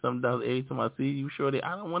 $100 something every time I see you, Shorty,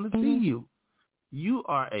 I don't want to see you. You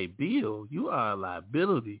are a bill. You are a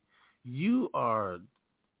liability. You a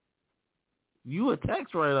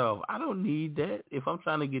tax write-off. I don't need that. If I'm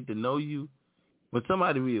trying to get to know you, when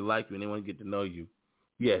somebody really likes you and they want to get to know you,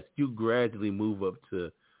 yes, you gradually move up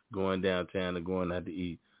to going downtown or going out to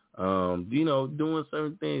eat. Doing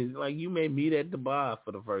certain things. Like you may meet at the bar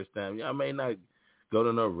for the first time. Y'all may not go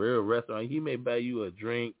to no real restaurant. He may buy you a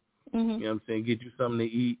drink, you know what I'm saying, get you something to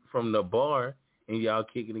eat from the bar, and y'all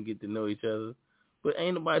kicking and get to know each other. But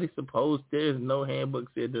ain't nobody supposed, there's no handbook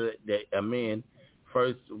said that a man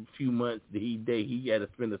first few months that he date, he got to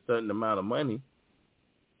spend a certain amount of money.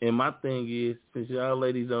 And my thing is, since y'all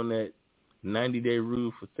ladies on that 90-day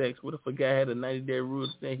rule for sex, what if a guy had a 90-day rule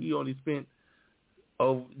saying he only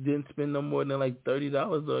didn't spend no more than like $30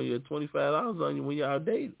 on you or $25 on you when y'all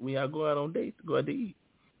date, when y'all go out on dates to go out to eat?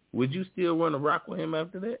 Would you still want to rock with him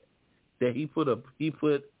after that? That he put a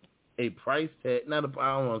price tag, I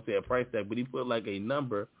don't want to say a price tag, but he put like a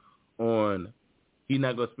number on, He's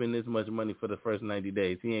not gonna spend this much money for the first 90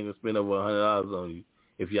 days. He ain't gonna spend over $100 on you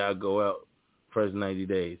if y'all go out first 90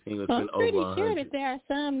 days. He ain't gonna spend over $100. I'm pretty sure that there are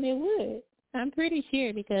some that would. I'm pretty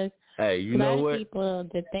sure because hey, you a know lot what? of people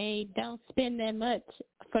that they don't spend that much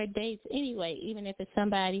for dates anyway, even if it's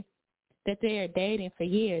somebody that they're dating for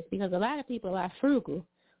years, because a lot of people are frugal.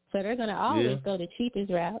 So they're going to always go the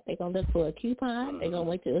cheapest route. They're going to look for a coupon. They're going to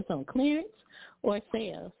wait till it's on clearance or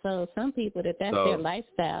sale. So some people, that's their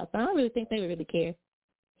lifestyle. So I don't really think they would really care.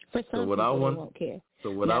 For some people, they won't care.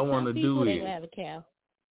 So what now, I want to do they is, will have a cow.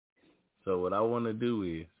 So what I want to do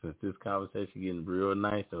is, since this conversation getting real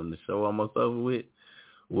nice and the show almost over with,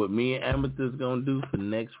 what me and Amethyst going to do for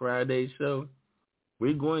next Friday's show,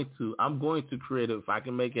 I'm going to create if I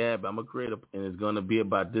can make it happen, I'm going to create and it's going to be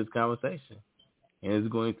about this conversation. And it's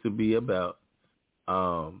going to be about,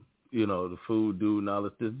 the food dude and all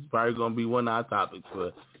this. This is probably going to be one of our topics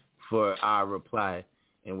for our reply.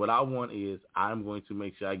 And what I want is I'm going to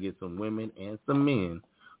make sure I get some women and some men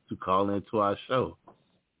to call into our show.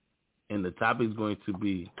 And the topic is going to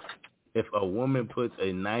be if a woman puts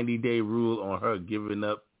a 90-day rule on her giving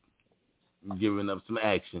up some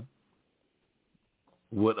action,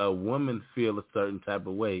 would a woman feel a certain type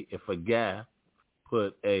of way if a guy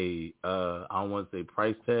put I don't want to say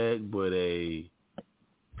price tag, but a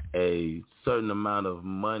certain amount of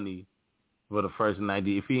money for the first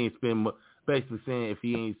 90. If he ain't spend, basically saying if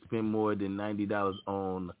he ain't spend more than $90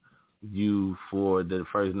 on you for the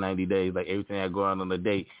first 90 days, like everything I go out on a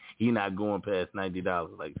date, he not going past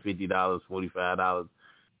 $90, like $50, $45,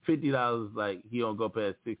 $50, like he don't go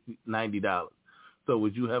past $90. So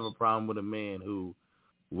would you have a problem with a man who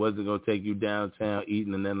wasn't going to take you downtown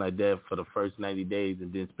eating and then like that for the first 90 days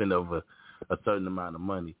and then spend over a certain amount of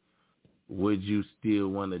money? Would you still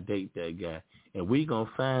want to date that guy? And we going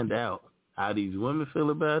to find out how these women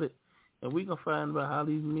feel about it, and we going to find out how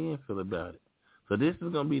these men feel about it. So this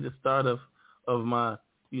is going to be the start of my,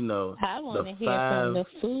 I want to hear from the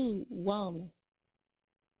food woman.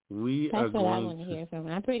 That's what I want to hear from.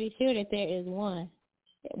 I'm pretty sure that there is one.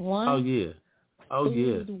 Oh, yeah.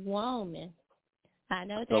 Food woman. I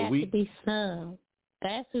know there has to be some.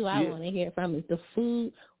 That's who I want to hear from, is the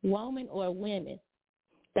food woman or women.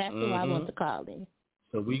 That's who I want to call in.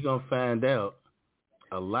 So we going to find out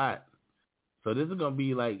a lot. So this is going to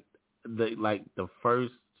be like the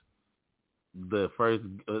first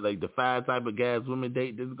like the 5 type of guys women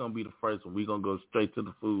date. This is going to be the first one. We're going to go straight to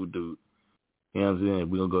the food dude. You know what I'm saying?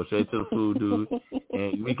 We're going to go straight to the food dude.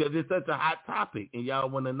 And because it's such a hot topic and y'all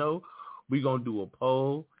want to know, we're going to do a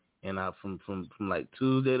poll. And from like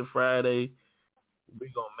Tuesday to Friday,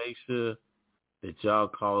 we're going to make sure that y'all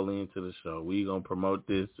call into the show. We're going to promote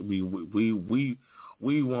this. We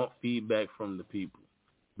want feedback from the people,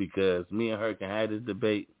 because me and her can have this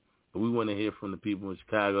debate, but we want to hear from the people in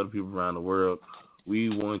Chicago, the people around the world. We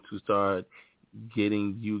want to start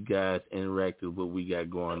getting you guys interactive with what we got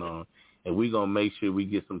going on. And we're going to make sure we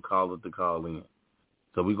get some callers to call in.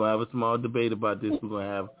 So we're going to have a small debate about this. I'm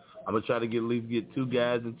going to try to at least get 2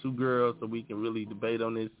 guys and 2 girls so we can really debate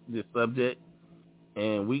on this subject.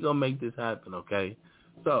 And we're going to make this happen, okay?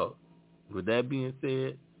 So, with that being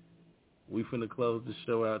said, we finna close the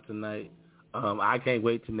show out tonight. I can't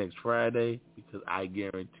wait till next Friday, because I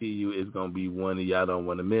guarantee you it's going to be one that y'all don't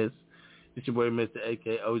want to miss. It's your boy, Mr.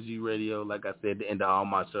 AK OG Radio. Like I said, at the end of all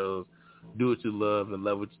my shows, do what you love and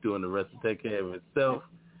love what you do, and the rest will take care of itself.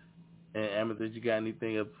 And Amethyst, you got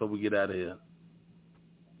anything else before we get out of here?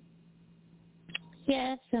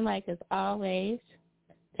 Yes, and like as always,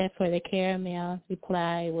 that for the Caramel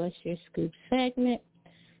Reply What's Your Scoop segment,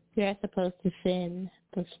 you're supposed to send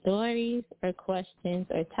the stories or questions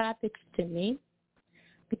or topics to me,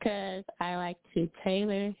 because I like to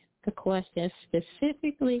tailor the questions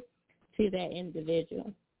specifically to that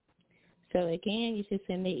individual. So again, you should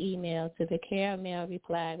send the email to the Caramel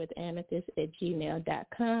Reply with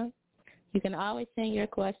amethyst@gmail.com. You can always send your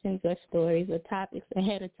questions or stories or topics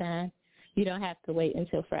ahead of time. You don't have to wait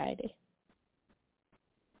until Friday.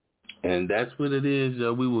 And that's what it is,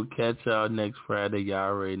 yo. We will catch y'all next Friday. Y'all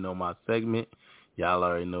already know my segment. Y'all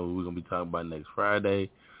already know what we're going to be talking about next Friday.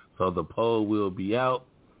 So the poll will be out.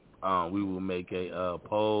 We will make a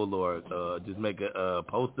poll or just make a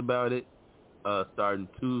post about it starting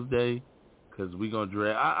Tuesday, because we're going to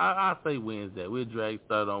drag. I say Wednesday. We'll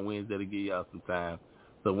start on Wednesday to give y'all some time.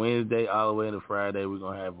 So Wednesday all the way into Friday, we're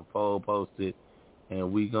going to have a poll posted,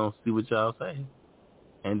 and we're going to see what y'all say.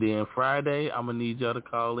 And then Friday, I'm going to need y'all to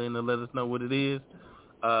call in and let us know what it is.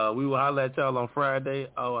 We will holler at y'all on Friday.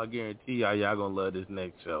 Oh, I guarantee y'all going to love this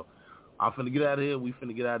next show. I'm finna get out of here. We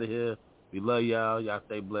finna get out of here. We love y'all. Y'all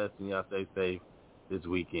stay blessed and y'all stay safe this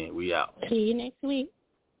weekend. We out. See you next week.